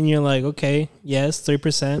data and you're like, okay, yes,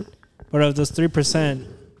 3%, but of those 3%,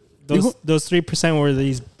 those 3% were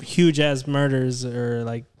these huge ass murders or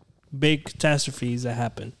like big catastrophes that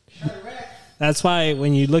happen. That's why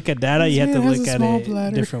when you look at data, you have to man has look a at small it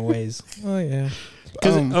bladder. different ways. Oh, yeah.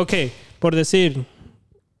 Because okay, por decir,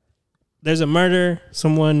 there's a murder.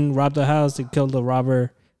 Someone robbed a house. They killed the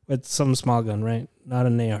robber with some small gun, right? Not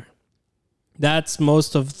an AR. That's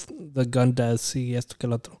most of the gun deaths. Y esto que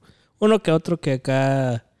el otro. Uno que otro que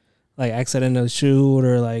acá, like accidental shoot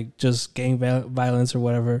or like just gang violence or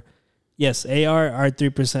whatever. Yes, AR are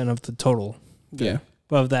 3% of the total. Yeah.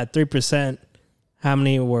 But of that 3%, how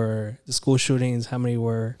many were the school shootings? How many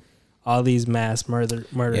were all these mass murders?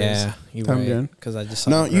 Yeah, you're Come right. again. Because I just saw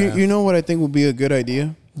No, the graph. you know what I think would be a good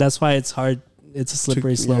idea? That's why it's hard. It's a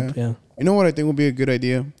slippery slope. Yeah. You know what I think would be a good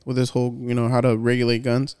idea with this whole, how to regulate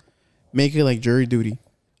guns? Make it like jury duty.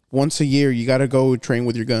 Once a year, you got to go train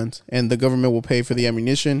with your guns, and the government will pay for the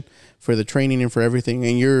ammunition, for the training, and for everything.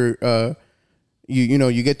 And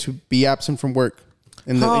you get to be absent from work,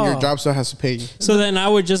 and your job still has to pay you. So then I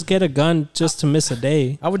would just get a gun just to miss a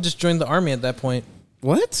day, I would just join the army at that point.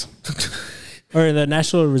 What? or the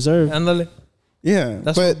National Reserve. Ándale. Yeah,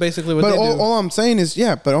 That's basically what but they do. all I'm saying is,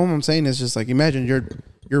 just like, imagine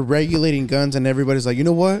you're regulating guns, and everybody's like, you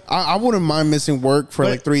know what? I wouldn't mind missing work for But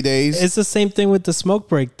like 3 days. It's the same thing with the smoke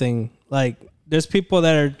break thing. Like, there's people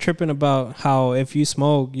that are tripping about how if you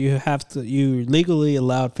smoke, you legally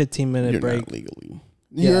allowed 15-minute You're break. not legally.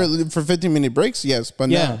 Yeah. You're for 15-minute breaks, yes, but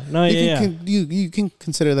Yeah, no, you can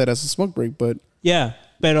consider that as a smoke break, but Yeah,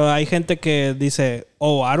 pero hay gente que dice,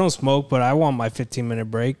 oh, I don't smoke, but I want my 15-minute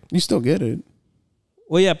break. you still get it.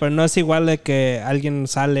 Well, yeah, pero no es igual de que alguien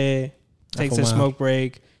sale, takes their fumar. smoke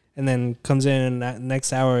break, and then comes in and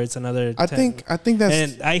next hour it's another 10. I think that's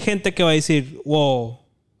And hay gente que va a decir, whoa,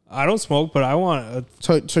 I don't smoke, but I want a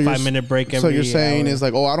so you're 5-minute break every So you're saying hour. is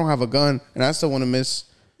like, oh, I don't have a gun, and I still want to miss.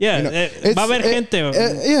 Yeah, You know, va a haber gente.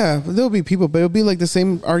 Yeah, there'll be people, but it'll be like the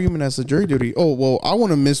same argument as the jury duty. Oh, well, I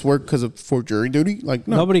want to miss work for jury duty. Like,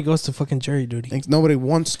 no, Nobody goes to fucking jury duty. nobody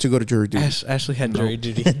wants to go to jury duty. Ashley had jury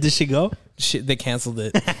duty. Did she go? Shit, they canceled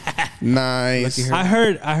it. Nice. Lucky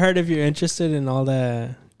her. I heard if you're interested in all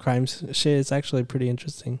the crimes shit, it's actually pretty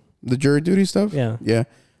interesting. The jury duty stuff. Yeah. Yeah.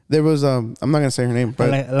 There was I'm not gonna say her name, but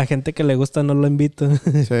La gente que le gusta no lo invito.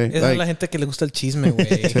 say, Esa es like, la gente que le gusta el chisme,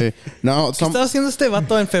 güey. say, no, ¿Qué estaba haciendo este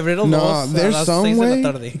vato en febrero 2 no, a there's las some 6 de way.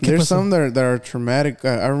 la tarde? There's some that are traumatic.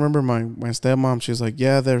 I remember my stepmom. She's like,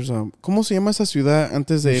 yeah, there's ¿cómo se llama esa ciudad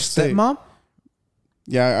antes de Stepmom?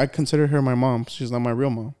 Yeah, I consider her my mom. She's not my real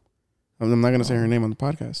mom. I'm not gonna say her name on the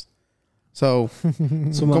podcast. So,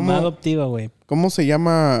 Su mamá adoptiva, güey. ¿cómo se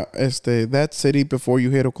llama that city before you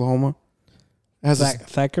hit Oklahoma? It has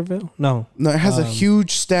Thackerville? No. no, it has a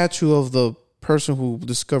huge statue of the person who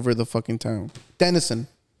discovered the fucking town, Denison.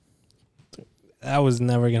 That was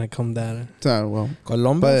never going to come down. Well,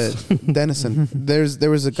 Columbus? but Denison. There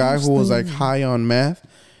was a guy who was like high on meth,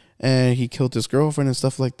 and he killed his girlfriend and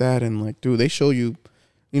stuff like that. And like, dude, they show you,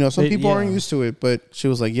 some people aren't used to it, but she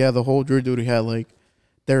was like, yeah, the whole jury duty had like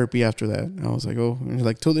therapy after that. And I was like, oh, and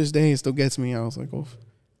like till this day, it still gets me. I was like, oh,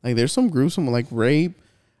 like there's some gruesome like rape,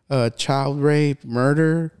 child rape,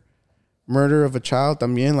 murder of a child.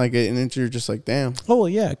 También like, and then you're just like, damn. Oh, well,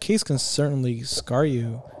 yeah. A case can certainly scar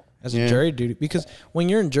you as Yeah. a jury duty. Because when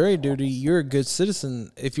you're in jury duty, you're a good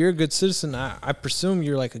citizen. If you're a good citizen, I presume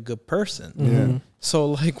you're like a good person. Yeah. So,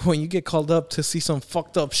 like, when you get called up to see some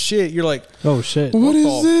fucked up shit, you're like, Oh, shit. What the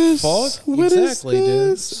is this? fuck? What is Exactly, dude.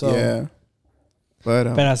 this? So- yeah. But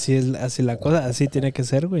Pero así la cosa, así tiene que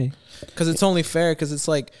ser, güey. because it's only fair because it's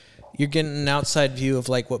like you're getting an outside view of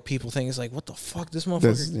like what people think is like, what the fuck, this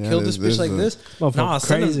motherfucker killed this bitch like this. Motherfucker Nah,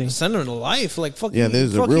 crazy. send him to life. Like, fuck, Yeah, you, this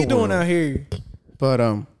is the fuck real you doing world. out here?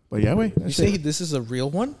 but yeah, wait. You say this is a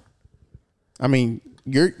real one? I mean,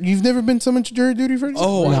 you've never been summoned to jury duty for anything?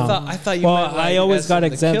 Oh, No. I thought you. Well, meant, like, I always as got the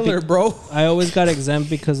exempt Killer, bro. I always got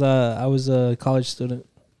exempt because I was a college student.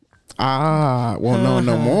 Ah, well,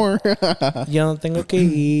 no more. Ya no tengo que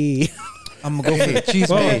ir. I'm gonna go for the cheese.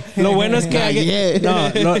 Well, lo bueno es que I get, yet.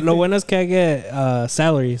 no, lo bueno es que I get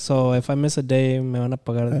salary. So if I miss a day, me van a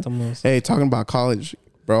pagar de todos modos. Hey, talking about college,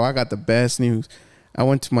 bro, I got the best news. I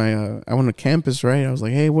went to campus, right? I was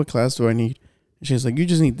like, hey, what class do I need? And she's like, you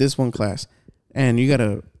just need this one class, and you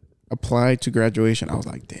gotta apply to graduation. I was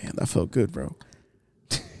like, damn, that felt good, bro.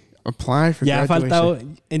 Apply for Yeah, graduation.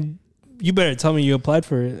 faltaba. And you better tell me you applied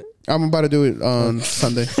for it. I'm about to do it on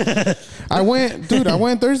Sunday. I went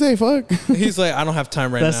Thursday. Fuck. He's like, I don't have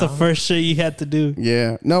time right That's now. the first shit you had to do.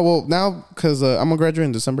 Yeah. No, well, now because I'm gonna graduate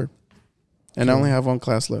in December, and I only have one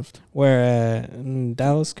class left. Where in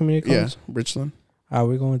Dallas Community Yeah, College? Richland.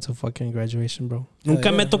 We're going to fucking graduation, bro. Hell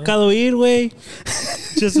Nunca yeah, me ha bro. tocado ir, güey.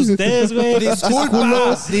 Just ustedes, güey.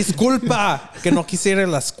 Disculpa que no quisiera ir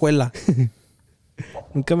a la escuela.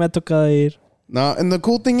 Nunca me ha tocado ir. No, and the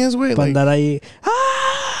cool thing is, wait, Para like, andar ahí.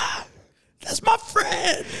 That's my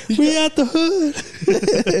friend. We at the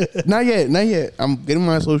hood. not yet. I'm getting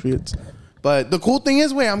my associates, but the cool thing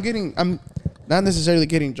is, I'm not necessarily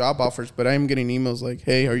getting job offers, but I'm getting emails like,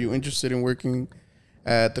 hey, are you interested in working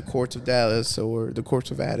at the courts of Dallas or the courts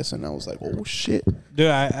of Addison? I was like, oh shit. Dude,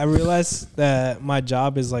 I realized that my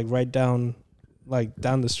job is like down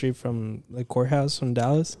the street from the courthouse from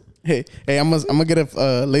Dallas. Hey, I'm gonna get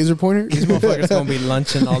a laser pointer. These motherfuckers gonna be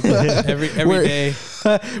lunching all day, every day. We're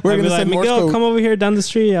I'll gonna be like, send Morse Miguel, code. come over here down the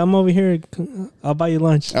street. I'm over here. I'll buy you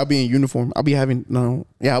lunch. I'll be in uniform. I'll be having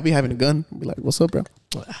a gun. I'll be like, what's up, bro?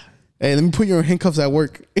 Hey, let me put you in handcuffs at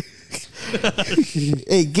work.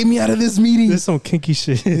 Hey, get me out of this meeting. This is some kinky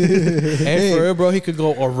shit. Hey, for real, bro, he could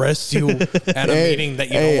go arrest you at a meeting that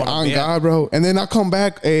you don't want to on be God, at. bro. And then I'll come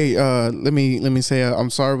back. Hey, let me say I'm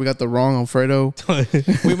sorry. We got the wrong Alfredo.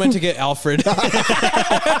 We went to get Alfred.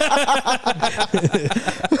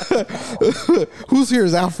 Who's here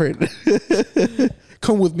is Alfred.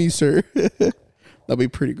 Come with me, sir. That'll be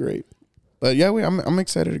pretty great. But yeah, I'm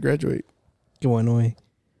excited to graduate. Qué bueno, güey.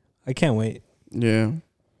 I can't wait. Yeah.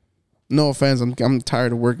 No offense, I'm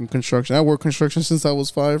tired of working construction. I worked construction since I was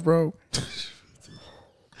 5, bro.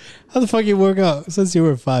 How the fuck you work out since you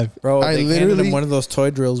were 5? Bro, I they handed literally- him one of those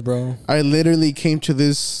toy drills, bro. I literally came to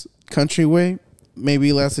this country way.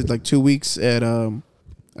 Maybe lasted like 2 weeks at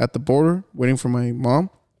the border, waiting for my mom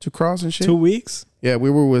to cross and shit. 2 weeks? Yeah, we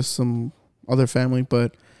were with some other family,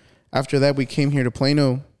 but after that we came here to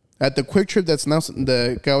Plano at the Quick Trip that's now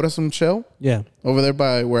the Gaurasum Shell Yeah. over there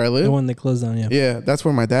by where I live. The one they closed down, yeah. Yeah, that's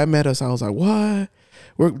where my dad met us. I was like, "What?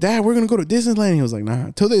 We're gonna go to Disneyland." He was like,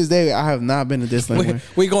 "Nah." Till this day, I have not been to Disneyland.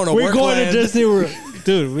 We going to We're work going land. to Disney World.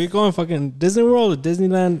 Dude, we're going fucking Disney World or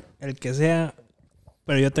Disneyland, el que sea.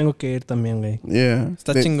 Pero yo tengo que ir también, güey. Yeah,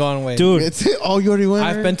 Está chingón, güey. Dude, It's it. Oh, you already went.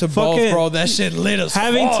 I've been to both, Fucking- bro. That shit lit as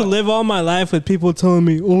having fuck. to live all my life with people telling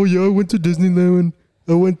me, oh, yeah, I went to Disneyland.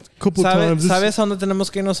 I went a couple times. ¿Sabes a dónde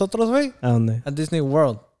tenemos que ir nosotros, güey? ¿A dónde? A Disney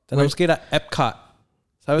World. Tenemos que ir a Epcot.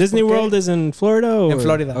 ¿Sabes Disney por qué? World is in Florida? Or? En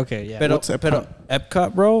Florida. Okay, yeah. Pero, What's Epcot? pero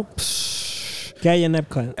Epcot, bro. ¿Qué hay en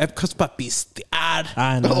Epcot? Epcot's pa' pistear.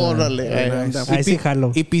 Ah, no. Órale, Ahí sí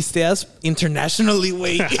jalo. Y pisteas internationally,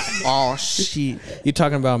 güey. Oh shit! You're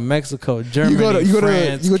talking about Mexico, Germany, You go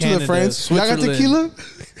France, to Canada, the France. Y'all got Switzerland.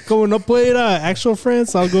 tequila? Como no puedo ir a actual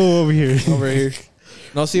France, I'll go over here. Over here.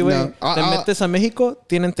 No, sí, güey. No, Te metes a México,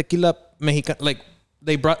 tienen tequila mexicano. Like,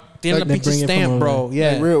 tienen Like la they pinche bring it from stamp, over bro.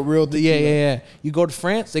 Yeah. Like real Yeah, tequila. yeah. You go to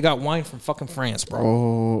France, they got wine from fucking France, bro.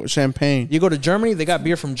 Oh, champagne. You go to Germany, they got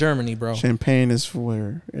beer from Germany, bro. Champagne is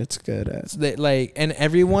where it's good at. And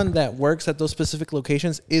everyone that works at those specific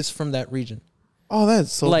locations is from that region. Oh,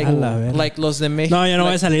 that's so Like, A la verga. like los de México. No, yo no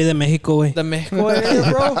voy a salir de México, güey. De México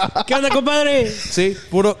area, bro. ¿Qué onda, compadre? Sí,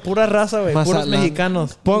 pura raza, güey. Puros Mazatlán.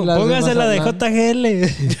 mexicanos. Las de Póngase la de Mazatlán. JGL.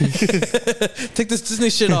 Take this Disney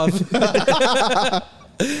shit off.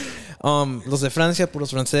 Los de Francia, puros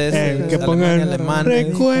franceses. Que Alemania, pongan alemanes.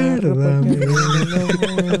 recuérdame.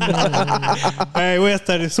 Ay, voy a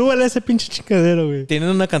estar. Súbale ese pinche chicadero, güey. Tienen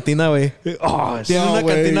una cantina, güey. Tienen No, una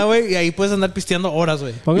güey. cantina, güey, y ahí puedes andar pisteando horas,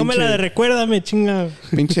 güey. Póngame la Pinche- de recuérdame, chinga.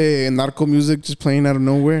 Pinche narco music just playing out of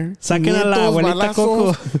nowhere. Saquen a la Nietos, abuelita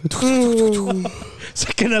balazos. Coco.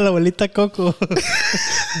 Saquen a la abuelita Coco.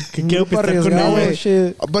 Que quiero Grupo pistear con arriesgado, ella.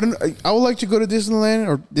 shit. But I would like to go to Disneyland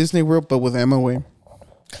or Disney World, but with Emma way.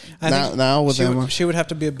 I think Now with she Emma. she would have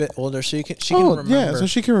to be a bit older, so she can Oh remember. yeah, so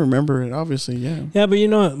she can remember it. Obviously, yeah. Yeah, but you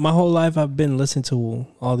know, my whole life I've been listening to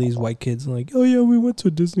all these white kids like, oh yeah, we went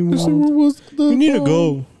to Disney World. We need to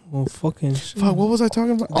go. Oh fucking shit. Fuck, what was I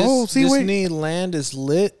talking about? Oh, see, wait. Disneyland is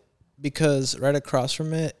lit because right across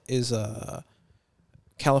from it is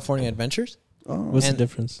California Adventures. What's And- the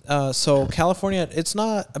difference? So California, it's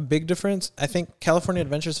not a big difference. I think California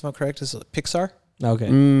Adventures, if I'm correct, is Pixar. Okay.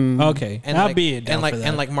 Mm. Okay. And I'll like, be down for that.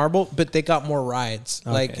 and like Marvel, but they got more rides.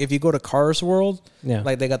 Like Okay. if you go to Cars World, yeah.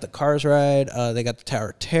 like they got the Cars ride, they got the Tower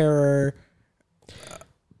of Terror.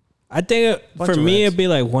 I think Bunch for of me rides. it'd be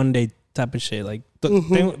like one day type of shit. Like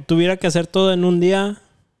tuviera que hacer todo en un día,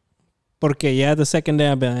 porque yeah, the second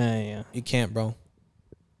day I'd be like, yeah. You can't, bro,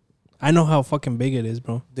 I know how fucking big it is,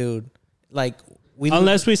 bro. dude. Like we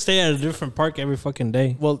Unless we stay at a different park every fucking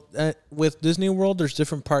day. well, with Disney World, there's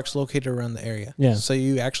different parks located around the area. Yeah. So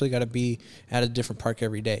you actually got to be at a different park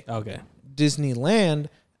every day. Okay. Disneyland,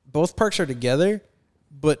 both parks are together,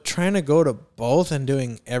 but trying to go to both and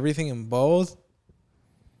doing everything in both,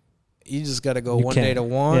 you just got to go You one day can't. to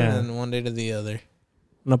one Yeah. and one day to the other.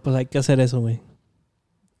 No, pues hay que hacer eso, güey.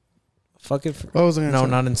 Fuck it. What was I gonna No,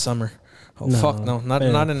 say? not in summer. Oh No, fuck no, not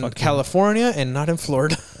pero not in fuck no. California and not in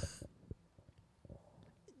Florida.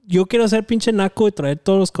 Yo quiero ser pinche naco y traer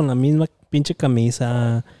todos con la misma pinche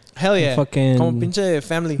camisa. Hell yeah. Fucking Como pinche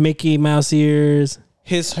family. Mickey Mouse ears.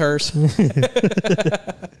 His, hers.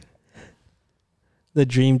 The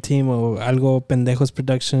Dream Team o algo pendejos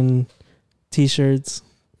production t-shirts.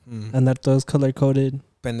 Andar todos color coded.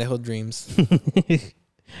 Pendejo dreams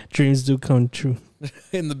Dreams do come true.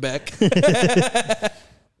 in the back.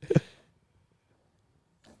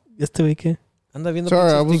 Este güey, ¿qué? Anda viendo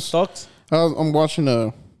Sorry, I pinches was- TikToks. I'm watching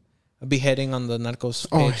A beheading on the Narcos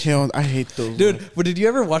Oh page. hell, I hate those. Dude, but did you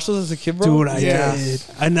ever watch those as a kid, bro? Dude, I Yes.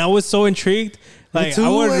 did. And I was so intrigued. Like, too, I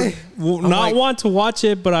would eh? not like- want to watch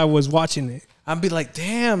it, but I was watching it. I'd be like,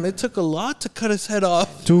 damn, it took a lot to cut his head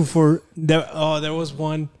off. Dude, there was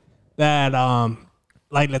one that,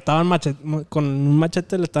 like, le estaban con un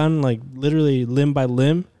machete, le estaban, like, literally limb by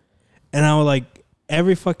limb. And I was like,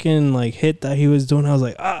 every fucking, like, hit that he was doing, I was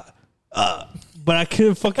like, but I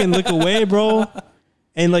couldn't fucking look away, bro.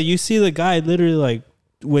 And, like, you see the guy literally, like,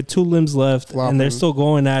 with 2 limbs left, and they're Flopping. still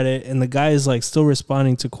going at it, and the guy is, like, still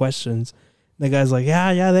responding to questions. The guy's like,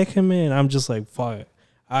 yeah, they come in. I'm just like, fuck it.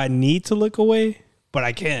 I need to look away, but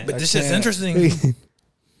I can't. But this is interesting.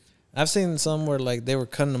 I've seen some where like they were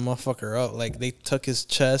cutting the motherfucker up. Like they took his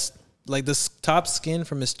chest, like the top skin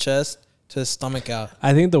from his chest to his stomach out.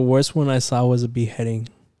 I think the worst one I saw was a beheading.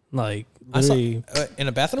 Like, I saw literally, in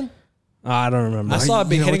a bathroom. I don't remember. I saw a you know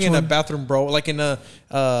beheading which in a one? bathroom, bro. Like in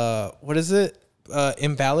a what is it?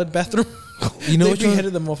 Invalid bathroom. You know they which one?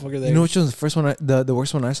 beheaded the motherfucker there. You know which one's the first one? The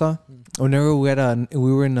worst one I saw. Whenever we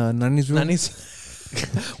were in Nani's room. Nannies.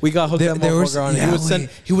 We got hooked There- that there motherfucker was- on. yeah,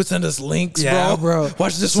 He would send us links, Yeah, bro. bro.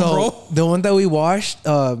 Watch this So, one, bro. the one that we watched,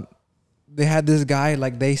 they had this guy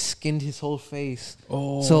like they skinned his whole face.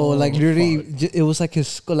 Oh, So like literally, it was like his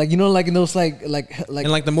skull, like you know, like in those like In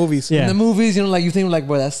like the movies. Yeah. in the movies, you know, like you think like,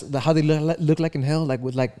 bro, that's how they look like in hell, like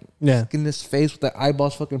with like Yeah. in his face with the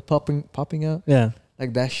eyeballs fucking popping out, Yeah.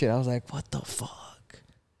 like that shit. I was like, what the fuck?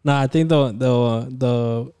 Nah, I think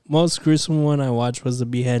the most gruesome one I watched was the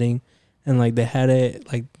beheading, and like they had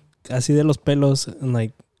it like así de los pelos, and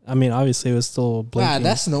like I mean obviously it was still Wow, blinking.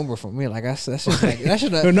 that's number for me. Like that's just like that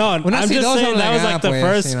should. No, when I I'm see just those, saying I'm that was ah, like the pues,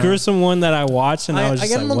 first you know. gruesome one that I watched, and I was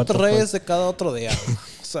just Allá en like, what the Monterrey fuck? es de cada otro día.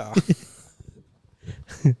 So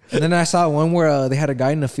And then I saw one where they had a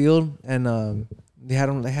guy in the field and they had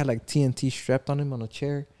like TNT strapped on him on a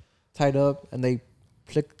chair, tied up, and they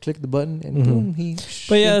click the button and boom, he.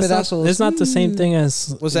 But yeah, in it's not the same thing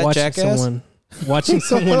as Was that watching Jackass? watching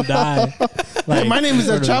someone die. Like, My name is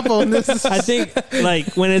El Chapo. And this is I think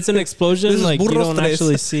like when it's an This explosion, is like you Burros don't Tres.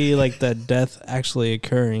 actually see like the death actually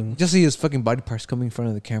occurring. Just see his fucking body parts coming in front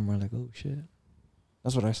of the camera. Like, oh shit.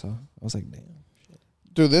 That's what I saw. I was like, damn.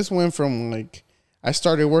 dude. This went from like I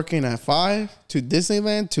started working at 5 to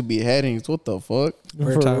Disneyland to beheadings. What the fuck?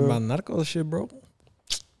 we're For talking real. about narco shit, bro.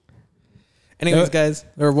 Anyways, guys,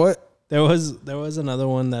 or what? There was another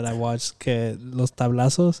one that I watched, que los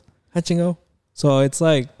tablazos. Ah, chingo. So it's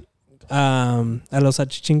like a los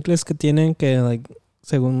achichincles que tienen que like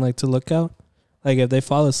según like to look out. Like if they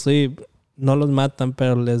fall asleep, no los matan,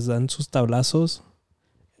 pero les dan sus tablazos.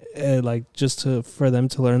 Like just for them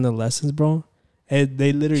to learn the lessons, bro. They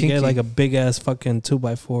literally Kinky. get like a big ass fucking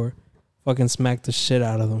 2x4, fucking smack the shit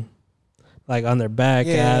out of them, like on their back,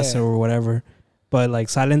 ass, or whatever. But like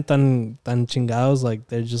salen tan chingados, like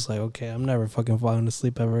they're just like, okay, I'm never fucking falling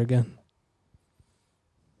asleep ever again.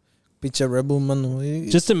 Pinche rebel, mano.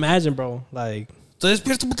 Just imagine, bro. Like Te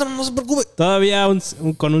despierto, puta, no se preocupe.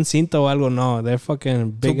 todavía con un cinto o algo, no. They're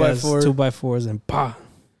fucking big ass 2x4. 2x4s and pa.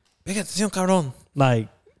 Venga, atención, cabrón. Like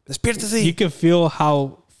Despiértese. you can feel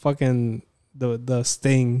how fucking the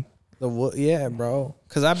sting. Yeah, bro.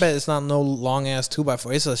 Because I bet it's not no long ass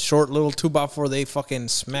 2x4. It's a short little 2x4 they fucking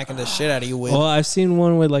smacking the shit out of you with. Well, I've seen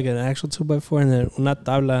one with like an actual 2x4 and then una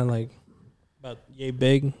tabla like about yay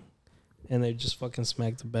big, and they just fucking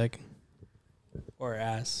smack the back or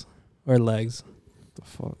ass or legs. The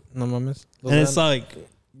fuck. No mames. And it's like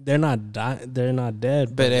they're not they're not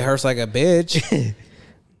dead, But it hurts like a bitch.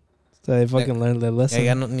 so they fucking learn their lesson.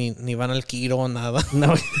 Ya no, ni van al Kiro, nada.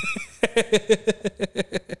 No.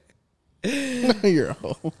 You're a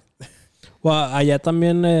hoe. Well, allá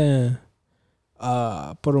también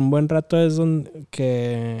por un buen rato es donde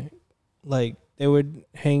que like they would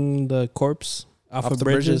hang the corpse off of the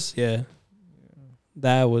bridges. Yeah.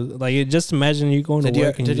 That was like just imagine you going Did to you,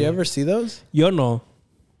 work and did you you're ever see those? Yo no.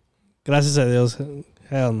 Gracias a Dios.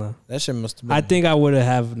 Hell no. That shit must have been. I think I would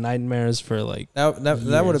have nightmares for like that would have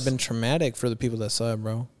years. been traumatic for the people that saw it,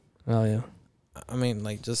 bro. oh yeah. I mean,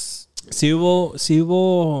 like, just. Si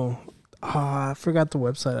hubo I forgot the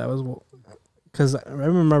website. I was because I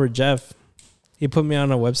remember Jeff. He put me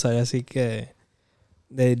on a website. Así que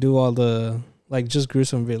they do all the like just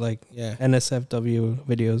gruesome like Yeah. NSFW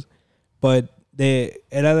videos, but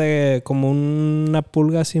era de como una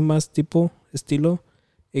pulga así más tipo estilo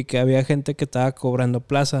y que había gente que estaba cobrando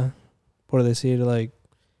plaza por decir like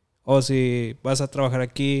si vas a trabajar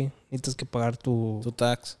aquí necesitas que pagar tu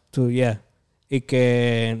tax. yeah. Y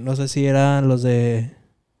que no sé si eran los de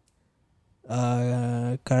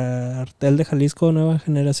Cartel de Jalisco, Nueva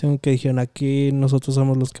Generación, que dijeron aquí nosotros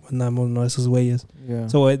somos los que mandamos, no esos güeyes. Yeah.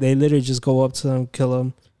 So they literally just go up to them, kill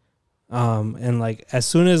them, and like as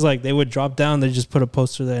soon as like they would drop down, they just put a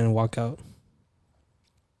poster there and walk out.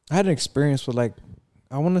 I had an experience with like,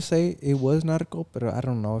 I want to say it was narco, but I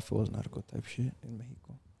don't know if it was narco type shit in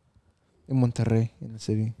Mexico, in Monterrey, in the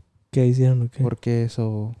city. ¿Qué hicieron? Okay. Porque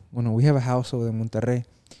so, we have a house over in Monterrey,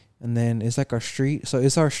 and then it's like our street. So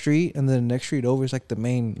it's our street, and then the next street over is like the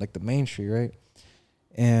main street, right?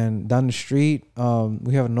 And down the street,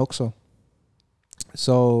 we have an Oxxo.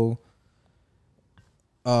 So,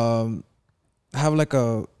 I have like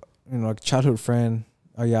a childhood friend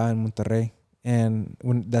allá in Monterrey, and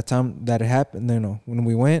when that time that it happened, when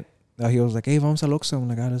we went, he was like, "Hey, vamos al Oxxo." I'm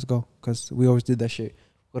like, let's go, because we always did that shit.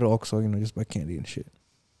 Go to Oxxo, just buy candy and shit.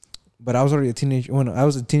 But I was already a teenager. Well, I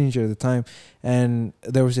was a teenager at the time, and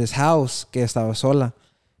there was this house que estaba sola,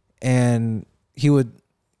 and it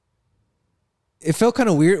felt kind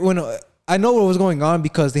of weird when I know what was going on,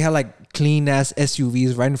 because they had like clean ass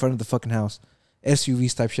SUVs right in front of the fucking house,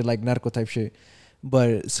 SUVs type shit, like narco type shit.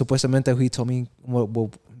 But supuestamente he told me, well,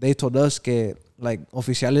 they told us que like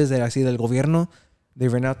oficiales del gobierno, they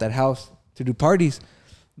ran out that house to do parties.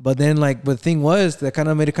 But then but the thing was that kind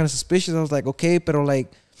of made it kind of suspicious. I was like, okay, pero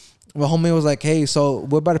like, my homie was like, hey, so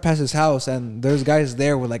we're about to pass this house, and there's guys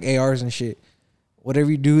there with like ARs and shit. Whatever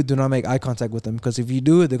you do not make eye contact with them, because if you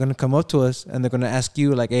do, they're gonna come up to us and they're gonna ask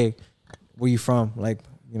you like, hey, where you from? Like,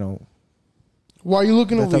 why are you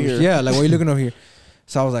looking over here? Yeah, like, why are you looking over here?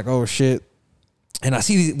 So I was like, oh shit. And I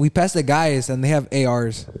see we passed the guys and they have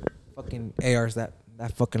ARs, fucking ARs that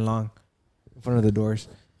fucking long in front of the doors.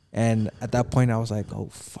 And at that point, I was like, oh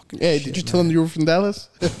fucking. Hey, shit, did you tell them you were from Dallas?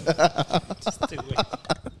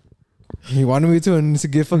 He wanted me to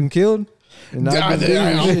get fucking killed. And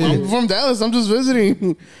I'm from Dallas. I'm just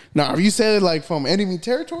visiting. Nah, if you said it like from enemy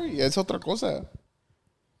territory, it's otra cosa.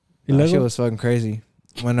 That shit was fucking crazy.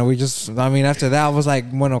 When after that, I was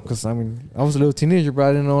like, because I was a little teenager, but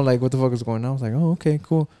I didn't know like what the fuck was going on. I was like, oh, okay,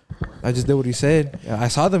 cool. I just did what he said. I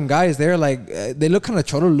saw them guys there, like they look kind of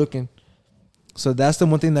cholo looking. So that's the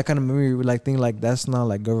one thing that kind of made me like think like that's not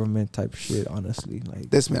like government type shit, honestly. Like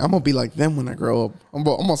this man, I'm gonna be like them when I grow up. I'm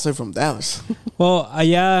gonna say from Dallas. Well,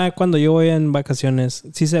 allá cuando yo voy en vacaciones,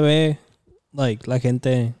 sí se ve like la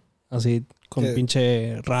gente así con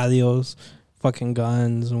pinche radios, fucking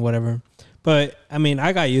guns and whatever. But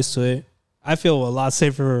I got used to it. I feel a lot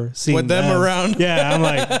safer seeing with them around. Yeah, I'm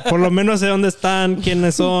like, por lo menos sé dónde están,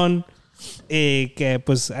 quiénes son. Y que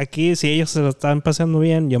pues aquí si ellos se lo están pasando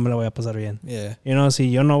bien, yo me la voy a pasar bien. Yeah.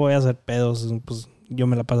 Si yo no voy a hacer pedos, pues yo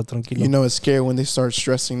me la paso tranquilo. It's scary when they start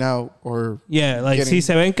stressing out or si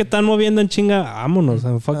se ven que están moviendo en chinga, vámonos,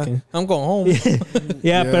 fucking. I'm going home.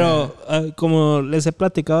 Yeah, pero como les he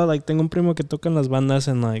platicado, like tengo un primo que toca en las bandas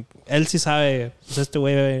and like él sí sabe, pues este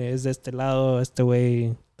güey es de este lado, este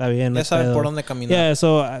güey está bien. Ya sabe por dónde caminar. Yeah,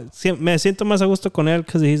 so me siento más a gusto con él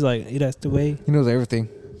because he's like, mira, este güey. He knows everything.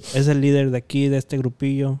 Es el líder de aquí, de este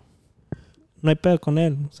grupillo. No hay pedo con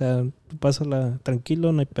él. O sea, tú pásala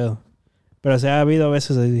tranquilo, no hay pedo. Pero ha habido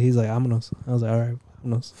veces he's like, vámonos. I was like, all right,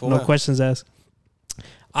 vámonos. No questions asked.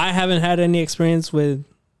 I haven't had any experience with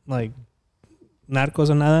like narcos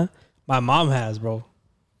or nada. My mom has, bro.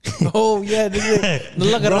 Oh, yeah. ¿No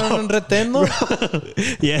la agarraron en retén, no?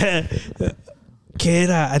 Yeah. ¿Qué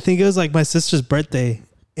era? I think it was like my sister's birthday.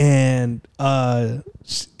 And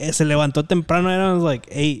se levantó temprano. It was like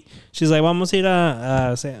 8. She's like, vamos a ir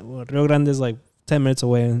a Rio Grande is like 10 minutes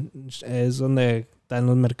away. Es donde están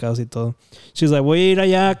los mercados y todo. She's like, voy a ir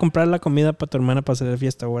allá a comprar la comida para tu hermana para hacer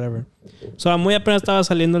fiesta or whatever. So muy apenas estaba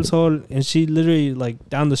saliendo el sol. And she literally like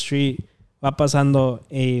down the street va pasando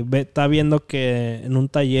y está viendo que en un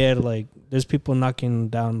taller like there's people knocking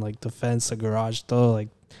down like the fence, the garage, todo like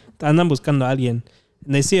andan buscando a alguien.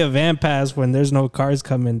 And they see a van pass when there's no cars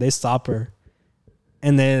coming. They stop her.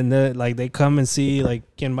 And then they come and see like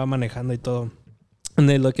quién va manejando y todo. And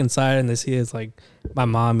they look inside and they see it's like my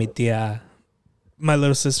mom, mi tía, my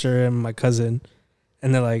little sister, and my cousin.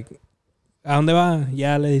 And they're like, ¿a dónde va?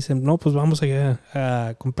 Ya le dicen, no, pues vamos allá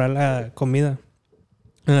a comprar la comida.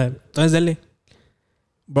 Entonces dele.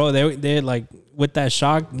 Bro, they like with that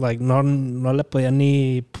shock, like no le podían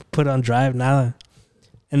ni put on drive, nada.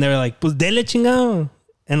 And they were like, pues dele chingado.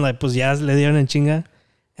 And like, pues ya le dieron en chinga.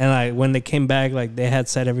 And like, when they came back, like they had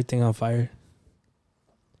set everything on fire.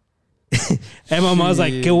 Mamá was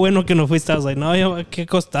like, qué bueno que no fuiste. I was like, no, yo qué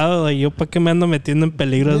costado. Like, yo para qué me ando metiendo en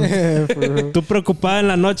peligro. Tú preocupada en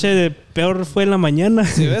la noche, peor fue en la mañana.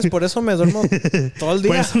 ¿Sí ves? Por eso me duermo todo el día.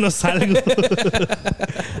 Por eso no salgo.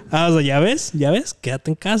 I was like, ¿ya ves?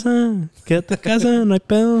 Quédate en casa, no hay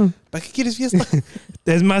pedo. ¿Para qué quieres fiesta?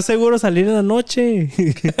 Es más seguro salir en la noche.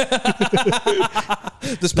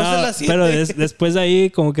 Después No, de las 7. pero después de ahí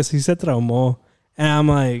como que sí se traumó. And I'm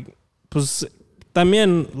like, pues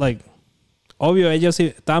también, like, obvio, ellos sí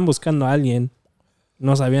estaban buscando a alguien.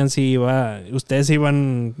 No sabían si ustedes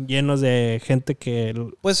iban llenos de gente que...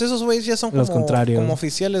 Pues esos güeyes ya son los contrarios. como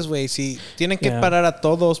oficiales, güey. Si tienen que Yeah. parar a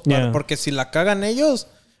todos. Yeah. Porque si la cagan ellos,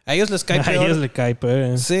 a ellos les cae a peor. ellos le cae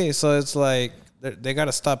peor. Sí, so it's like they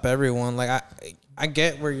gotta stop everyone. Like I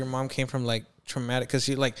get where your mom came from, like traumatic, because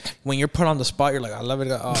you like when you're put on the spot, you're like, I love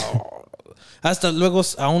it. Oh. Hasta luego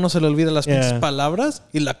a uno se le olvidan las pinches palabras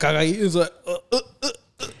y la caga ahí. It's like,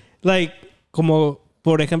 Like, como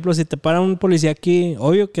por ejemplo, si te para un policía aquí,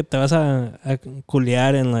 obvio que te vas a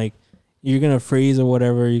culiar and like you're gonna freeze or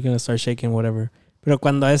whatever, you're gonna start shaking, whatever. Pero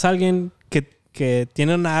cuando es alguien que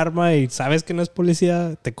tiene una arma y sabes que no es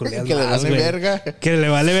policía, te culeas Que le más, vale güey. verga. Que le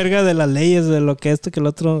vale verga de las leyes, de lo que esto, que el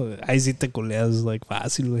otro. Ahí sí te culeas, like,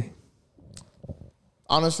 fácil, güey.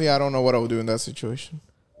 Honestly, I don't know what I would do in that situation.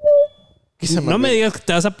 No me digas que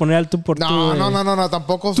te vas a poner al tú por tú, No, güey. no,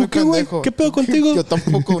 tampoco soy qué, güey? pendejo. ¿Qué pedo contigo? Yo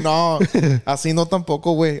tampoco, no. Así no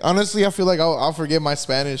tampoco, güey. Honestly, I feel like I'll forget my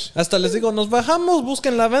Spanish. hasta les digo, nos bajamos,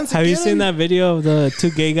 busquen la van si Have you quieren. seen that video of the two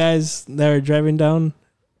gay guys that are driving down?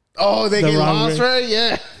 Oh, they The get wrong lost, way. right?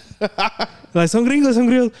 Yeah. Like, son gringos.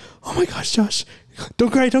 Oh my gosh, Josh.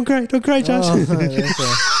 Don't cry, Josh.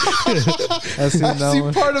 I've seen I've that seen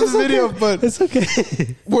one. part of the video, but It's okay.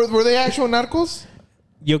 were they actual narcos?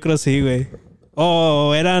 Yo creo sí, güey.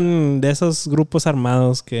 O eran de esos grupos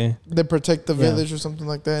armados que... They protect the Yeah. village or something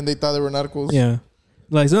like that, and they thought they were narcos. Yeah.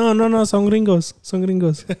 Like, no, son gringos.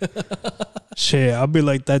 Shit, I'll be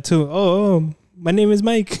like that too. Oh, my name is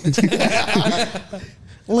Mike.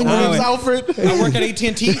 My name's Alfred. I work at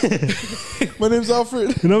AT&T. My name's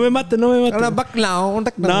Alfred. No me mate.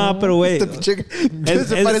 No, pero güey. Este pinche- Es-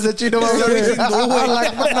 se es- parece chino, va a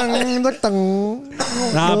hablar.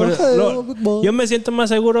 No, pero yo me siento más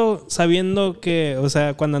seguro sabiendo que, o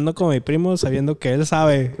sea, cuando ando con mi primo, sabiendo que él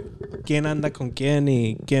sabe quién anda con quién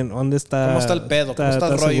y dónde está. ¿Cómo está el pedo? ¿Cómo está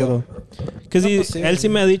el rollo? Que No, sí, pues sí, él sí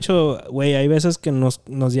güey. me ha dicho, güey, hay veces que nos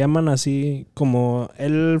llaman así, como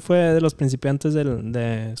él fue de los principiantes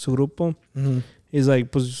de su grupo. Y es like,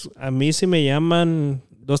 pues a mí si me llaman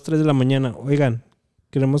 2, 3 de la mañana, oigan,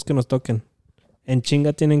 queremos que nos toquen. En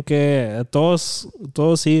chinga tienen que todos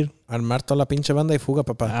ir. Armar toda la pinche banda y fuga,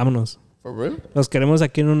 papá. Vámonos. For real? Los queremos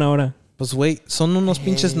aquí en 1 hora. Pues, güey, son unos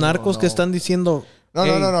pinches narcos que están diciendo... No,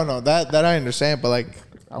 "Hey, no. That I understand, but like,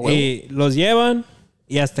 Y los llevan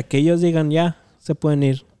y hasta que ellos digan ya, se pueden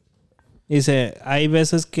ir. Dice, hay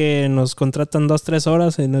veces que nos contratan 2, 3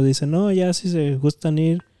 horas y nos dicen, no, ya si se gustan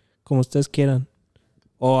ir, como ustedes quieran.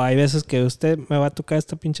 O hay veces que usted me va a tocar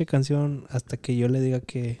esta pinche canción hasta que yo le diga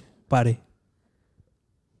que pare.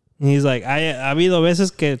 Y es like, ha habido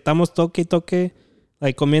veces que estamos toque y toque,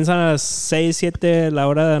 like, comienzan a las 6, 7 la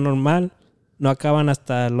hora normal, no acaban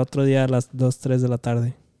hasta el otro día a las 2, 3 de la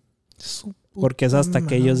tarde. Porque es hasta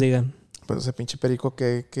que ellos digan. pues ese pinche perico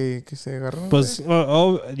que se agarró. Pues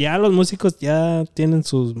ya los músicos ya tienen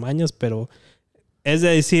sus mañas, pero es de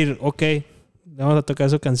decir, ok, vamos a tocar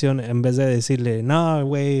su canción, en vez de decirle, no,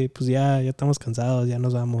 güey, pues ya estamos cansados, ya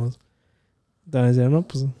nos vamos. Entonces, no,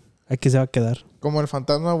 pues aquí se va a quedar. Como el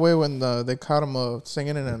fantasma, güey, when they caught him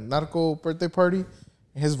singing in a narco birthday party.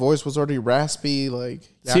 His voice was already raspy, like...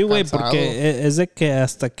 ya Sí, güey, cansado. porque es de que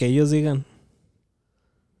hasta que ellos digan.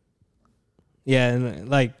 Yeah,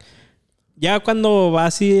 like... Ya cuando va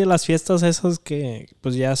así a las fiestas esas que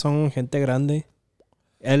pues ya son gente grande,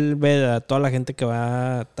 él ve a toda la gente que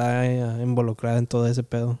va, está involucrada en todo ese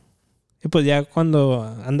pedo. Y pues ya cuando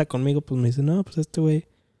anda conmigo, pues me dice, no, pues este güey,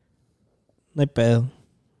 no hay pedo.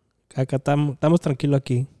 Acá estamos tranquilos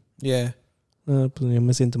aquí. Yeah. Pues yo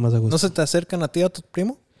me siento más a gusto. ¿No se te acercan a ti o a tu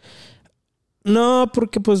primo? No,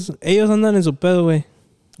 porque pues ellos andan en su pedo, güey.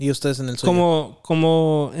 Y ustedes en el suyo.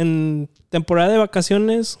 Como en temporada de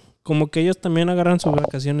vacaciones, como que ellos también agarran sus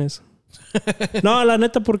vacaciones. No, la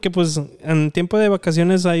neta, porque pues en tiempo de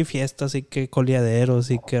vacaciones hay fiestas y que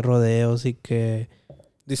coleaderos y que rodeos y que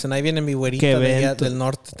Dicen, ahí viene mi güerita ¿Qué de allá evento? del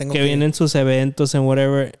norte. Tengo que vienen sus eventos en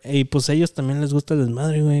whatever. Y pues ellos también les gusta el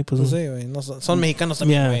desmadre, güey. Pues, Pues sí, güey. No, son mexicanos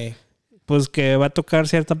también, Yeah. güey. pues que va a tocar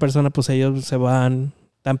cierta persona, pues ellos se van,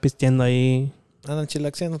 están pisteando ahí, Andan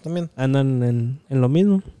chilaxiando también. andan en lo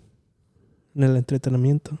mismo, en el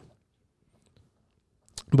entretenimiento.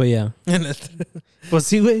 But yeah. Pues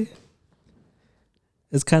sí, güey.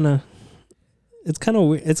 It's kind of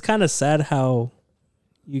weird. It's kind of sad how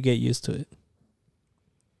you get used to it.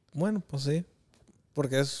 Bueno, pues sí.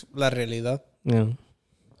 Porque es la realidad. Yeah.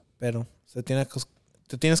 Pero te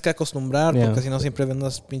tienes que acostumbrar. Yeah. Porque si no siempre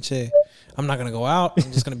vendas pinche... I'm not gonna go out.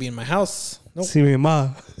 I'm just gonna be in my house. Nope. Sí, mi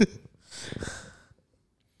mamá.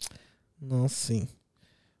 No, sí.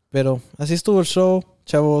 Pero así estuvo el show,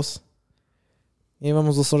 chavos.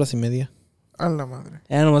 Llevamos 2 horas y media. A la madre.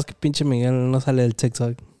 Ya nomás que pinche Miguel no sale del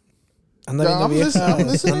TikTok. Anda No, viendo viejas. I'm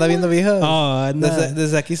listening, Anda viendo viejas. Oh, anda.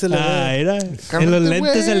 Desde aquí se le ve. Mira. Cálmate, En los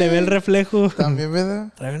lentes güey. se le ve el reflejo. También,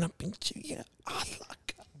 ¿verdad? Trae una pinche vieja.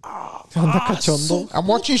 Anda cachondo. I'm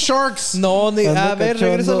watching Sharks. No, Anda a ver,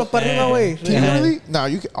 cachondo. regrésalo para arriba, güey. Do you really? No,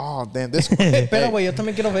 you can. Oh, damn. This Espera, güey, yo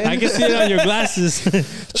también quiero ver. I can see it on your glasses.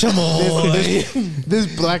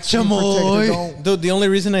 this black screen protector don't. Dude, the only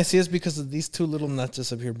reason I see is because of these 2 little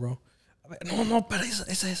notches up here, bro. A ver, no, para esa.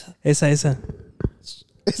 Esa.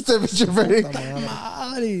 Este bicho very.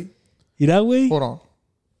 Madre. Mira, güey. Hold on.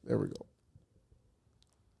 There we go.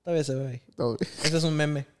 Todavía se ve ahí. Oh, Ese es un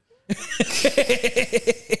meme.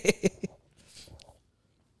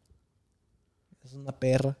 Es una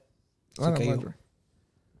perra. Se I don't cayó. know.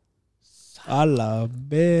 A la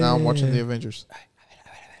vez. Now I'm watching the Avengers.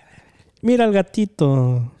 Mira el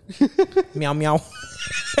gatito. Miau, miau.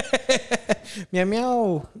 Miau,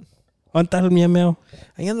 miau. ¿Dónde está el miau miau?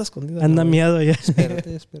 Ahí anda escondido. Anda güey. miado ya.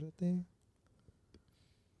 Espérate.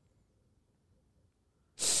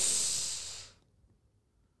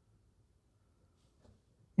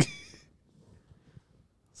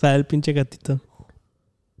 Sale el pinche gatito.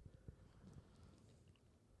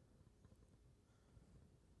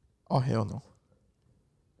 Oh, hell no.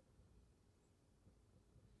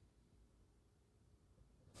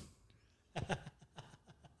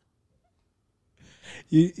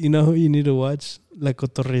 You know who you need to watch? La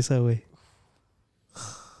Cotorrisa, güey.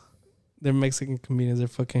 They're Mexican comedians. They're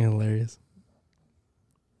fucking hilarious.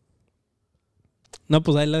 No,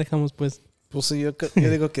 pues ahí la dejamos, pues. Pues sí, yo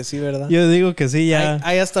digo que sí, ¿verdad? Yo digo que sí, ya.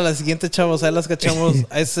 Ahí hasta la siguiente, chavos. Ahí las cachamos.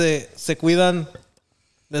 Ahí se cuidan.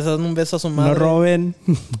 Les dan un beso a su madre. No roben.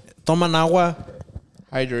 Toman agua.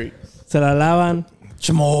 Hydrate. Se la lavan.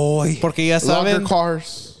 Chamoy. Porque ya Lock your saben.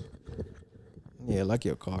 cars. Yeah, like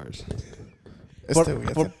your cars. Este güey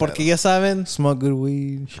hace Porque ya saben. Smoke good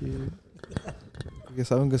weed, shit. Porque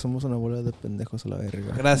saben que somos una bola de pendejos a la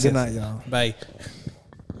verga. Gracias. Good night, y'all. Bye.